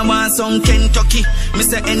hungry and want some Kentucky. Me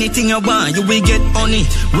say anything you want, you will get honey.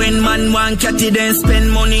 When man want catty, then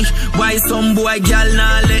spend money. Why some boy girl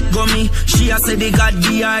nah let go me? She a say the God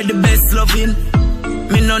give her the best loving.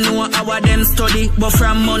 Me no know how them study, but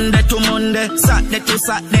from Monday to Monday, Saturday to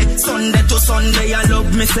Saturday, Sunday to Sunday, I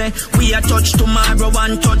love me say, we a touch tomorrow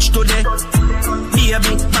and touch today.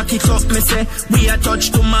 Baby, back it up, me say, we a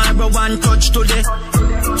touch tomorrow and touch today.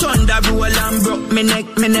 Thunder roll and broke me neck,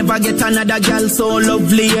 me never get another girl so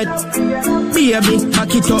lovely yet. Baby,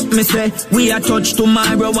 back it up, me say, we a touch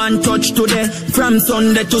tomorrow and touch today. From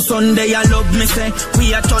Sunday to Sunday, I love me say,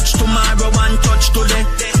 we a touch tomorrow and touch today.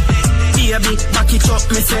 Baby, back it up,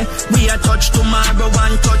 me say, we a touch tomorrow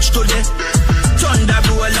and touch today. Thunder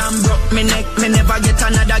roll and broke me neck, me never get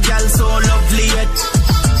another girl so lovely yet.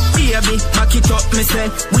 Baby, back it up, me say,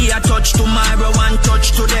 we a touch tomorrow and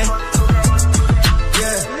touch today.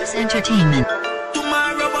 Yeah. Entertainment.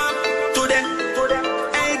 Tomorrow and today.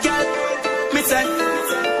 Hey girl, me say,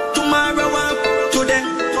 tomorrow and today.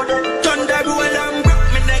 Thunder roll and broke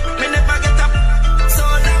me neck, me never get up so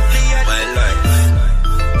lovely yet. My life.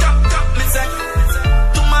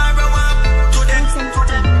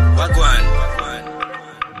 Wagwan.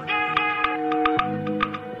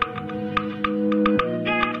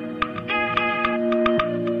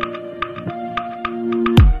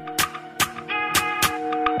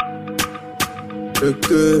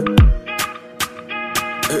 Good.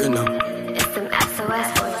 No. It's some SOS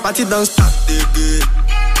voice. Party don't stop, good.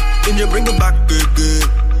 Then you bring it back, good.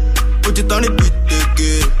 Put it on the beat,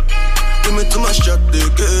 good. Give me too much shot,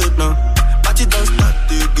 good. No. Party don't stop,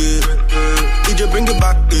 good. Did you bring it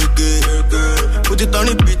back, good? Put it on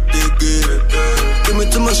the beat, good. Give me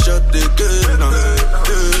too much shot, good. No.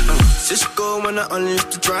 Cisco when I unleash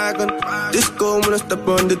the dragon. Disco when I step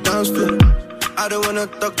on the dance floor. I don't wanna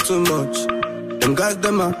talk too much. Them guys,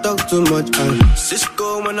 them I talk too much.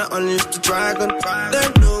 Cisco when I unleash the dragon.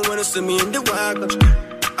 They know when they see me in the wagon.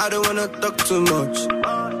 I don't wanna talk too much.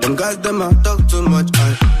 Them guys, them I talk too much.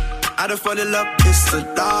 I don't fall in love, it's a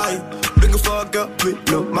lie. Looking for a girl with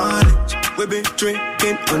no mileage. We been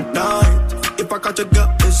drinking all night. If I catch a girl,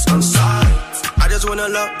 it's on sight. I just wanna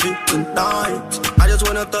love you tonight. I just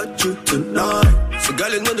wanna touch you tonight. So girl,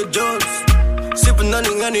 you know the jokes. Sipping on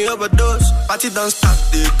any overdose. Party don't stop,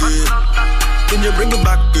 good. Then you bring it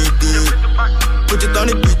back, good. Put it on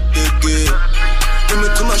the beat, good. Give me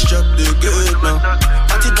too much shot, good. Now,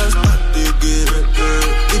 party don't stop, good.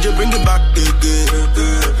 Did you bring it back, good?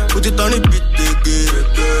 Put it on the beat, good.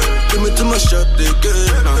 Give me too much shot,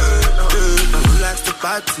 good. Now, relax the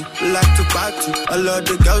party, relax the party. All of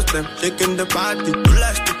the girls, them shaking the party.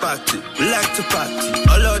 Relax the party, relax the party.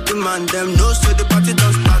 All of the man, them know so the party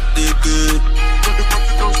don't start, good. The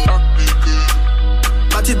party don't start, good.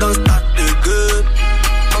 Party don't start, good.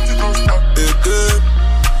 Party don't start, good.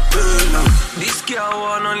 This girl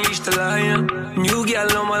wanna unleash the lion. New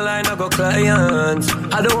girl on my line, I got clients.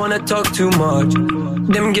 I don't wanna talk too much.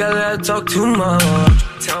 Them girl that talk too much.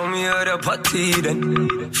 Tell me how the party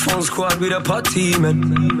then. Phone squad with a party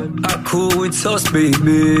man. I cool with sauce,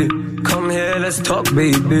 baby. Come here, let's talk,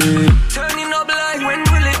 baby. Turning up like when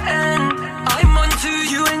will it end? I'm on to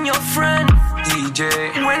you and your friend. DJ,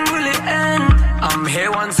 when will it end? I'm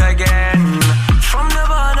here once again. From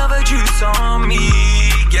the juice on me.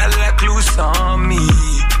 Girl like loose on me.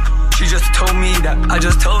 She just told me that. I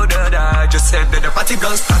just told her that. I just said that the party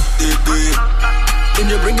don't stop, good. Then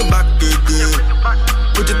you bring it back, good.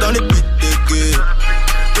 Put it on the beat, good.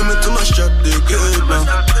 Give me too much shot, good. Now,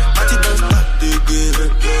 party don't stop,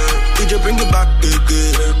 good. Did you bring it back, good?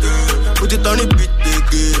 Put it on the beat,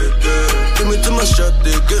 good. Give me too much shot,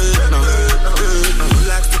 good. Now,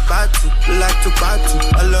 relax the party, relax the party.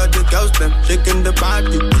 All of the girls, them shaking the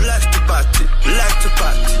party. Relax the party, relax the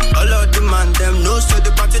party. All of the man, them know so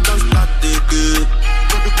the party don't start, good.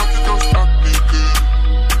 The party don't start, good.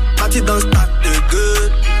 Party don't start,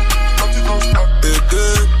 good. Party don't start, good.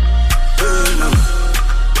 Good.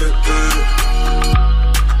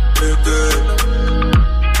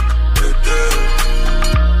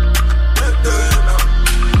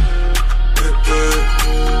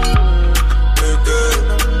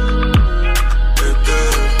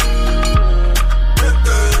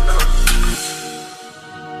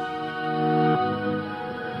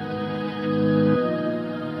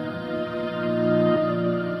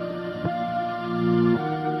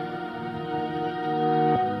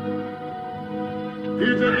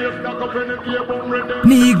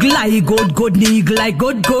 Nig like good, nig like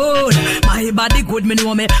good. My body good, me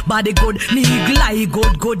know me body good. Nig like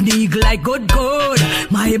good, nig like good.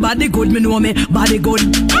 My body good, me know me body good.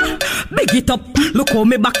 Big it up, look how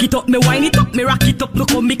me back it up, me wind it up, me rock it up,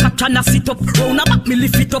 look how me catch and I sit up. Round a back, me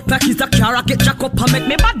lift it up like it's a car, I get jack up and make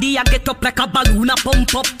me body I get up like a balloon a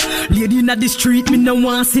pump up. Lady inna the street, me no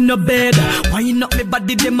want see no bed. Wind up me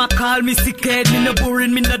body, them a call me sick head. Me no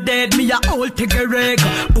boring, me no dead, me a old take a reg.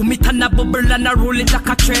 Boom it and a bubble and a roll it like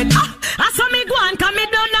a thread. I saw me go on, cause me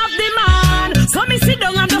don't have the man. So me sit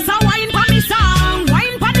down and just a wine pa me song.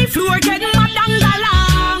 Wine pa the floor, get mad and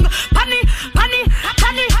galang. Pani, pani,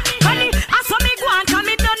 pani, pani. I saw me go on, cause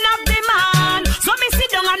me don't have the man. So me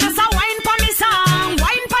sit down and just a wine pa me song.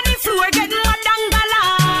 Wine pa the floor, get mad and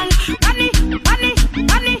galang. Pani, pani,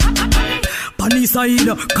 pani, pani. Pani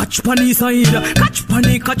side, catch pani side. Catch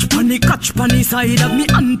pani, catch pani, catch pani side. Me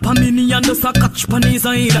and pa me and just a catch pani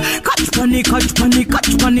side. Catch pani, catch pani,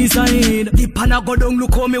 catch pani side. The pan a go down,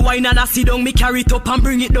 look how me wine and I sit down. Me carry it up and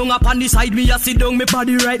bring it down up on the side. Me a sit down, me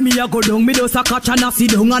body right, me a go down. Me just a catch and I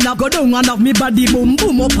sit down and I go down and have me body boom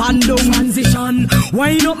boom up and down. Transition,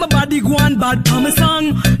 wine up my body go on bad pa me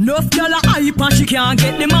song. Nuff gyal a hype and she can't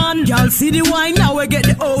get the man. Gyal see the wine now we get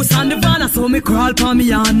the house and the van. So me crawl pa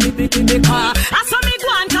me and the car. I saw me go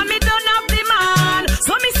on, cause me don't have the man.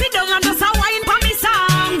 So me sit down and just a wine pa me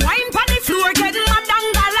song. Wine pa the floor, get mad and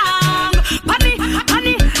galang. Pani,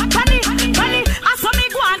 pani, pani, pani. I saw me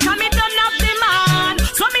go on, cause me don't have the man.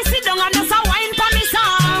 So me sit down and just a wine pa me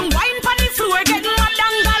song. Wine pa the floor, get mad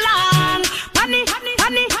and galang. Pani, pani,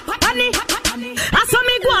 pani, pani. I saw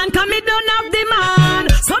me go on, cause me don't have the man.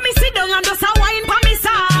 So me sit down and just a wine pa me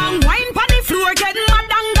song. Wine pa the floor, get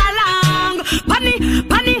mad and galang. Pani,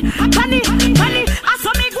 pani, pani, pani. I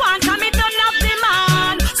saw me go on, cause me don't have the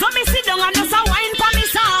man. So me sit down and just a wine pa me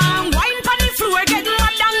song. Wine pa the floor, get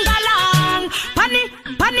mad and galang. Pani,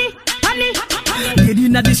 pani, pani, pani. Lady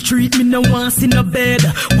inna the street, me no want see no bed.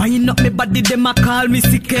 Wine up me body, them a call me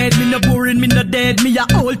sick head. Me no boring, me no dead, me a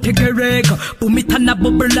old take a reg. Boom it and a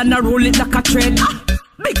bubble and a roll it like a thread.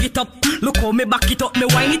 Big it up, look how me back it up, me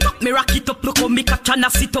wind it up, me rock it up, look how me catch and I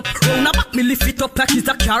sit up. Round a back, me lift it up like it's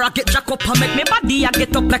a car, I get jack up and make me body I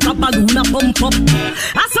get up like a balloon a pump up.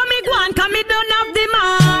 I saw me go on, cause me don't have the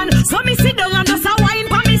man. So me sit down and just a wine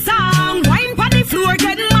pa me song. Wine pa the floor,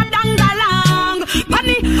 get mad and galang.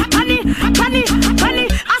 Pani, pani, pani, pani.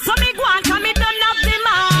 I saw me go on, cause me don't have the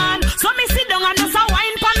man. So me sit down and just a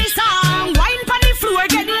wine pa me song. Wine pa the floor,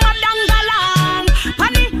 get mad and galang.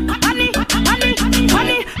 Pani, pani, pani,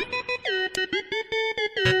 pani.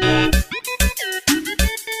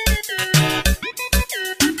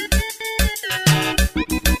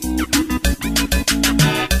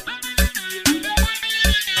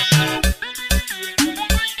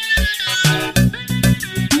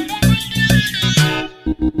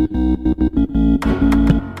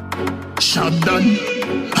 Shot done,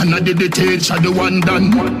 and I did the tail, shot the one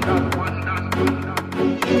done.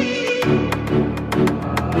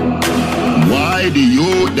 Why the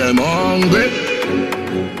youth them hungry?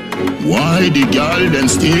 Why the girl them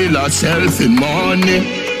steal herself in money?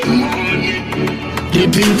 The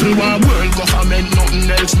people want world government, nothing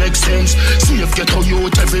else makes sense. Save ghetto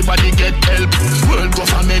youth, everybody get help. World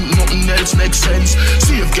government, nothing else makes sense.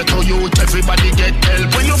 Save ghetto youth, everybody get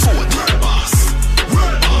help. When you vote, world boss,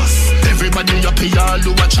 world boss. Everybody up here, all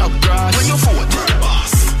who watch up grass. When you vote, world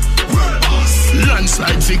boss, world boss.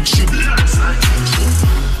 Landslide victory, landslide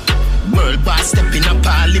victory. World boss step in a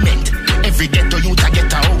parliament. Every ghetto youth a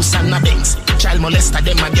get a house and a Benz. Child molester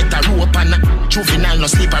them a get a rope and a juvenile no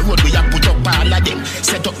sleep a road we a put up all of them.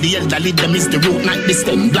 Set up the elderly them is the root not the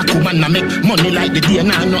stem. Black woman a make money like the day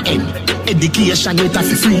now no end. Education rate a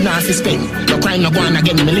fi free now fi spend. No crime no go on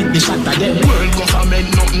again me lick the shot of them. World government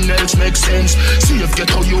nothing else makes sense. Save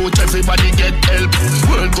ghetto youth everybody get help.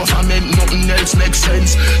 World government nothing else makes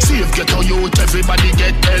sense. Save ghetto youth everybody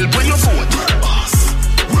get help. When you vote world boss,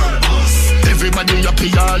 world boss. Everybody up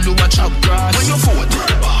here, all who watch up grass. When you vote,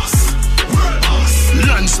 world boss, world boss.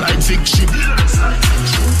 Landslide victory, landslide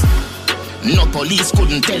victory. No police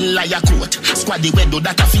couldn't tell liar court. Squad the wedo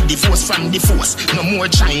that a feed the force from the force. No more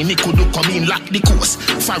Chinese could come in lock the coast.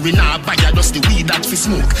 Foreigner buyer just the weed that fi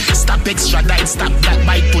smoke. Stop extradite, stop that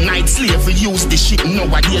bite tonight. Slavery use the ship,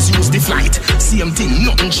 nowadays use the flight. Same thing,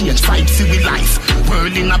 nothing change, fight for we life.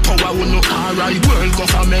 World in a power, we no alright. World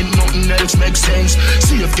government, nothing else makes sense.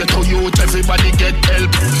 Save ghetto youth, everybody get help.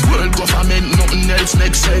 World government, nothing else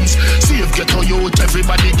makes sense. Save ghetto youth,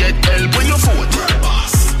 everybody get help. When you vote, world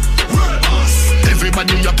boss, world boss.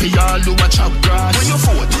 Everybody up here, all who watch up grass. When you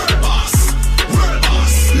vote, world boss,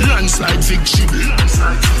 Landslide victory.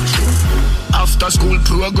 After school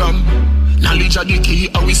program. Knowledge of the key,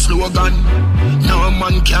 our slogan. No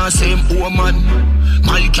man can say him woman.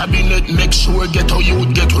 My cabinet make sure get how you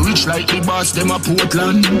get rich like the boss, them a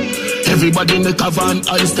Portland. Everybody make a van,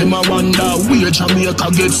 eyes them a wonder. Where Jamaica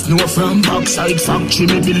get snow from backside factory,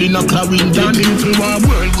 me building a Clarendon. People want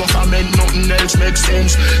world government, nothing else makes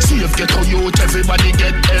sense. Safe get how youth, everybody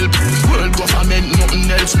get help. World government, nothing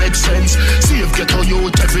else makes sense. Safe get how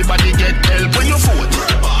youth, everybody get help. When you vote,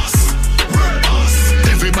 world boss.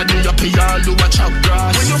 Everybody up here, all who watch up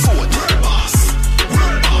grass. When you vote, world boss.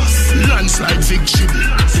 Landslide victory.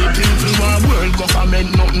 People want world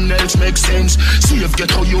government, nothing else makes sense. Safe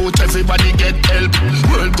get how youth, everybody get help.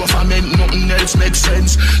 World government, nothing else makes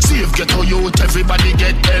sense. Safe get how youth, everybody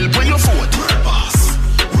get help. When you vote, world boss.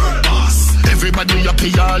 Everybody up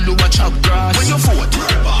here, all who watch up grass. When you vote,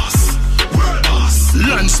 world boss.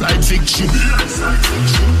 Landslide victory.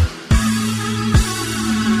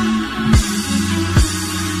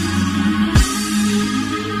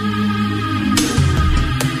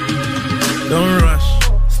 Don't rush,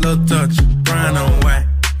 slow touch, brown and white.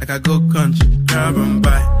 Like I go country, grab and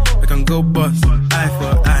buy. We can go bust, eye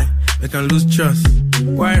for eye. We can lose trust.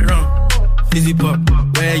 White rum, fizzy pop.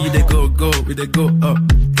 Where you they go, we they go up.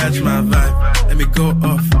 Catch my vibe, let me go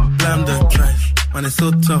off. Blam the trash, man it's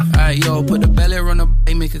so tough. Alright yo, put the belly on the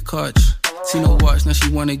bay, make a catch. See no watch, now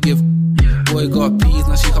she wanna give. Boy got peas,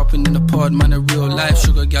 now she hopping in the pod. Man, a real life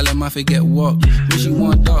sugar gal, I might forget what. When she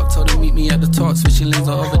want dark, told her meet me at the top. Switching lanes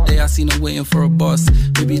the other day, I seen her waiting for a bus.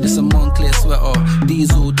 Maybe this a Moncler sweater,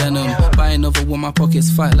 diesel denim. Buy another one, my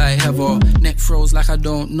pockets fight like heather. Neck froze like I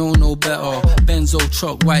don't know no better. Benzo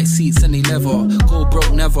truck, white seats and they leather. Go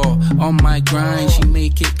broke never, on my grind. She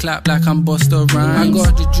make it clap like I'm Busta Rhymes. I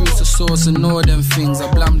got the juice, the sauce and all them things.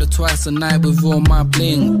 I blammed her twice a night with all my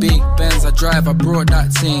bling. Big Benz, I drive, I brought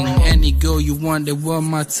that thing. Any girl you want, they want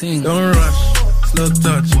my thing. Don't rush, slow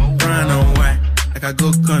touch, brown and white. Like I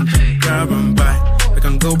go country, grab and buy. We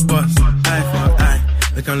can go bust, eye for eye.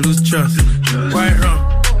 We can lose trust. White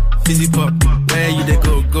rum, fizzy pop. Where you they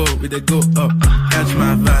go, we they go up. Catch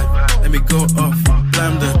my vibe, let me go off.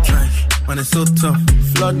 Blam the trash, man it's so tough.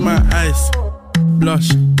 Flood my eyes. Blush,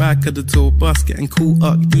 back of the tour bus, getting cool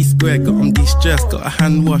up, D-square, got on de-stress, got a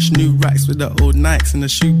hand wash, new racks with the old Nikes in the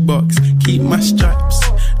shoebox, keep my stripes,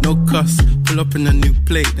 no cuss, pull up in a new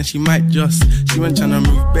plate, then she might just, she went tryna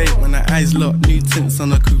move bait, when her eyes locked, new tints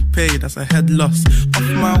on a coupe, that's a head loss, off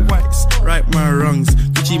my whites, right my wrongs,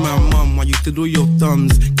 Gucci my mum, while you to do your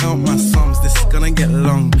thumbs, count my sums, this is gonna get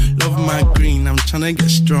long, love my green, I'm tryna get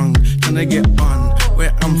strong, tryna get on,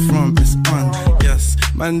 where I'm from, it's on, yes,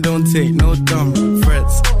 man don't take no dumb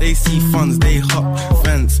threats, they see funds, they hop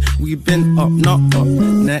fence, we been up, not up,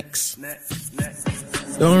 next,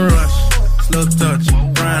 don't rush, slow touch,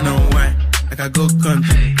 brown and white, like I go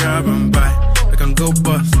country, grab and buy, we can go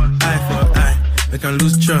bust, eye for eye, we can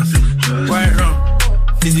lose trust, white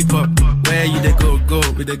rum, fizzy pop, where you they go,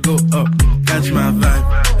 we they go up, catch my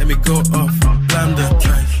vibe, let me go off, blam the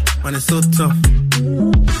trash, man it's so tough.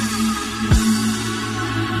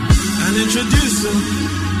 And introducing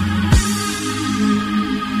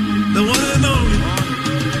the one and only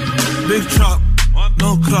big truck,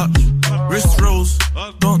 no clutch, wrist rolls,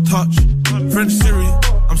 don't touch, French Siri,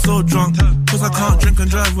 I'm so drunk, cause I can't drink and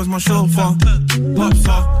drive, where's my chauffeur, pops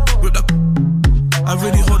off, with the I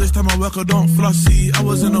really hold this time I work, I don't floss, see, I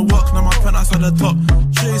was in the work, now my pen outside the top,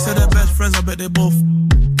 Shay said they're best friends, I bet they both,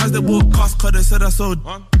 as they bought cars, cause they said I sold,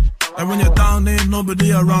 and when you're down, there ain't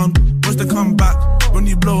nobody around, watch they come back, when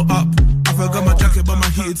you blow up, I forgot my jacket, but my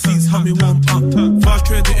heated seats help me warm up. Fast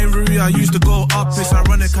train to Inverie, I used to go up. It's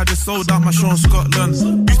ironic, I just sold out my show in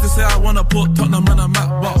Scotland. Used to say I wanna put Tottenham on a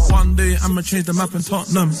map, but one day I'ma change the map in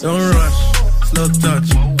Tottenham. Don't rush, slow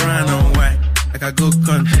touch, brown and white. Like I go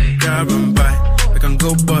country, grab and buy. We can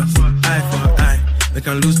go bust, eye for eye. We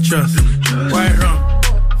can lose trust. White rum,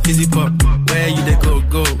 fizzy pop. Where you they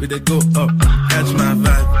go, we they go up. Catch my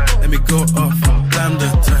vibe, let me go off. Blam the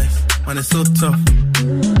trash, man it's so tough.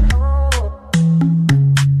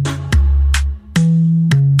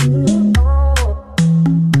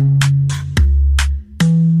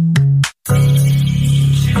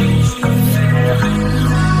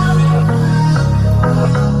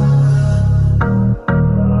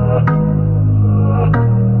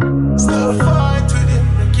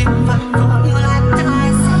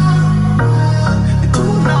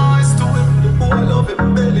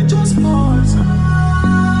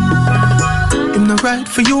 Right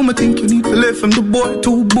for you, I think you need to live from the boy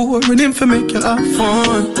too boring him for make you have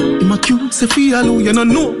fun. In my cute, say feel you no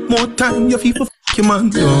more time, you feel him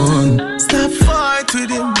and done. Stop fight with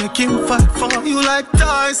him, make him fight for you like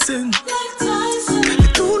Tyson.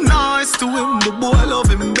 You're too nice to him, the boy love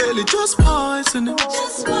him belly, just poison him.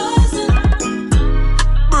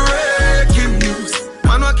 Breaking news,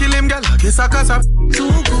 man wa kill him, girl, I guess I cause I'm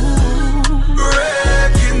too good.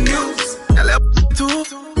 Breaking news, girl, I'm too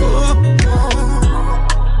good.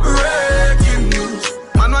 Breaking news,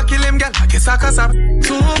 man wa kill him, girl, I guess I cause I'm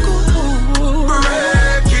too good.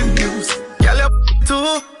 Breaking news, girl, I'm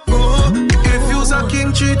too good. If you's a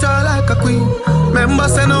king, treat her like a queen. Remember,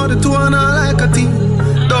 send out the two and her like a team.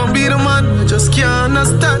 Don't be the man, you just can't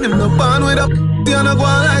understand him. No band with a you're not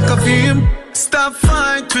going like a film. Stop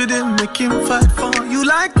fight with him, make him fight for you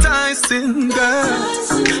like Tyson,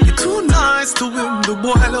 girl. You're too nice to him, the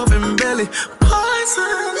boy love him belly.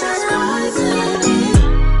 Poison.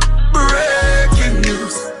 Breaking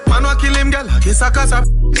news, man wa kill him, girl, I guess I cause I'm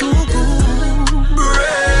too good.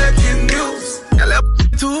 Breaking news, girl, I'm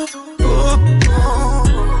too good.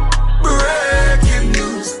 Breaking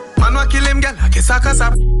news, man wa kill him, girl, I guess I cause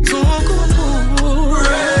I'm too good.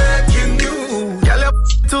 Breaking news, girl, I'm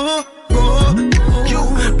too good. You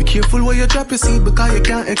be careful where you drop your seed because you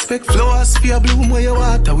can't expect flowers for your bloom where you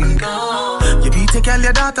water weed. You be take care of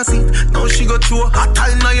your daughter seat. Now she go through a hot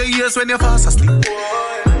time now your ears when you fast asleep.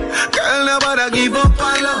 Girl, never give up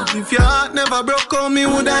on love. If your heart never broke on me,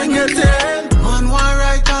 would I get it? Man, one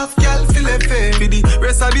right off, girl, feel it fair. For the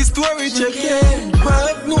rest of the story, check it.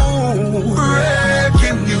 But no,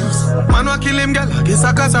 breaking news. Man, wa kill him, girl, I guess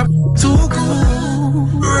I cause I'm too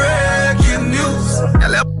good. Breaking news.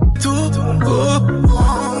 Girl, I'm too good.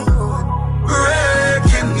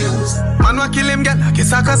 Breaking news. Man, wa kill him, girl, I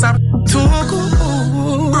guess I cause I'm too good.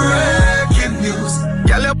 Breaking news.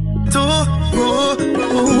 Girl, I'm too good.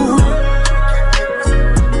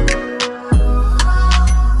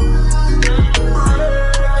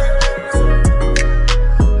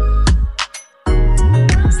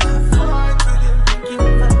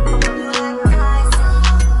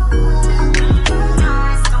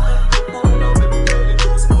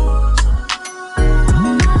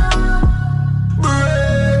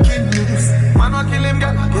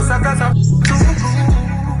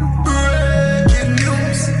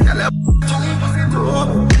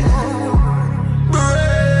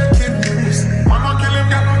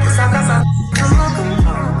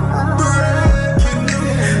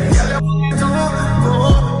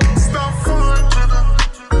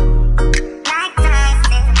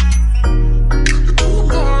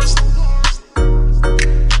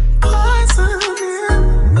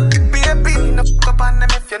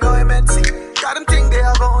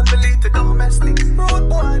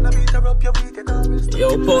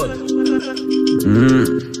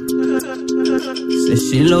 Say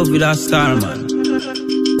she love with a star man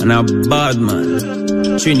and a bad man,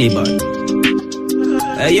 Trinidad.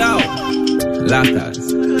 Hey yo, Latas.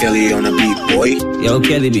 Kelly on the beat, boy. Yo,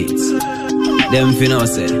 Kelly beats. Them finna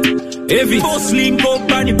say. Every boss link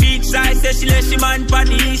up on the beach side. Say she let she man on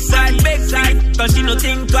the east side, big side. Cause she no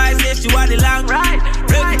think twice, say she want the long ride.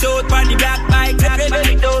 Break it out on the black bike,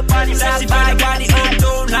 break it out on the black bike. On the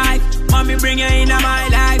uptown life, mommy bring her in my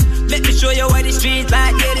life. Let me show you what the streets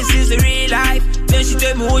like, yeah, this is the real life. Then she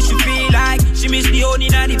tell me what she feel like. She miss the honey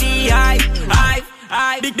and the beehive.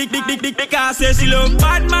 Big, because say she love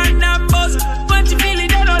bad man and buzz. When she feel it,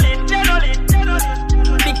 dead on it.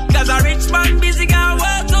 Because a rich man busy can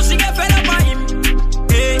work, so she get fed up on him.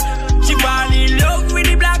 Hey, she fall in love with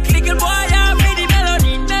the black little boy and with the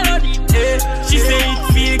melody. Hey, she say it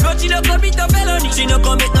feel good, she no commit no felony. She no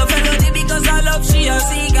commit no felony because I love she a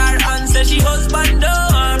cigar and say she husband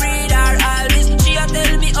don't read her all this. She a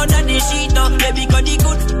tell me under the sheet up, baby cause the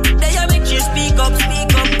good. They a make she speak up.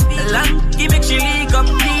 Long, he make she leak up.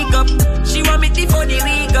 She want me to for the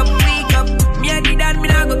week up. Me a did that, me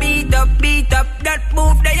not go beat up. That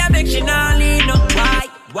move, they a make she not lean up.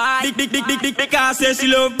 Why? Big, because say she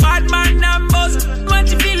love bad man and buzz. When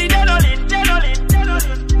she feel it, dead on it.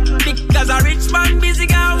 Because a rich man busy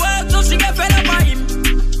can work, so she get fed up on him.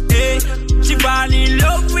 Hey, she fall in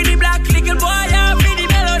love with the black little boy and with the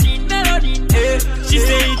melody. Hey, she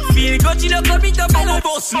say it feel good, she no commit no felony.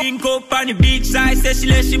 Bus link up on the beach side, say she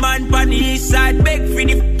let she man on the east side. Beg for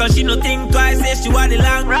the cause she no think twice, say she want the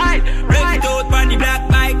long ride. Break it out on the black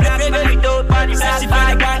bike, break it out on the black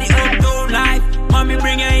bike. On the uptown life, mommy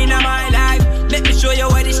bring her in my life. Let me show you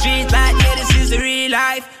what the streets like, yeah, this is the real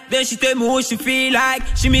life. Then she tell me what she feel like.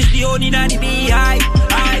 She miss the honey and the beehive.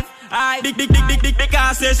 Big,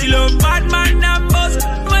 because say she love bad man and buzz.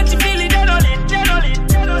 When she feel it, dead on it.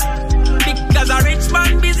 Because a rich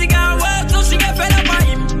man busy can work, so she get fed up on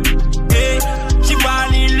him. Hey, she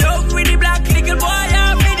fall in love with the black little boy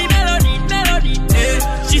and with the melody.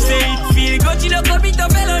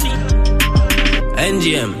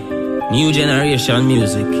 New generation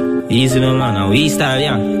music. Easy no man, and we style,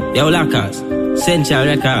 yeah. Yo, Lackers, Central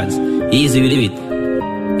Records. Easy with it.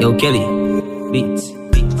 Yo, Kelly, beats.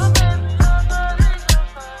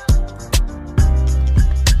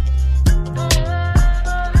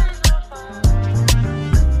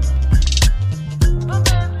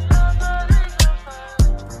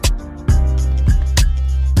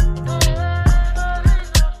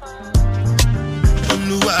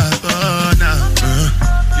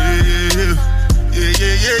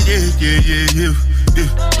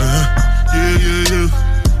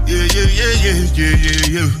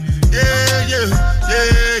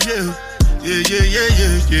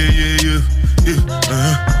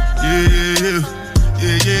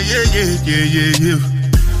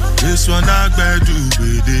 This one I do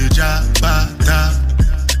with the jabata.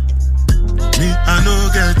 Me, I no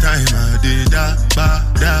get time, I did da.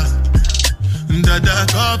 Dada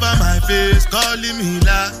cover my face, calling me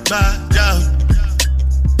la ba da.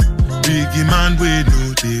 Biggie man, we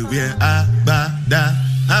know they wear a ba da.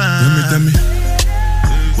 Tell me,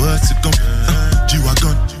 what's it gon'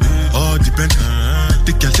 G-Wagon, all depend.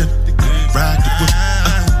 The girl them, ride the whip.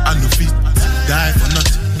 I no fit, die for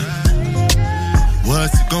nothing.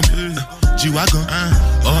 What's it gon' be? G-Wagon,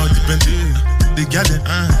 all depend. The girl them,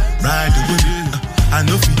 ride the whip. I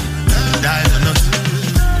no fit, die for nothing.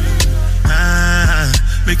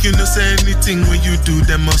 Make you no say anything when you do,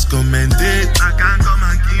 they must commend it. I can't come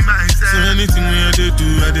and keep myself. So anything when you do,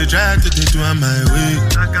 I they try to do on my way.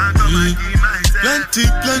 I can't come and keep myself.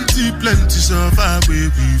 Plenty so far we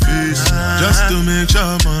face. Just to make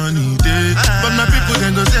sure money day. But my people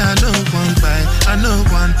then go say I know one buy, I know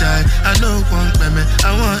one die, I know one payment.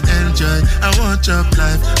 I want enjoy, I want job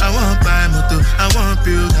life, I want buy motor, I want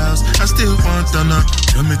build house, I still want to know.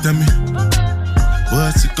 Tell me,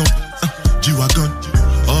 what's it gon' G-Wagon,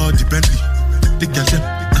 all the Bentley, the girl them,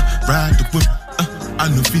 ride the whip, I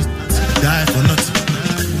no fit, die for nothing.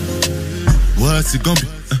 What's it gon' be?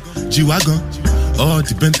 G-Wagon, all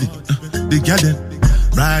the Bentley, the girl them,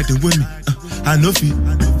 ride the whip, I no fit.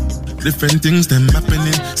 Different things them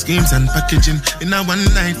happening, schemes and packaging. In a one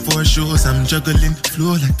night 4 shows, I'm juggling.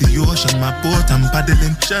 Flow like the ocean, my boat, I'm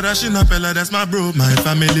paddling. Sharashina fella, that's my bro, my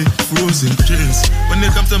family. Frozen chains. When it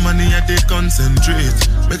comes to money, I they concentrate.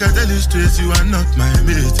 Make I tell you straight, you are not my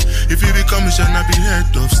mate. If you become a I be head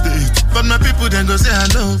of state. But my people then go say, I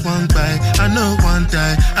know one buy, I know one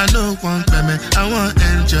die, I know one payment. I want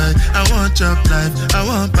enjoy, I want job life, I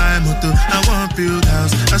want buy motor, I want build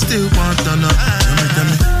house, I still want to know. Tell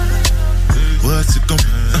me. What's it gon' be?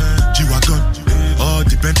 G-Wagon, all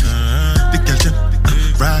the Bentley. The girl them,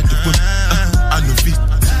 ride the whip. I no fit,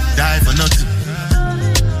 die for nothing.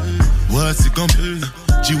 What's it gon' be?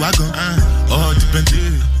 G-Wagon, all the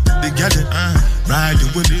Bentley. The girl them, ride the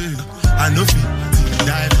whip. I no fit,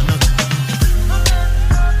 die for nothing.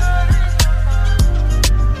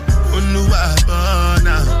 Oh no, I burn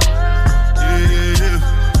now.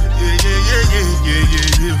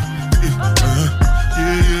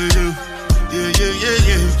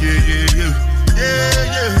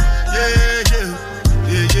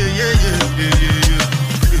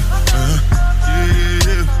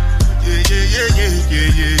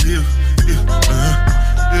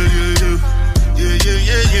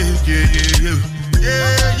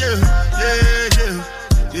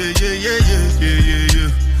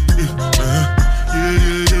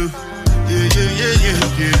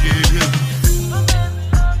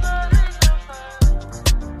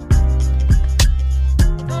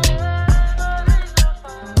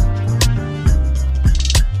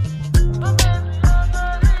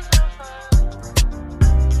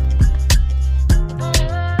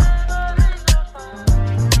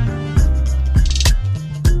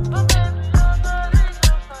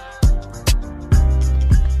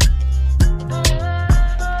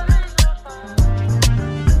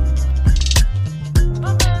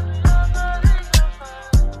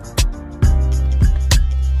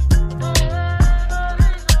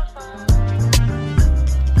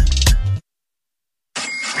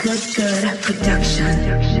 Good production.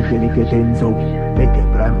 You can make it in so make it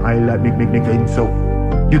climb high like make it so.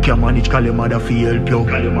 You can manage call your mother for help you.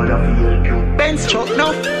 Benz truck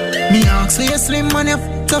now. Me ask for you slim man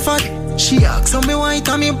you so fat. She ask on me white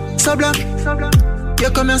and me so black. You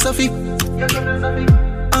come here Sophie.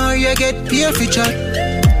 Or you get paid for chat.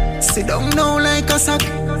 Sit down now like a sack.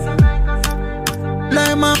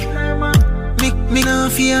 Like ma. Me no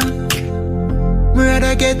fear. Me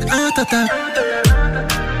rather get heart attack.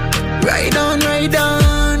 Ride on,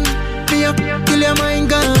 me up till your mind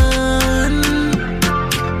gone.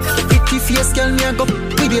 Pretty face girl, me a go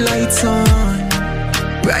with the lights on.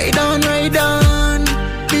 Ride on,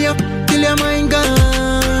 me up kill your mind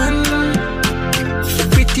gone.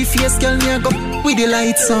 Pretty face girl, me a go with the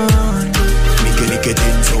lights on. Make it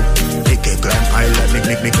in so, make it grand island,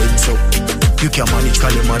 make it so. You can manage,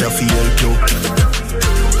 call your mother for help you.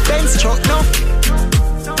 Benz truck now.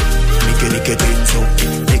 Make it in so,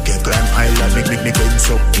 make it grand island, make it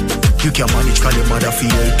so. You can manage, call your mother for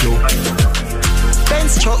help you.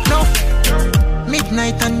 Benz truck now.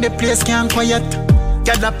 Midnight and the place can't quiet.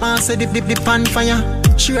 Got a pass the pan fire.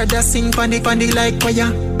 She rather sing pandy like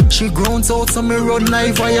choir. She groans out so me run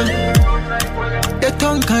like fire. The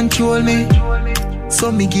tongue control me,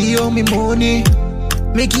 so me give you me money.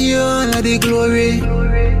 Me give you all of the glory.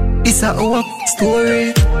 It's a our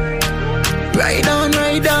story. Ride on,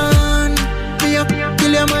 me up,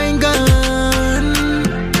 kill your mind gone.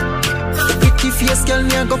 Pretty face girl,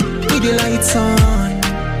 me a go with the lights on.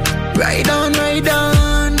 Ride on,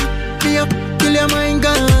 me up, kill your mind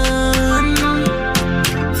gone.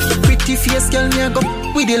 Pretty face girl, me a go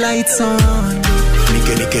with the lights on. Make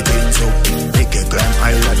it in so, make it grand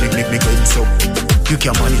island, make it so. You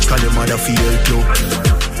can manage, call your mother for help you.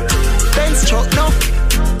 Benz truck now.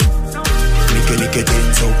 Make it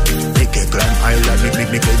in so, make it grand island,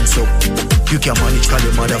 make it so. You can manage, call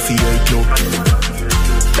your mother for help you.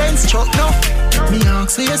 Benz truck now. Me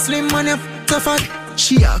ask for your slim man, you so fat.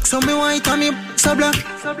 She ask for me white and me so black.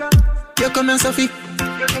 You come here so fit.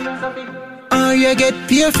 Or you get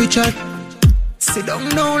peer for chat. Sit down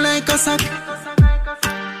now like a sack.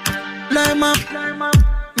 Line up,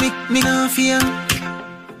 me not fear.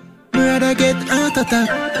 Brother get heart attack.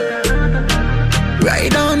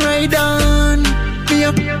 Ride on, me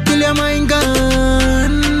up, kill your mind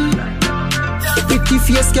gone. Pretty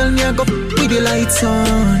face girl, me a go with the lights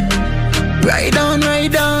on. Ride on,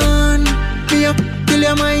 me up, kill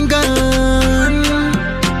your mind gone.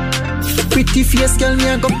 Pretty face girl, me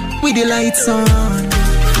a go with the lights on.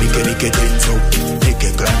 Make it in so, make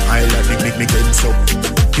it grand island, make it so.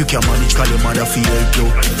 You can manage, call your mother for help you.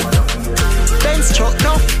 Benz truck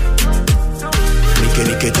now.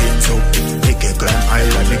 Make it in so, make it grand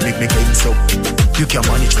island, make it so. You can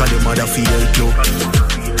manage, call your mother for help you.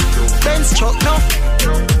 Benz truck now.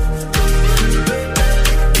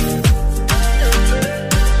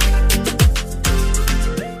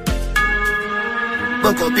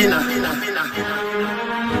 Bokopina,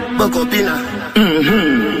 Bokopina,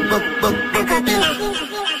 Bokopina.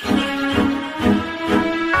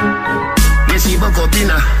 Messi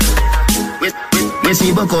Bokopina, we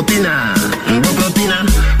see Bokopina, Bokopina.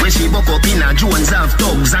 We see Bokopina. Jones have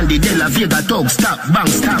thugs and the De La Vega thugs. Stop, bang,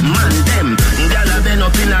 stop, man, them. Gyal been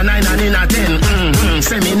up in a 9 and in a 10.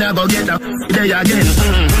 Say me never get a day again.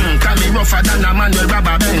 Can me rougher than a man with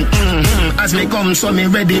rubber band. As me come, so me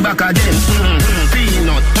ready back again.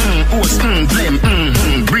 Peanut, oats, flame.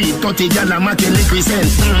 Breed 30 gyal a making represent.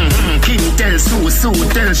 King tell Sue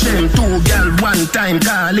tell Shem. 2 gyal 1 time,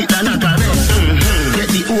 call it another rent. Get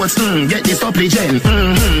the oats, get the supplement.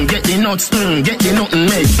 Get the nuts, get the nothing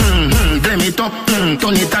made. Blame it up,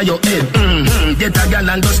 turn it to your head. Get a gal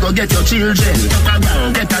and just go get your children.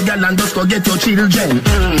 Get a gal and just go get your children.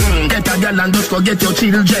 Get a gal and just go get your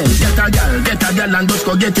children. Get a gal and just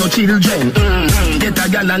go get your children. Get a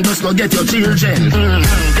gal and just go get your children.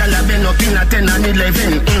 Gal a been up in a 10 and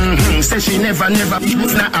 11. Say she never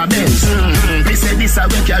put na a Benz. Me say this a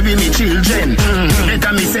way carry me children.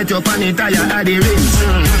 Better me set your pan tire at the rims.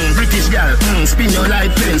 British gal, spin your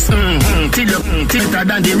life fence. Till you tilter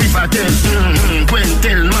than the river Thames. When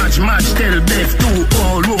tell match tell Beth. 2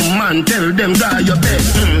 all room man tell them guard your bed.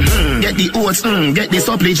 Get the oats, get the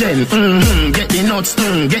supplement. Get the nuts,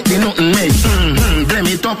 get the nothing made. Blame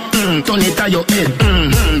it up, turn it to your head.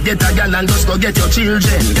 Get a gal and just go get your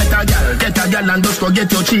children. Get a gal and just go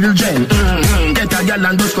get your children. Get a gal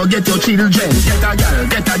and just go get your children.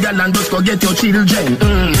 Get a gal and just go get your children.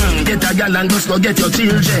 Get a gal and just go get your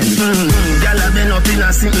children. Gal a been up in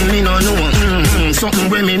a sitting, me no know. Something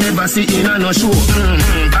where me never see in a no show.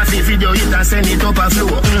 I see video it and send it up a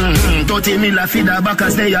flow. 30 mil a feed her back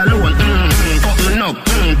as they alone. Open up,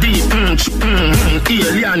 deep,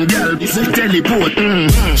 alien gal, teleport.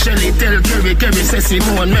 Shelly tell Kerry say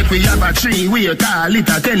Simone, make we have a 3-way call it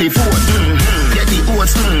a telephone. Get the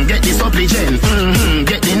oats, get the supplement.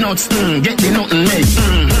 Get the nuts, get the nothing made.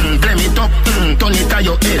 Blame it up, turn it to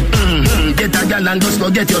your head. Get a gal and just go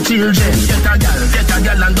get your children. Get a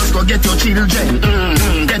gal and just go get your children.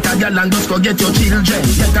 Get a gal and just go get your children.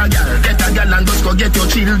 Get a gal and just go get your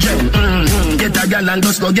children. Get a gal and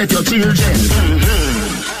just go get your children.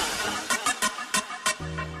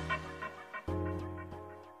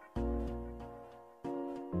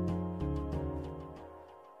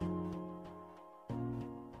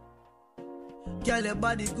 Girl, your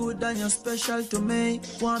body good and you're special to me.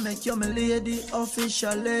 Wanna make you my lady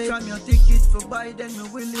officially. From your ticket for buy, then me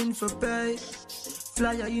willing for pay.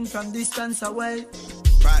 Fly you in from distance away.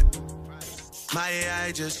 Right. My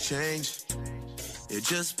AI just changed. It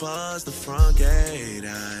just buzzed the front gate.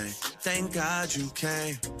 I thank God you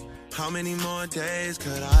came. How many more days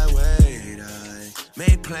could I wait? I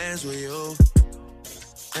made plans with you,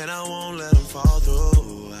 and I won't let them fall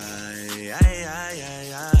through.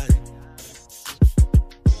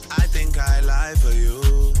 I think I lie for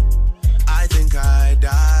you. I think I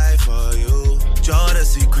die for you.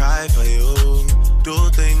 Jodeci cry for you. Do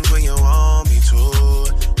things when you want me to.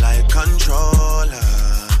 Like controller.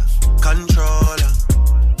 Controller.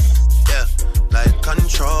 Yeah. Like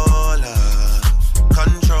controller.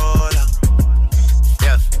 Controller.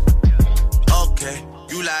 Yeah. Okay.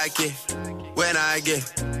 You like it when I get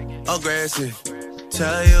aggressive.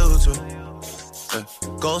 Tell you to.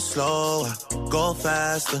 Go slower, go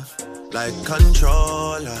faster, like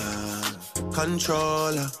controller,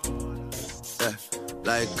 controller, yeah,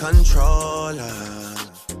 like controller,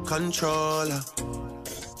 controller,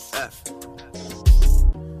 yeah.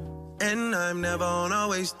 And I'm never on a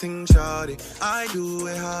wasting shawty. I do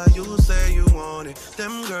it how you say you want it.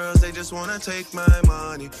 Them girls, they just wanna take my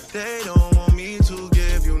money. They don't want me to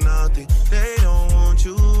give you nothing. They don't want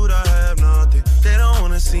you to have nothing. They don't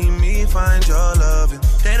wanna see me find your loving.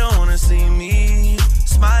 They don't wanna see me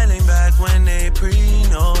smiling back when they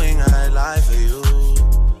pre-knowing I lie for you.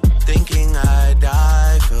 Thinking I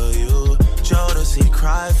die for you. Jodeci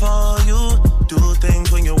cry for you. Do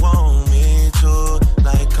things when you want me to.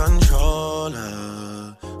 Like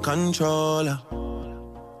controller, controller.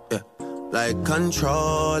 Yeah, like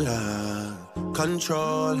controller,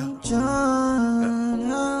 controller.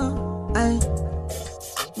 Ay,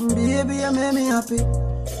 baby, you make me happy.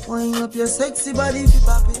 Wind up your sexy body if you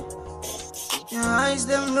poppy. Your eyes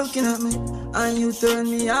them looking at me, and you turn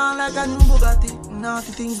me on like a new Bugatti.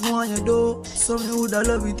 Naughty things more you do. Some you woulda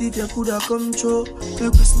love it if you coulda come true.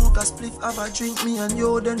 Make we smoke a spliff, have a drink, me and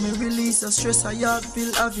you. Then me release a stress I have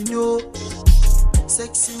feel having you.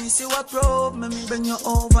 Sexy me see what problem. Me bring you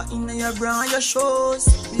over in your bra and your shoes,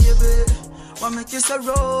 baby. Wanna make you so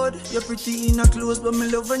road. You're pretty in a clothes, but me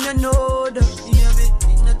love when you know that, baby.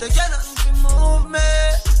 It not take nothing to move me.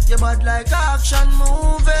 You bad like action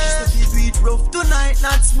movie. She said we do it rough tonight,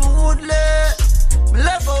 not smoothly. Me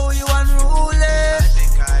love how you unruly. I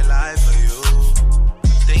think I lie for you.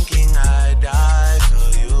 Thinking I die for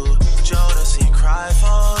you. Jodeci cry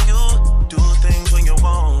for you. Do things when you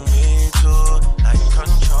want me to. Like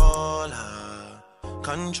controller,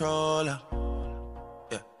 controller.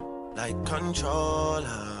 Yeah, like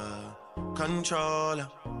controller, controller.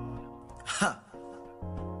 Ha.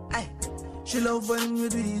 Ay. She love when we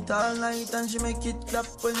do it all night, and she make it clap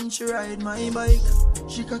when she ride my bike.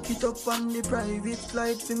 She cock it up on the private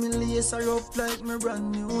flight, for me lace her up like my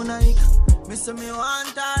brand new Nike. Me say me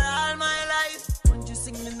want her all my life. When you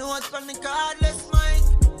sing the note from the cardless mic,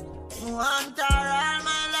 me want her all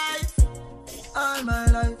my life, all my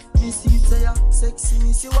life. Me see it say ya sexy,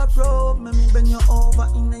 me see what problem. Me bring you over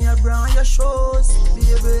in your bra and your shoes,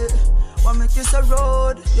 baby. Wanna make you so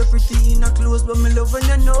road. You're pretty in a clothes, but me love when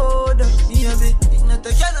you know that, baby. It not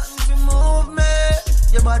take nothing to move me.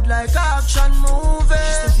 You bad like action movie.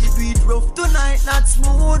 She said we do it rough tonight, not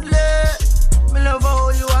smoothly. Me love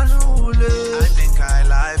how you unruly. I think I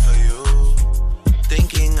lie for you.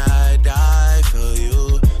 Thinking I die for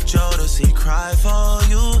you. Jodeci cry for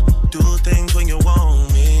you. Do things when you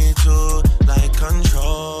want me to. Like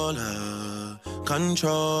controller,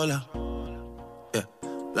 controller. Yeah,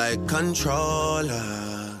 like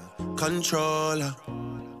controller, controller.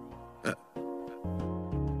 Yeah.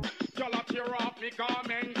 Y'all up tear off me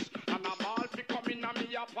garments, and I'm all fi come in a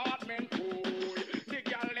me apartment. Ooh, the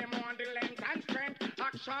girl them on the length and strength.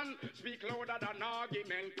 Action speak louder than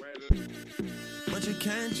argument. Well, but you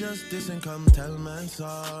can't just diss and come tell man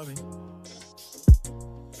sorry.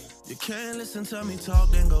 You can't listen to me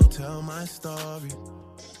talk, then go tell my story.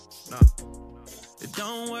 Nah, it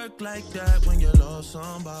don't work like that when you love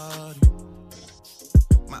somebody.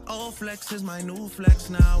 My old flex is my new flex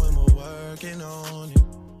now, and we're working on it.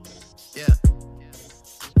 Yeah,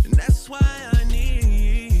 and that's why I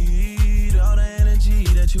need all the energy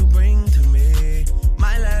that you bring to me.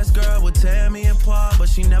 My last girl would tear me apart, but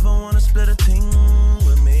she never wanna split a thing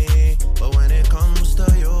with me. But when it comes to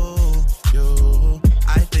you,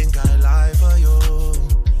 I think I lie for you.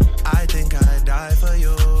 I think I die for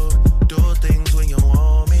you. Do things when you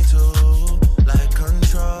want me to. Like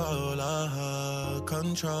controller,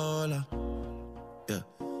 controller. Yeah,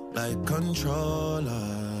 like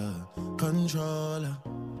controller, controller.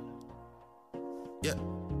 Yeah.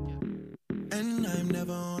 And I'm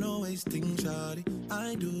never on a wasting, shawty.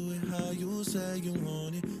 I do it how you say you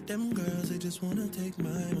want it. Them girls, they just wanna take my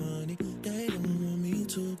money. They don't want me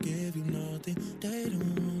to give you nothing. They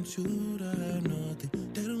don't want you to have nothing.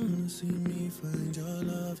 They don't wanna see me find your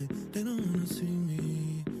love. They don't wanna see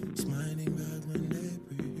me smiling back when they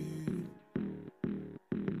breathe.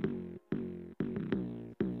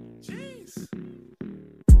 Jeez.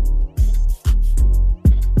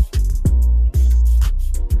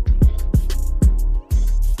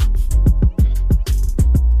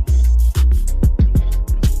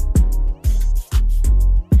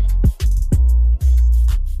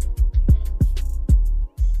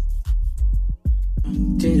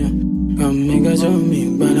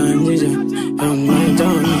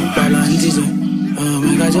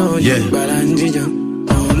 Yeah.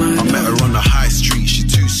 I met her on the high street, she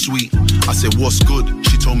too sweet. I said, what's good?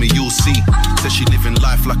 She told me you'll see. Said she living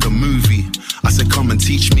life like a movie. I said, come and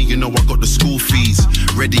teach me, you know I got the school fees.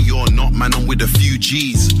 Ready or not, man, I'm with a few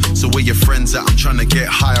G's. So where your friends at? I'm trying to get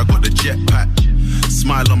high, I got the jetpack.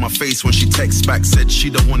 Smile on my face when she texts back. Said she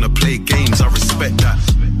don't wanna play games, I respect that.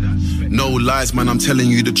 No lies, man, I'm telling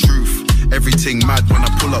you the truth. Everything mad when I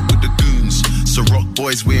pull up with the goons. So rock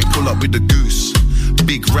boys, we ain't pull up with the goose.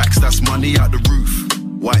 Big racks, that's money out the roof.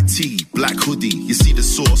 White tee, black hoodie, you see the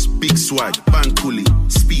sauce. Big swag, bang coolie.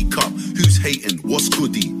 Speak up, who's hating, what's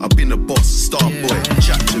goodie? I've been a boss, star boy,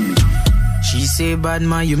 chat to me. She say, bad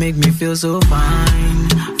man, you make me feel so fine,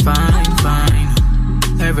 fine,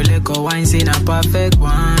 fine. Every liquor wine, say na perfect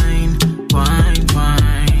wine, wine,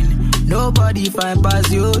 wine. Nobody fight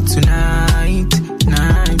past you tonight,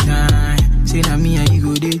 night, night. Say na me and you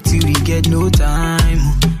go there till we get no time,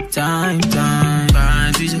 time, time.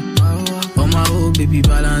 Balance it up, oh my oh baby,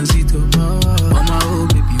 balance it up, oh my oh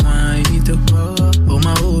baby, wine it up, oh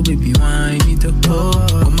my oh baby, wine it up,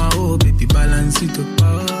 oh my oh baby, balance it up,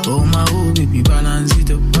 oh my oh baby, balance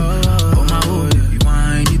it up, oh my oh baby,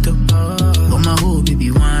 wine it up, oh my oh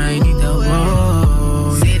baby, wine it up,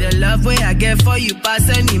 oh. Say the love way I get for you pass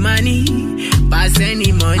any money, pass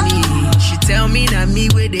any money. She tell me that me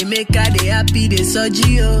where they make her they happy, they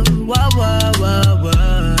surgery, oh, wah, wah, wah,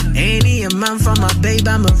 wah. Any man from my babe,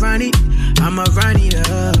 I'ma run it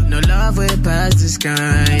up. No love way past this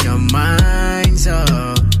kind of mine, so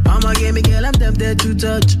I'ma give me girl, I'm tempted to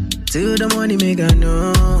touch. Till the money make her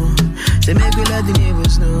know. Say make we let the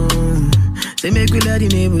neighbors know. Say make we let the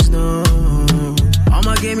neighbors know.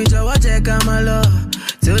 I'ma give me to watch check on my love.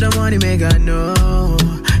 Till the money make her know.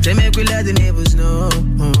 Say make we let the neighbors know.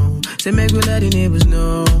 Say make we let the neighbors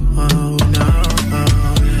know. Oh, no.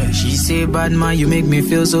 Yeah. She say, bad man, you make me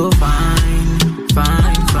feel so fine,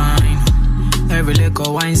 fine, fine. Every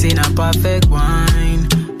liquor wine, say na perfect wine,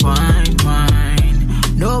 wine, wine.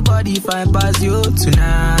 Nobody fight past you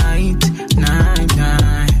tonight, night,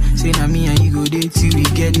 night. Say na me and you go there till we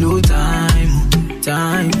get no time,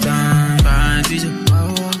 time, time. Balance it up,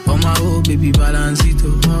 oh my oh baby, balance it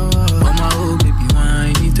up, oh my oh baby,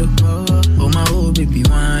 wine it up, oh my oh baby,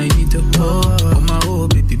 wine it up, oh my oh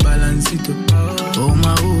baby, balance it up, oh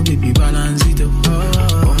my oh baby, balance it up,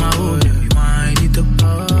 oh my oh baby, wine it up,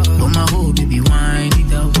 oh my oh baby, wine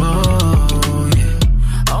it up, oh yeah.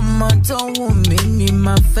 I'm a town woman in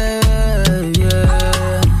my face,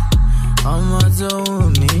 yeah. I'm a town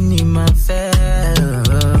woman in my face.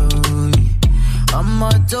 I'm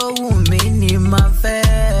a town woman in my face.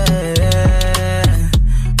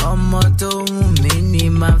 I'm a town woman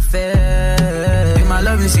in my face. My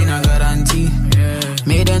love is in a guarantee.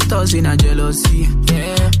 Made them toss in a jealousy.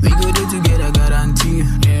 We go there together, guarantee.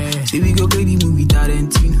 Say we go play the movie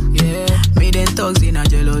Tarantino. Made them toss in a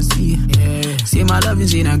jealousy. Say my love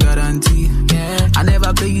is in a guarantee. I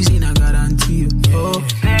never play you in a guarantee. Oh,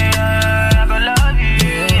 I go love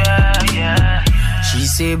you. Yeah. She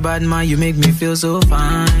say, bad man, you make me feel so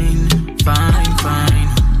fine, fine, fine.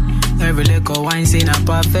 Every liquor wine, say na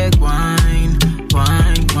perfect wine,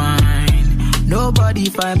 wine, wine. Nobody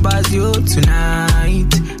fight past you tonight,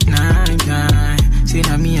 night, night. Say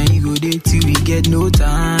na me and you go there till we get no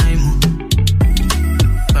time.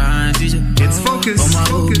 It's focus. Oh my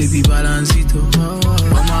oh baby, balance it up. Oh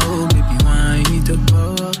my oh baby, wine it up.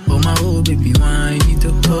 Oh my oh baby, wine it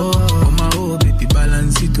up. Oh my oh baby,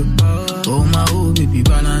 balance it up. Oh my oh baby,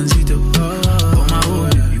 balance it up. Oh my oh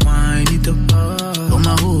baby, wine it up. Oh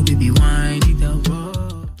my oh baby, wine it up.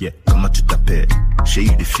 Yeah, comment tu t'appelles? J'ai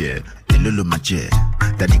eu des fiers, t'es le majeur.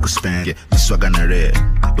 Daddy go spend, yeah, this swag on the red.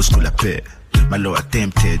 Au school la paix, my low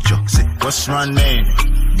attempted, yo. Say, what's my name?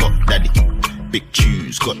 Buck Daddy. Big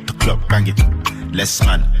tunes, got the club banging. Less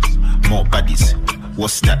man, more baddies.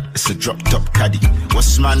 What's that? It's a drop top caddy.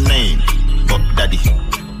 What's my name? Buck Daddy.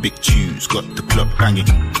 Big tunes, got the club banging.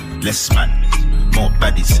 Less man, more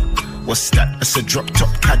baddies. What's that? It's a drop top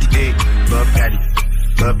caddy. Hey, Bob Daddy,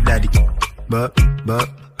 Bob Daddy, Bob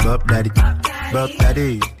Daddy, Bob Daddy, Bob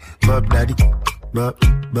Daddy, Bob Daddy,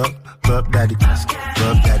 Bob Daddy,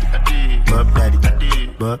 Bob Daddy,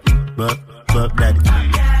 Bob Daddy,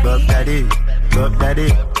 Bob Daddy, Bob Daddy,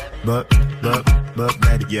 Bob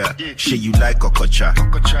Daddy. Yeah, shit you like Okocha.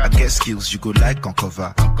 I get skills you go like on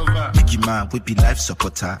cover. Biggie man, we be life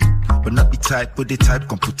supporter. But not be type, but the type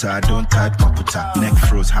computer. I don't type computer. Neck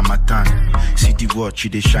froze, hammer time. See the watch, you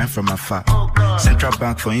they shine from afar. Central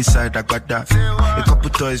Bank for inside, I got that. A couple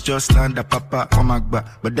toys just land a papa on my back.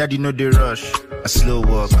 But daddy know they rush. A slow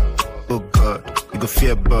walk. Oh God, you go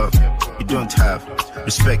fear above. You don't have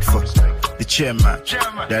respect for the chairman.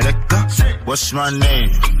 Director, what's my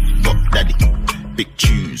name? Bob Daddy. Big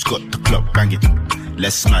tunes, got the club banging.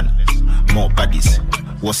 Less man, more baddies.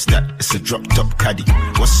 What's that? It's a drop top caddy.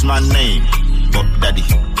 What's my name? Bob Daddy.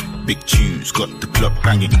 Big tunes, got the club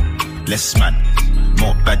banging. Less man,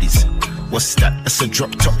 more baddies. What's that? It's a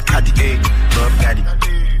drop top caddy. Hey, Bob Daddy,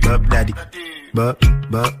 Bob Daddy, Bob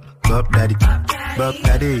Daddy, Bob Daddy, Bob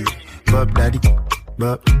Daddy, Bob Daddy,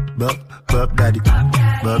 Bob Daddy,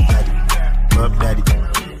 Bob Daddy, Bob Daddy,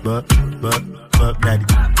 Bob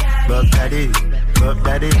Daddy, Bob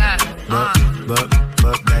Daddy,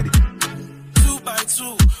 Bob Daddy. 2 by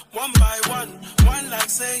 2, 1 by 1. One like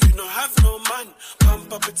say you don't have no man.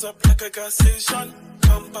 Pump up it up like a gas station.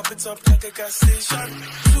 Pump up it up like a gas station.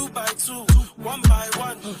 2 by 2, 1 by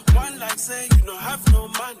 1. One like say you don't have no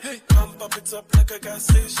man. Pump up it up like a gas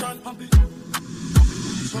station.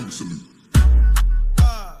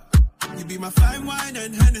 You be my fine wine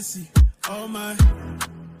and Hennessy. Oh my.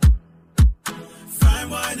 Fine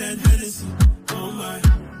wine and Hennessy. Oh my.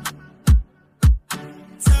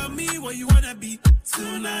 Tell me what you wanna be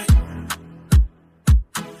tonight.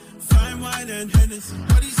 Fine wine and Hennessy.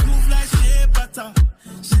 Body smooth like shea butter.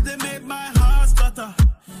 She they make my heart stutter.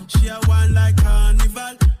 She a wine like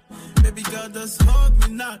carnival. Baby girl just hold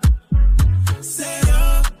me not. Say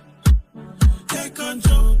yo, take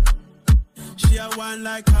control. She a wine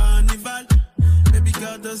like carnival. Baby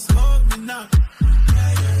girl just hold me now.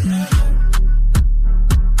 Yeah, yeah, yeah.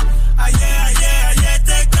 Ah yeah, yeah, yeah,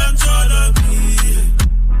 take control of me.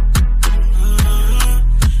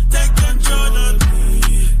 Take control of me.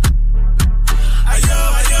 Ayo,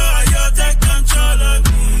 ayo, ayo, take control of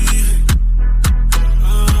me.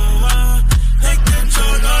 Take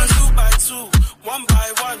control of 2 by 2, 1 by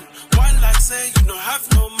 1. One like say you don't have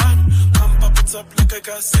no man. Pump up it up like a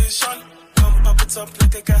gas station. Pump up it up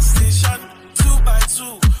like a gas station. 2 by 2,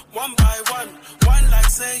 1 by 1. One like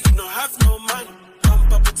say you don't have no man.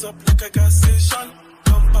 Pump up it up like a gas station.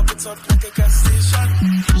 Pump up it up like a gas station.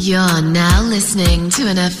 You're now listening to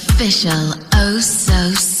an official Oh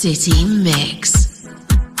So City mix.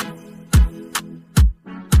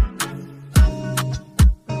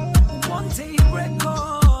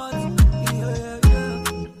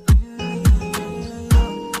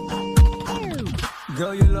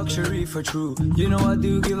 Girl, you luxury for true. You know I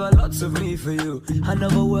do give a lots of me for you.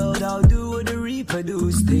 Another world I'll do what the reaper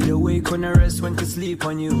do. Stayed awake when I rest, went to sleep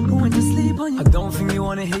on you. Went to sleep on you. I don't think you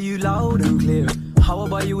wanna hear you loud and clear. How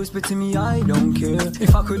about you whisper to me, I don't care.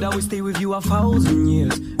 If I could, I would stay with you 1,000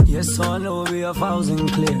 years. Yes, I know it'll be 1,000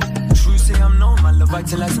 clear. True say I'm known, man, love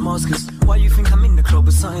acting like Damascus. Why you think I'm in the club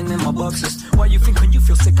with something in my boxes? Why you think when you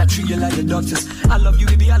feel sick I treat you like the doctors? I love you,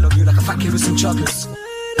 baby, I love you like a fat kid with some chocolates.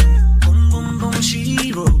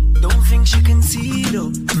 Shiro, don't think she can see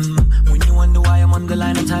though. When you wonder why I'm on the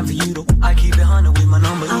line, in time for you though. I keep it 100 with my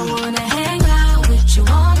number. I wanna hang out with you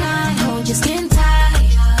all night, hold your skin tight.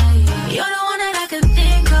 You're the one that I can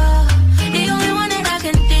think of, the only one that I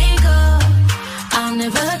can think of. I'll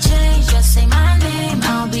never change, just say my name,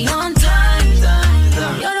 I'll be on time.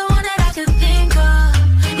 You're the one that I can think of,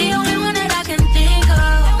 the only one that I can think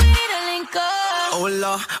of. We need to link up.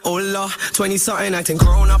 Hola, 20-something acting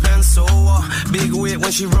grown up and so big weight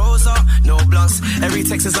when she rose up, no blunts. Every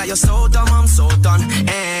text is like you're so dumb, I'm so done.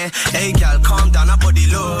 Hey gal, calm down, her body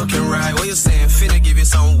looking right. What you saying? Finna give you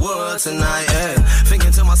some word tonight.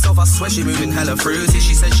 Thinking to myself, I swear she moving hella fruity.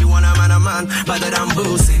 She said she want a man, better than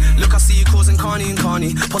Boosie. Look, I see you causing Carney and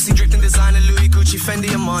Carney. Pussy drifting designer, Louis, Gucci,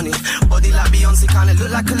 Fendi and money. Body like Beyonce, kinda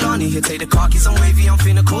look like Kalani. Here, take the car keys, I'm wavy, I'm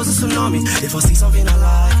finna cause a tsunami. If I see something I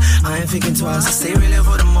like, I ain't thinking twice. I stay real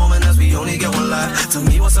for the moment as we only get one life. Tell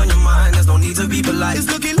me what's on your mind, there's no need to be polite. It's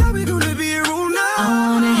looking like we're gonna be a rule now. I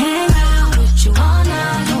wanna hang out with you all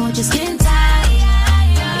night, hold your skin tight.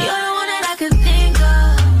 You're the one that I can think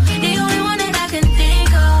of, the only one that I can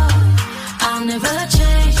think of. I'll never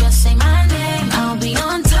change, just say my name, I'll be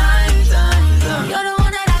on time. You're the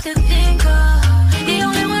one that I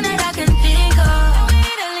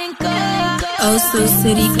So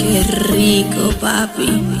City, qué rico,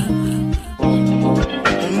 papi.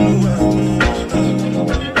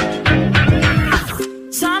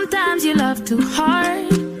 Sometimes you love too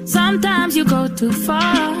hard, sometimes you go too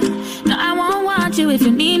far. No, I won't want you if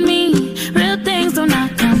you need me. Real things do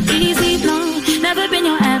not come easy, no. Never been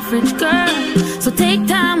your average girl. So take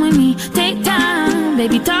time with me, take time.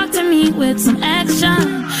 Baby, talk to me with some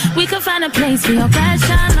action. We can find a place for your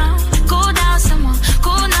passion, no. Cool down, someone,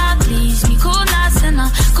 cool now, please me. Cool now, sinner,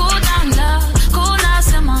 cool down, love. Cool now,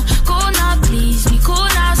 someone, cool now, please me. Cool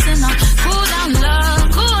now, sinner, cool down,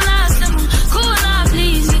 love. Cool now, someone, cool now,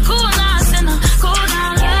 please me. Cool now, sinner, cool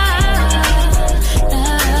down, love.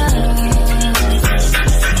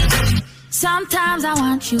 Sometimes I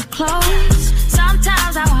want you close,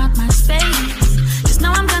 sometimes I want my space. Just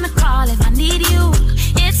know I'm gonna call if I need you.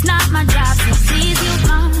 It's not my job to please you,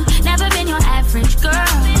 never been your average girl.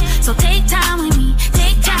 So take time with me,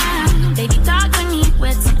 take time. Baby, talk to me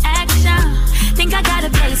with some action. Think I got a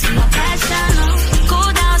place for your passion, oh.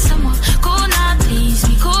 Cool down, someone, cool now, please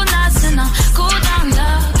me. Cool now, sinner, cool down,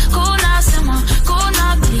 love. Cool now, someone, cool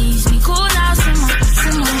now, please me. Cool now, someone.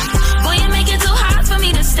 Boy, you make it too hard for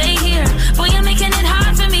me to stay here. Boy, you're making it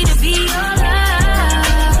hard for me to be your love.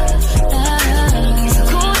 So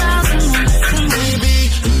cool down, someone. Baby,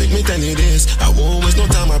 let me tell you this. I won't waste no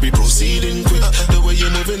time, I'll be proceeding quick. The way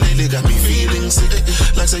you're moving lately got me feeling sick.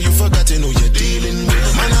 Like say you forgot to know you're dealing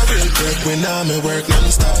with. Man, I real quick when I'm at work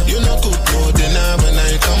non-stop. You know good more than I when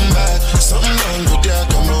I come back. Something wrong with ya,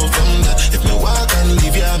 come roll from that. If me walk and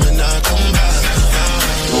leave ya, me not come back.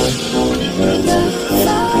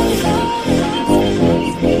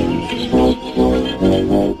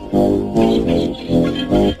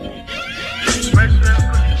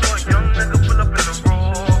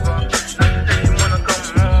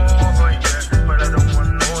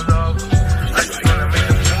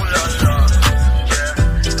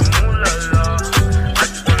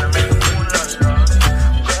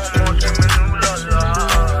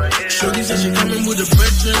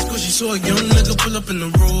 So a young nigga pull up in the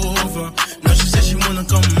Rover. Now she said she wanna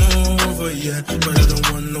come over, yeah. But I don't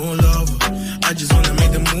want no lover. I just wanna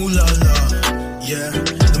make the moolah la, yeah.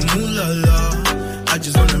 The moolah la. I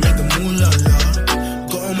just wanna make the moolah la.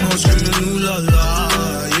 Got 'em all screaming ooh la la,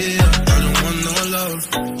 yeah. I don't want no love.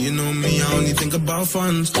 You know me, I only think about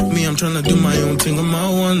funds. Me, I'm tryna do my own thing on my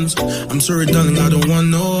ones. I'm sorry, darling, I don't want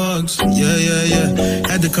no hugs. Yeah, yeah, yeah.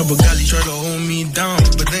 Had a couple galley try to hold me down,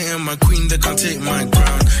 but they ain't my queen, they can't take my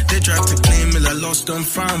crown. They tried to claim it, I lost and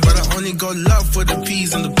found, but I only got love for the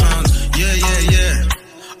peas and the pounds. Yeah, yeah, yeah.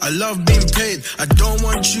 I love being paid. I don't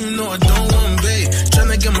want you, no, I don't want bait.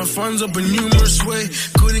 Tryna get my funds up a numerous way.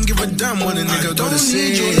 Couldn't give a damn what a nigga gotta say.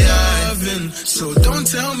 I don't need your loving, so don't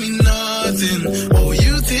tell me nothing. Oh,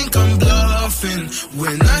 you think I'm bluffing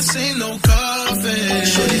when I say no coffee.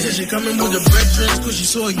 Shorty said she coming with the breakfast, cause she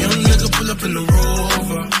saw a young nigga pull up in the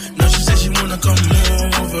Rover. Now she said she wanna come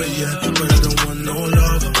over, yeah. But I don't want no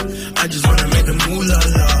lover. I just wanna make the moolah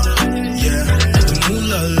la, yeah. The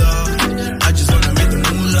moolah la. I just wanna make the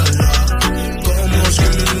moolah la. Got 'em all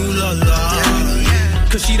screaming ooh la la.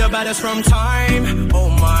 Cause she the baddest from time, oh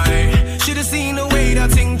my. Should've seen the way that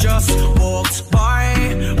thing just walked by,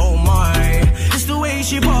 oh my. It's the way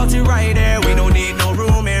she party right there. We don't need no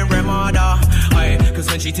room in Ramada. Cause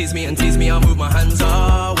when she tease me and tease me, I move my hands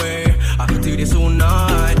away. I could do this all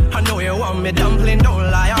night. I know you want me dumpling, don't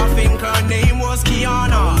lie. I think her name was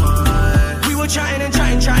Kiana. We were chatting and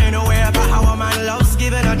chatting away about how a man loves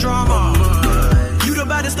giving a drama. You the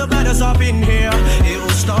baddest up in here. It all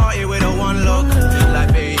started with a one look.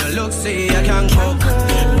 Like, babe, you look, see, I can cook.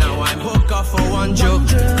 Now I'm hooked up for one joke.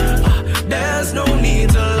 There's no need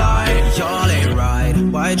to lie. Y'all ain't right,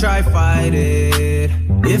 why try fight it?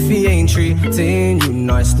 If he ain't treating you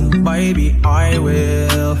nice, then baby, I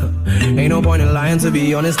will. Ain't no point in lying, to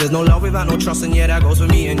be honest. There's no love without no trust, and yeah, that goes for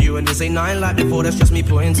me and you. And this ain't nothing like before, that's just me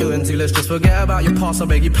putting two and two. Let's just forget about your past, I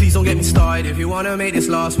beg you, please don't get me started. If you wanna make this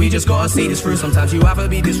last, we just gotta see this through. Sometimes you have to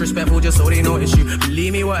be disrespectful just so they notice you.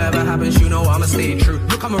 Believe me, whatever happens, you know I'ma stay true.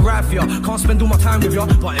 Look, I'm a rap for ya, can't spend all my time with ya.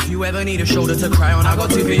 But if you ever need a shoulder to cry on, I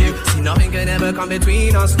got two for you. See, nothing can ever come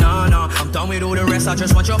between us, nah, nah. I'm done with all the rest, I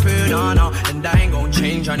just want your banana. And I ain't gon'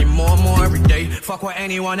 change anymore, more every day. Fuck what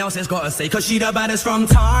anyone else has gotta say, cause she the baddest from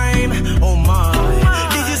time, oh my.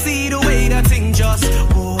 Did you see the way that thing just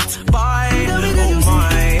walked by, oh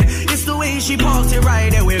my. It's the way she parked it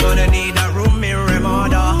right there. We're gonna need that room in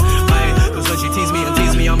Ramada. Cause when she tease me and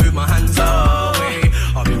tease me, I move my hands away.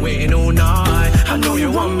 I've been waiting all night. I know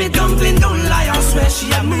you want me dumpling, don't lie. I swear she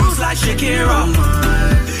had moves like Shakira.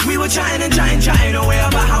 We were chatting and chatting away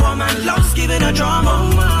about how a man loves giving a drama.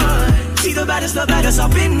 See the baddest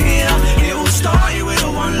up in here. It will start you with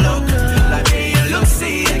a one look. Like me, you look,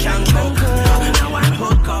 see, I can cook. Now I'm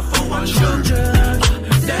hooked up for one shoot.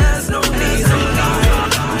 There's no reason lie.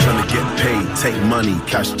 I'm trying to get paid, take money,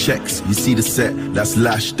 cash checks. You see the set, that's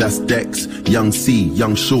Lash, that's Dex. Young C,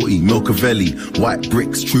 Young Shorty, Milcavelli. White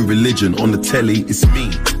bricks, True Religion on the telly, it's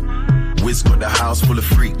me. Wiz got the house full of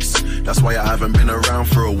freaks. That's why I haven't been around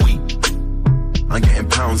for a week. I'm getting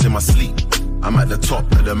pounds in my sleep. I'm at the top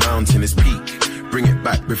of the mountain, it's peak. Bring it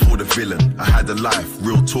back before the villain. I had a life,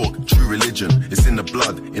 real talk, true religion. It's in the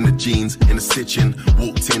blood, in the jeans, in the stitching.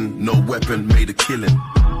 Walked in, no weapon, made a killing.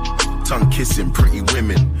 Tongue kissing, pretty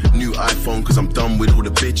women. New iPhone cause I'm done with all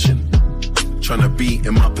the bitching. Tryna be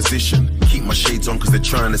in my position. Keep my shades on cause they're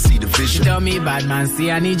trying to see the vision. She tell me, bad man,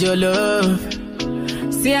 see I need your love.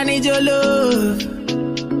 See I need your love.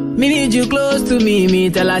 Me need you close to me. Me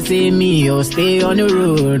tell her say me, oh stay on the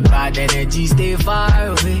road. Bad energy, stay far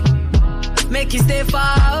away. Make you stay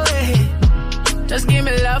far away. Just give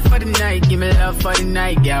me love for the night. Give me love for the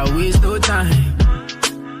night. Girl, waste no time.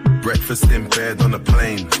 Breakfast in bed on a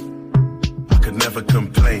plane. I could never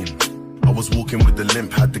complain. I was walking with the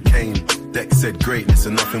limp, had the cane. Deck said greatness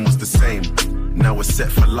and nothing was the same. Now we're set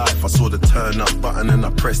for life. I saw the turn up button and I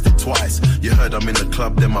pressed it twice. You heard I'm in the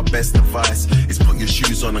club, then my best advice is put your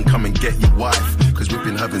shoes on and come and get your wife. Cause we've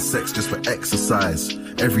been having sex just for exercise.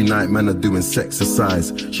 Every night man are doing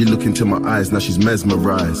sexercise. She look into my eyes, now she's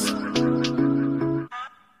mesmerized.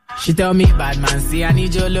 She tell me, bad man, see I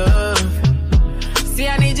need your love. See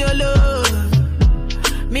I need your love.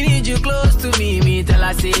 Me need you close to me. Me tell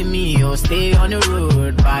her say me, oh stay on the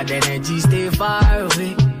road. Bad energy, stay far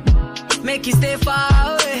away. Make you stay far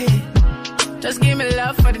away. Just give me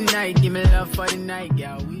love for the night. Give me love for the night,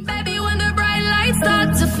 girl. Baby, when the bright lights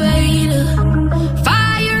start to fade,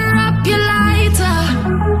 fire up your lighter,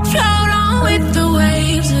 float on with the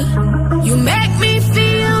waves. You make me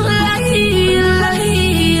feel like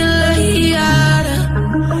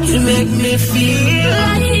you make me feel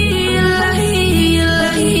like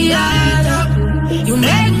you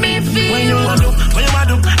make me feel. When you want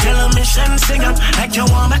to, tell a mission, sing up. Like you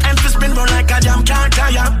want my emphasis spin roll like a jam can't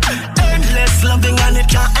tire. Endless loving and it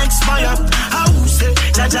can't expire. How say,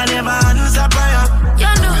 Judge I never answer prayer.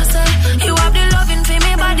 You know, say, you have the loving for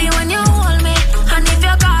me body when you hold me. And if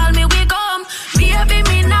you call me, we come. Baby,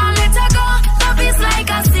 me now let her go. Love is like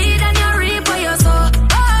a seed and you reap what you sow.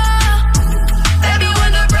 Baby,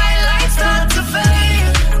 when the bright lights start to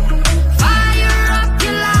fade, fire up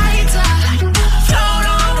your lighter, float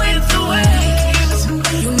on with the waves.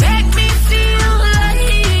 You make me feel like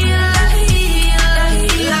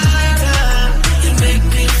you make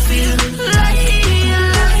me feel like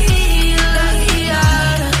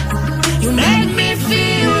you make me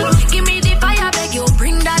feel. Give me the fire, beg you,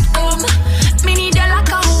 bring that home. Me need you like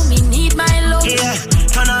a home, me need my love. Yeah,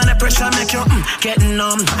 turn on the pressure, make you get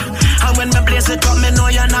numb. And when me blaze it up, me know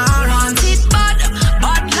you're not want it bad,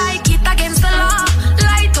 but like it against the law.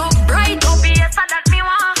 Light up, bright up, yes, that me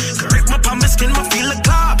want. Correct my palm, my skin, my feel a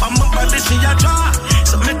clap. I'm a baby, she a draw.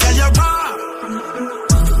 So me tell you raw.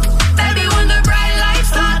 Baby, when the bright lights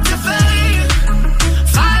start to fade,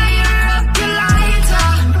 fire up your lighter,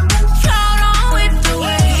 float on with the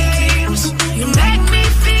waves. You make me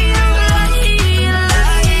feel like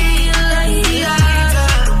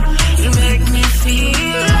you make me feel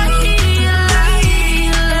like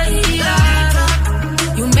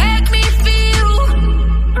you make me feel.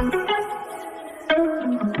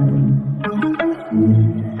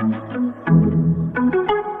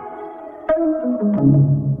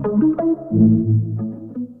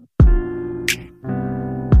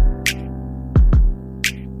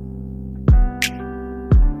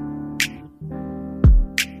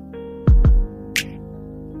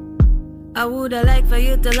 I woulda liked for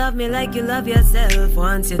you to love me like you love yourself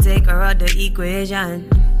once you take her out the equation.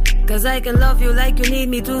 Cause I can love you like you need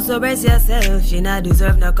me to, so brace yourself. She not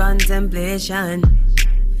deserve no contemplation.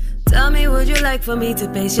 Tell me, would you like for me to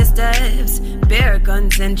pace your steps, bear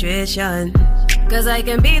concentration? Cause I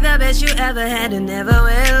can be the best you ever had and never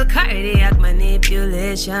will. Cardiac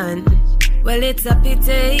manipulation. Well, it's a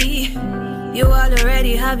pity you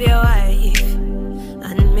already have your wife,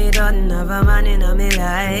 and me don't have a man in my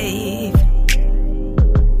life.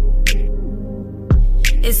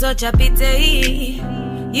 It's such a pity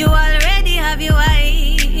you already have your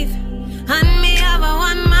wife, and me have a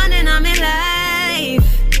one man in my life.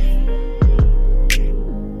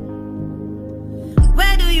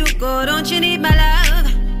 Where do you go? Don't you need my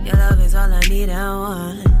love? Your love is all I need and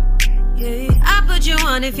want. Yeah. I put you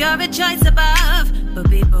on if you're a choice above, but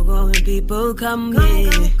people go and people come.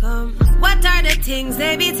 What are the things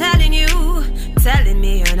they be telling you? telling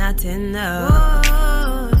me you're not enough.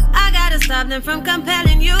 I gotta stop them from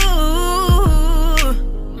compelling you.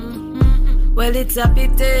 Well, it's a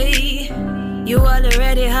pity you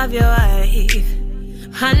already have your wife,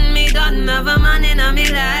 and me don't have a man in my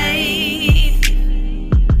life.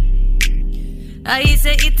 I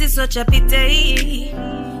say it is such a pity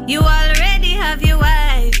you already have your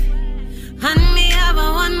wife, and me have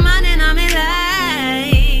a one man in my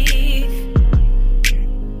life.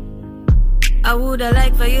 I woulda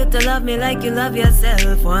liked for you to love me like you love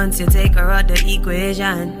yourself once you take her out the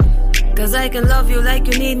equation. Cause I can love you like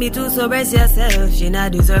you need me to, so brace yourself. She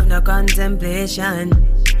not deserve no contemplation.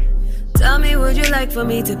 Tell me, would you like for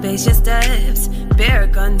me to pace your steps, bear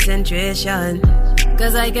concentration?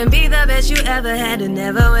 Cause I can be the best you ever had and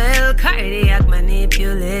never will. Cardiac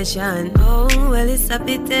manipulation. Oh, well, it's a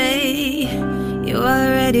pity you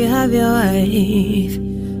already have your wife,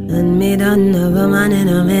 and me don't have a man in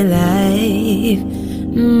my life.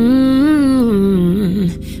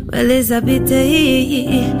 Well, it's a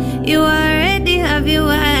pity you already have your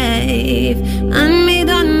wife, and me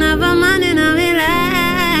don't have a man in my life.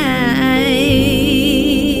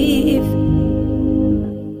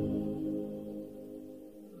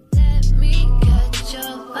 Let me catch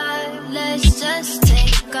your vibe. Let's just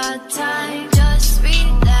take our time. Just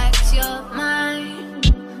relax your mind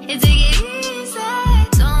and take it easy.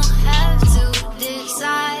 Don't have to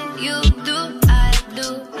decide. You do, I do.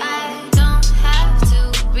 I don't have to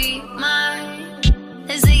be mine.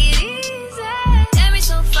 Let's take it easy. Damn, it's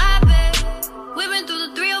so far, babe. We've been through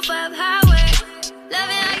the 305 highway.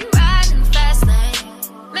 Loving how you ride in the fast lane.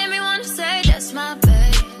 Made me wanna say that's my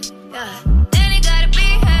babe. Yeah. Then it gotta be,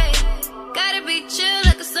 hey, gotta be chill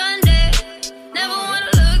like a Sunday. Never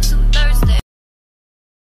wanna look too thirsty.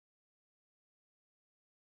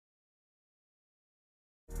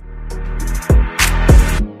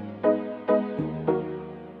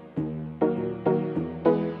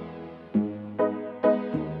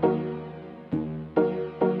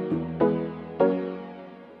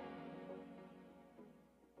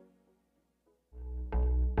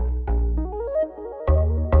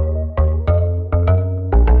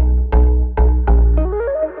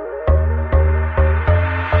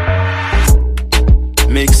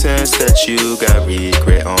 Makes sense that you got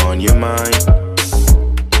regret on your mind.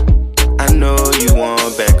 I know you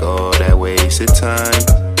want back all that wasted time.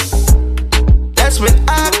 That's when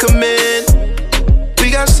I come in.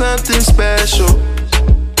 We got something special.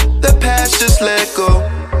 The past just let go.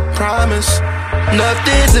 Promise,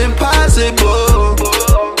 nothing's impossible.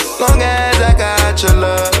 Long as I got your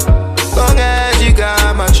love, long as you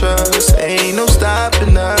got my trust, ain't no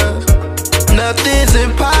stopping us. Nothing's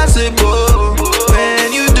impossible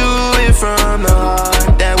when you do it from the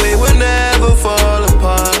heart. That way we'll never fall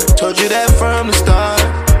apart. Told you that from the start.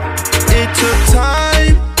 It took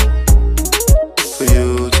time for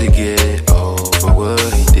you to get over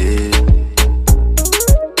what he did.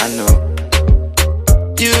 I know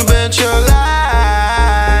you bet your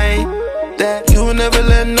life that you will never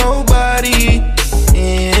let nobody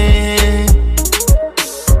in.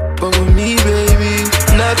 But with me, baby,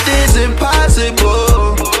 nothing's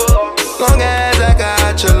impossible. Long as I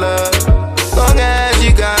got your love, long as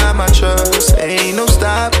you got my trust, ain't no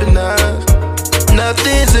stopping us.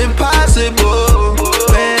 Nothing's impossible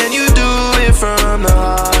when you do it from the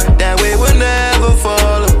heart. That way we'll never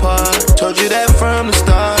fall apart. Told you that from the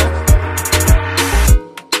start.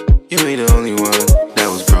 You ain't the only one that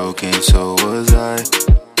was broken, so was I.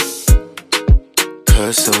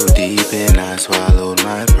 Cut so deep and I swallowed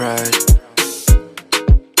my pride.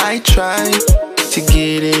 I tried to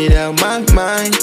get it out my mind.